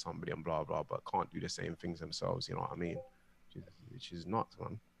talk to somebody and blah, blah, but can't do the same things themselves. You know what I mean? Which is nuts,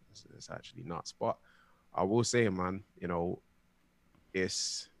 man. It's actually nuts. But I will say, man, you know, it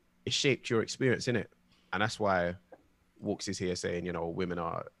shaped your experience, innit? And that's why Walkz is here saying, you know, women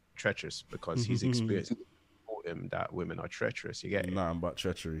are treacherous because his experience taught him that women are treacherous. You get it? Nothing but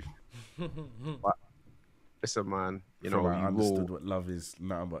treachery. But listen, man, you From know, I you understood will, what love is.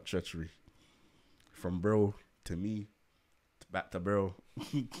 Nothing but treachery. From bro to me, back to bro.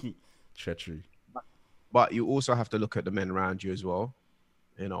 Treachery. but you also have to look at the men around you as well.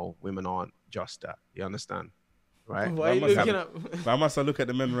 You know, women aren't just that. You understand? Right? Why are you looking at? Why must I look at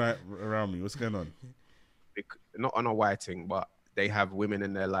the men right around me? What's going on? Not on a whiting, but they have women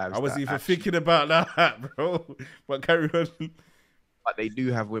in their lives. I wasn't even thinking about that, bro. But carry on. But they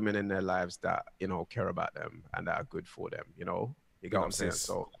do have women in their lives that, you know, care about them and that are good for them, you know? You get what I'm saying?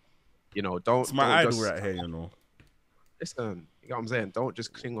 So, you know, don't... It's my don't idol just, right here, you know. Listen, you get what I'm saying? Don't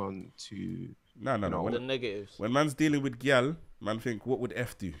just cling on to... No. The negatives. When man's dealing with gal, man think, what would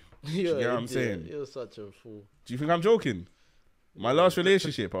F do? You get what I'm saying? You're such a fool. Do you think I'm joking? My last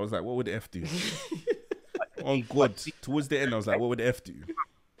relationship, I was like, what would F do? On God, towards the end, I was like, what would F do?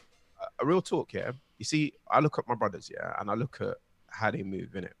 A real talk, yeah? You see, I look at my brothers, yeah, and I look at how they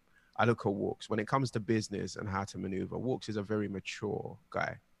move in it. I look at Walkz. When it comes to business and how to maneuver, Walkz is a very mature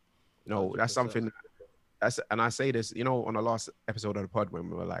guy. You know, 100%. that's something. And I say this, you know, on the last episode of the pod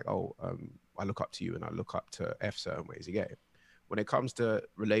when we were like, oh, I look up to you and I look up to F certain ways. You get it? When it comes to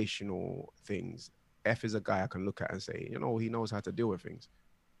relational things, F is a guy I can look at and say, you know, he knows how to deal with things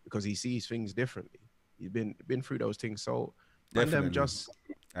because he sees things differently. He's been through those things. So, Definitely. and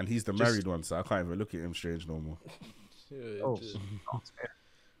And he's the married one, so I can't even look at him strange no more. Yeah, oh, just- you know.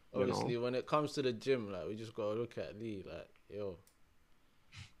 obviously, when it comes to the gym, like we just gotta look at Lee, like yo,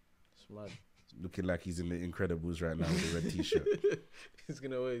 it's mad. Looking like he's in the Incredibles right now with a red t-shirt. He's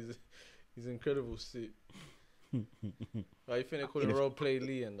gonna wear his incredible suit. Why you think they call him role play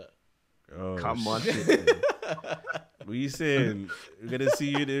Lee and that? Oh, Come on. shit. What you saying? We're gonna see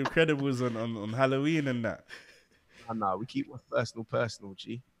you in the Incredibles on Halloween and that. No, we keep what's personal,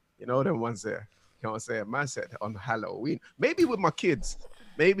 G. You know them ones there. You know what I'm saying? Man said on Halloween. Maybe with my kids.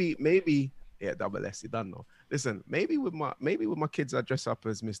 Maybe. Yeah, double S. You done know. Listen, maybe with my kids, I dress up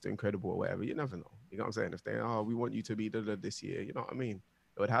as Mr. Incredible or whatever. You never know. You know what I'm saying? If they, we want you to be this year. You know what I mean?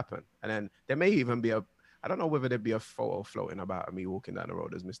 It would happen. And then there may even be I don't know whether there'd be a photo floating about me walking down the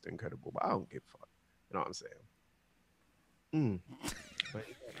road as Mr. Incredible, but I don't give a fuck. You know what I'm saying? But,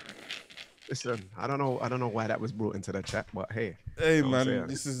 listen, I don't know why that was brought into the chat, but hey. Hey you know what I'm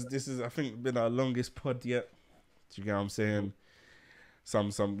man, saying? this is I think been our longest pod yet. Do you get what I'm saying? Some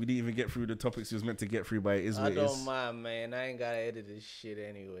we didn't even get through the topics we was meant to get through, but it is what I it don't is. mind, man. I ain't gotta edit this shit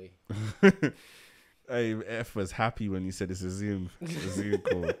anyway. Hey, F was happy when you said it's a Zoom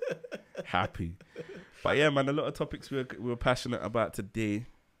call. Happy. But yeah, man, a lot of topics we were passionate about today.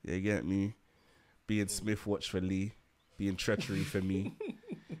 Yeah, you get me? Being Smith watch for Lee, being treachery for me.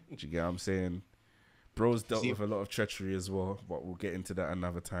 Do you get what I'm saying? Bro's dealt with a lot of treachery as well, but we'll get into that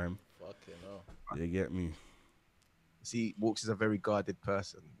another time. Fucking hell. Yeah, you get me? See, Walkz is a very guarded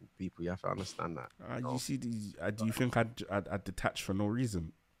person. People, you have to understand that. You see, do you think I'd detach for no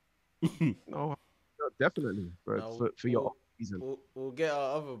reason? No, definitely. For your own reason. We'll get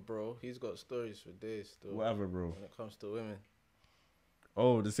our other bro. He's got stories for days still. Whatever, bro. When it comes to women.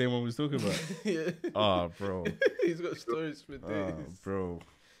 Oh, the same one we was talking about? Yeah. Oh, bro. He's got stories for days. Oh, bro.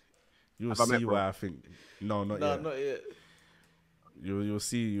 You'll Have I met see bro? why I think... No, not No, yet. not yet. You'll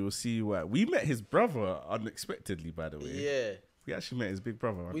see why. We met his brother unexpectedly, by the way. Yeah. We actually met his big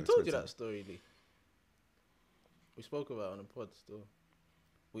brother. We told you that story, Lee. We spoke about it on the pod still.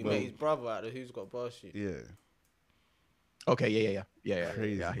 We met his brother at the Who's Got Bar Sheet. Yeah. Okay, yeah.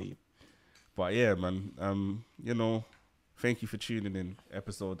 Crazy. Yeah, But yeah, man. You know, thank you for tuning in.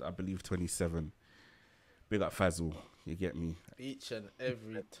 Episode, I believe, 27. Big up Fazal. You get me? Each and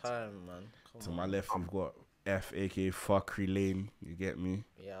every time, man. Come To on. my left, we've got F, aka Fuckery Lane. You get me?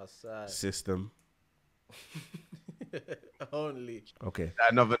 We outside. System. Only. Okay.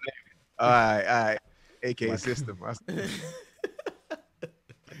 another name. All right. AKA system.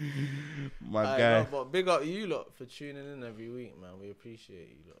 My Aye, guy. no, but big up you lot for tuning in every week, man. We appreciate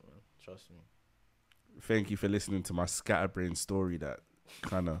you lot, man. Trust me. Thank you for listening to my scatterbrain story that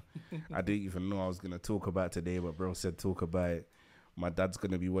kind of I didn't even know I was going to talk about today, but bro said talk about it. My dad's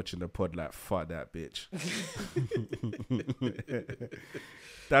going to be watching the pod like, fuck that bitch.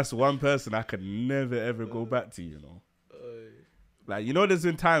 That's one person I could never, ever go back to, you know. Like, you know, there's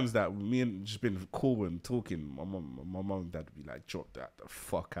been times that me and just been cool and talking. My mom and dad would be like, drop that the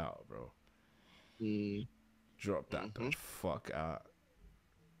fuck out, bro. Drop that the fuck out.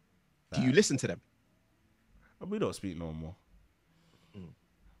 Do you listen to them? We don't speak no more.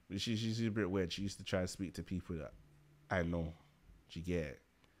 But she's a bit weird. She used to try to speak to people that I know. Do you get it?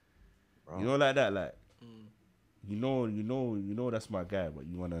 Bro. You know, like that, like you know that's my guy, but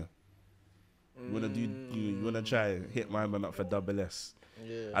you wanna you wanna try and hit my man up for double S.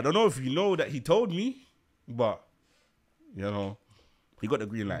 Yeah. I don't know if you know that he told me, but you know, he got the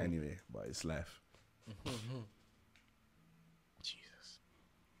green light anyway, but it's life. Jesus.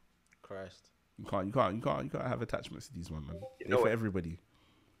 Christ. You can't have attachments to these one, man. You They're know for what? everybody.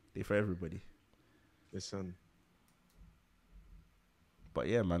 They're for everybody. Listen. But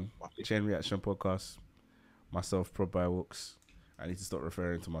yeah, man. Chain Reaction Podcast. Myself, ProdByWalkz. I need to start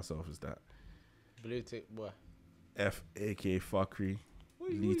referring to myself as that. Blue tick boy. F, aka Fuckery.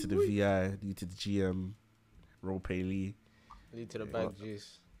 Lee to the VI, Lee to the GM, Rolepay Lee. Lead to the bag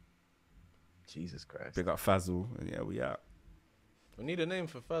juice. Jesus Christ. Big up Fazal. And yeah, we out. We need a name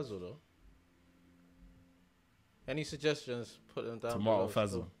for Fazal though. Any suggestions? Put them down. Tomato below Fazal.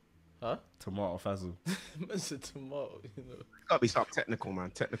 still. Huh? Tomato Fazal. It's a tomato, you know. Gotta be something technical,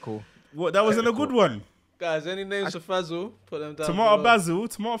 man. Technical. What? That wasn't a good one. Guys, any names for Fazal? Put them down. Tomato below. Basil,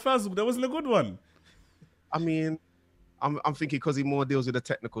 Tomato Fazal. That wasn't a good one. I mean, I'm thinking because he more deals with the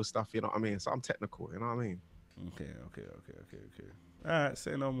technical stuff, you know what I mean? So I'm technical, you know what I mean? Okay. All right,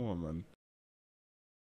 say no more, man.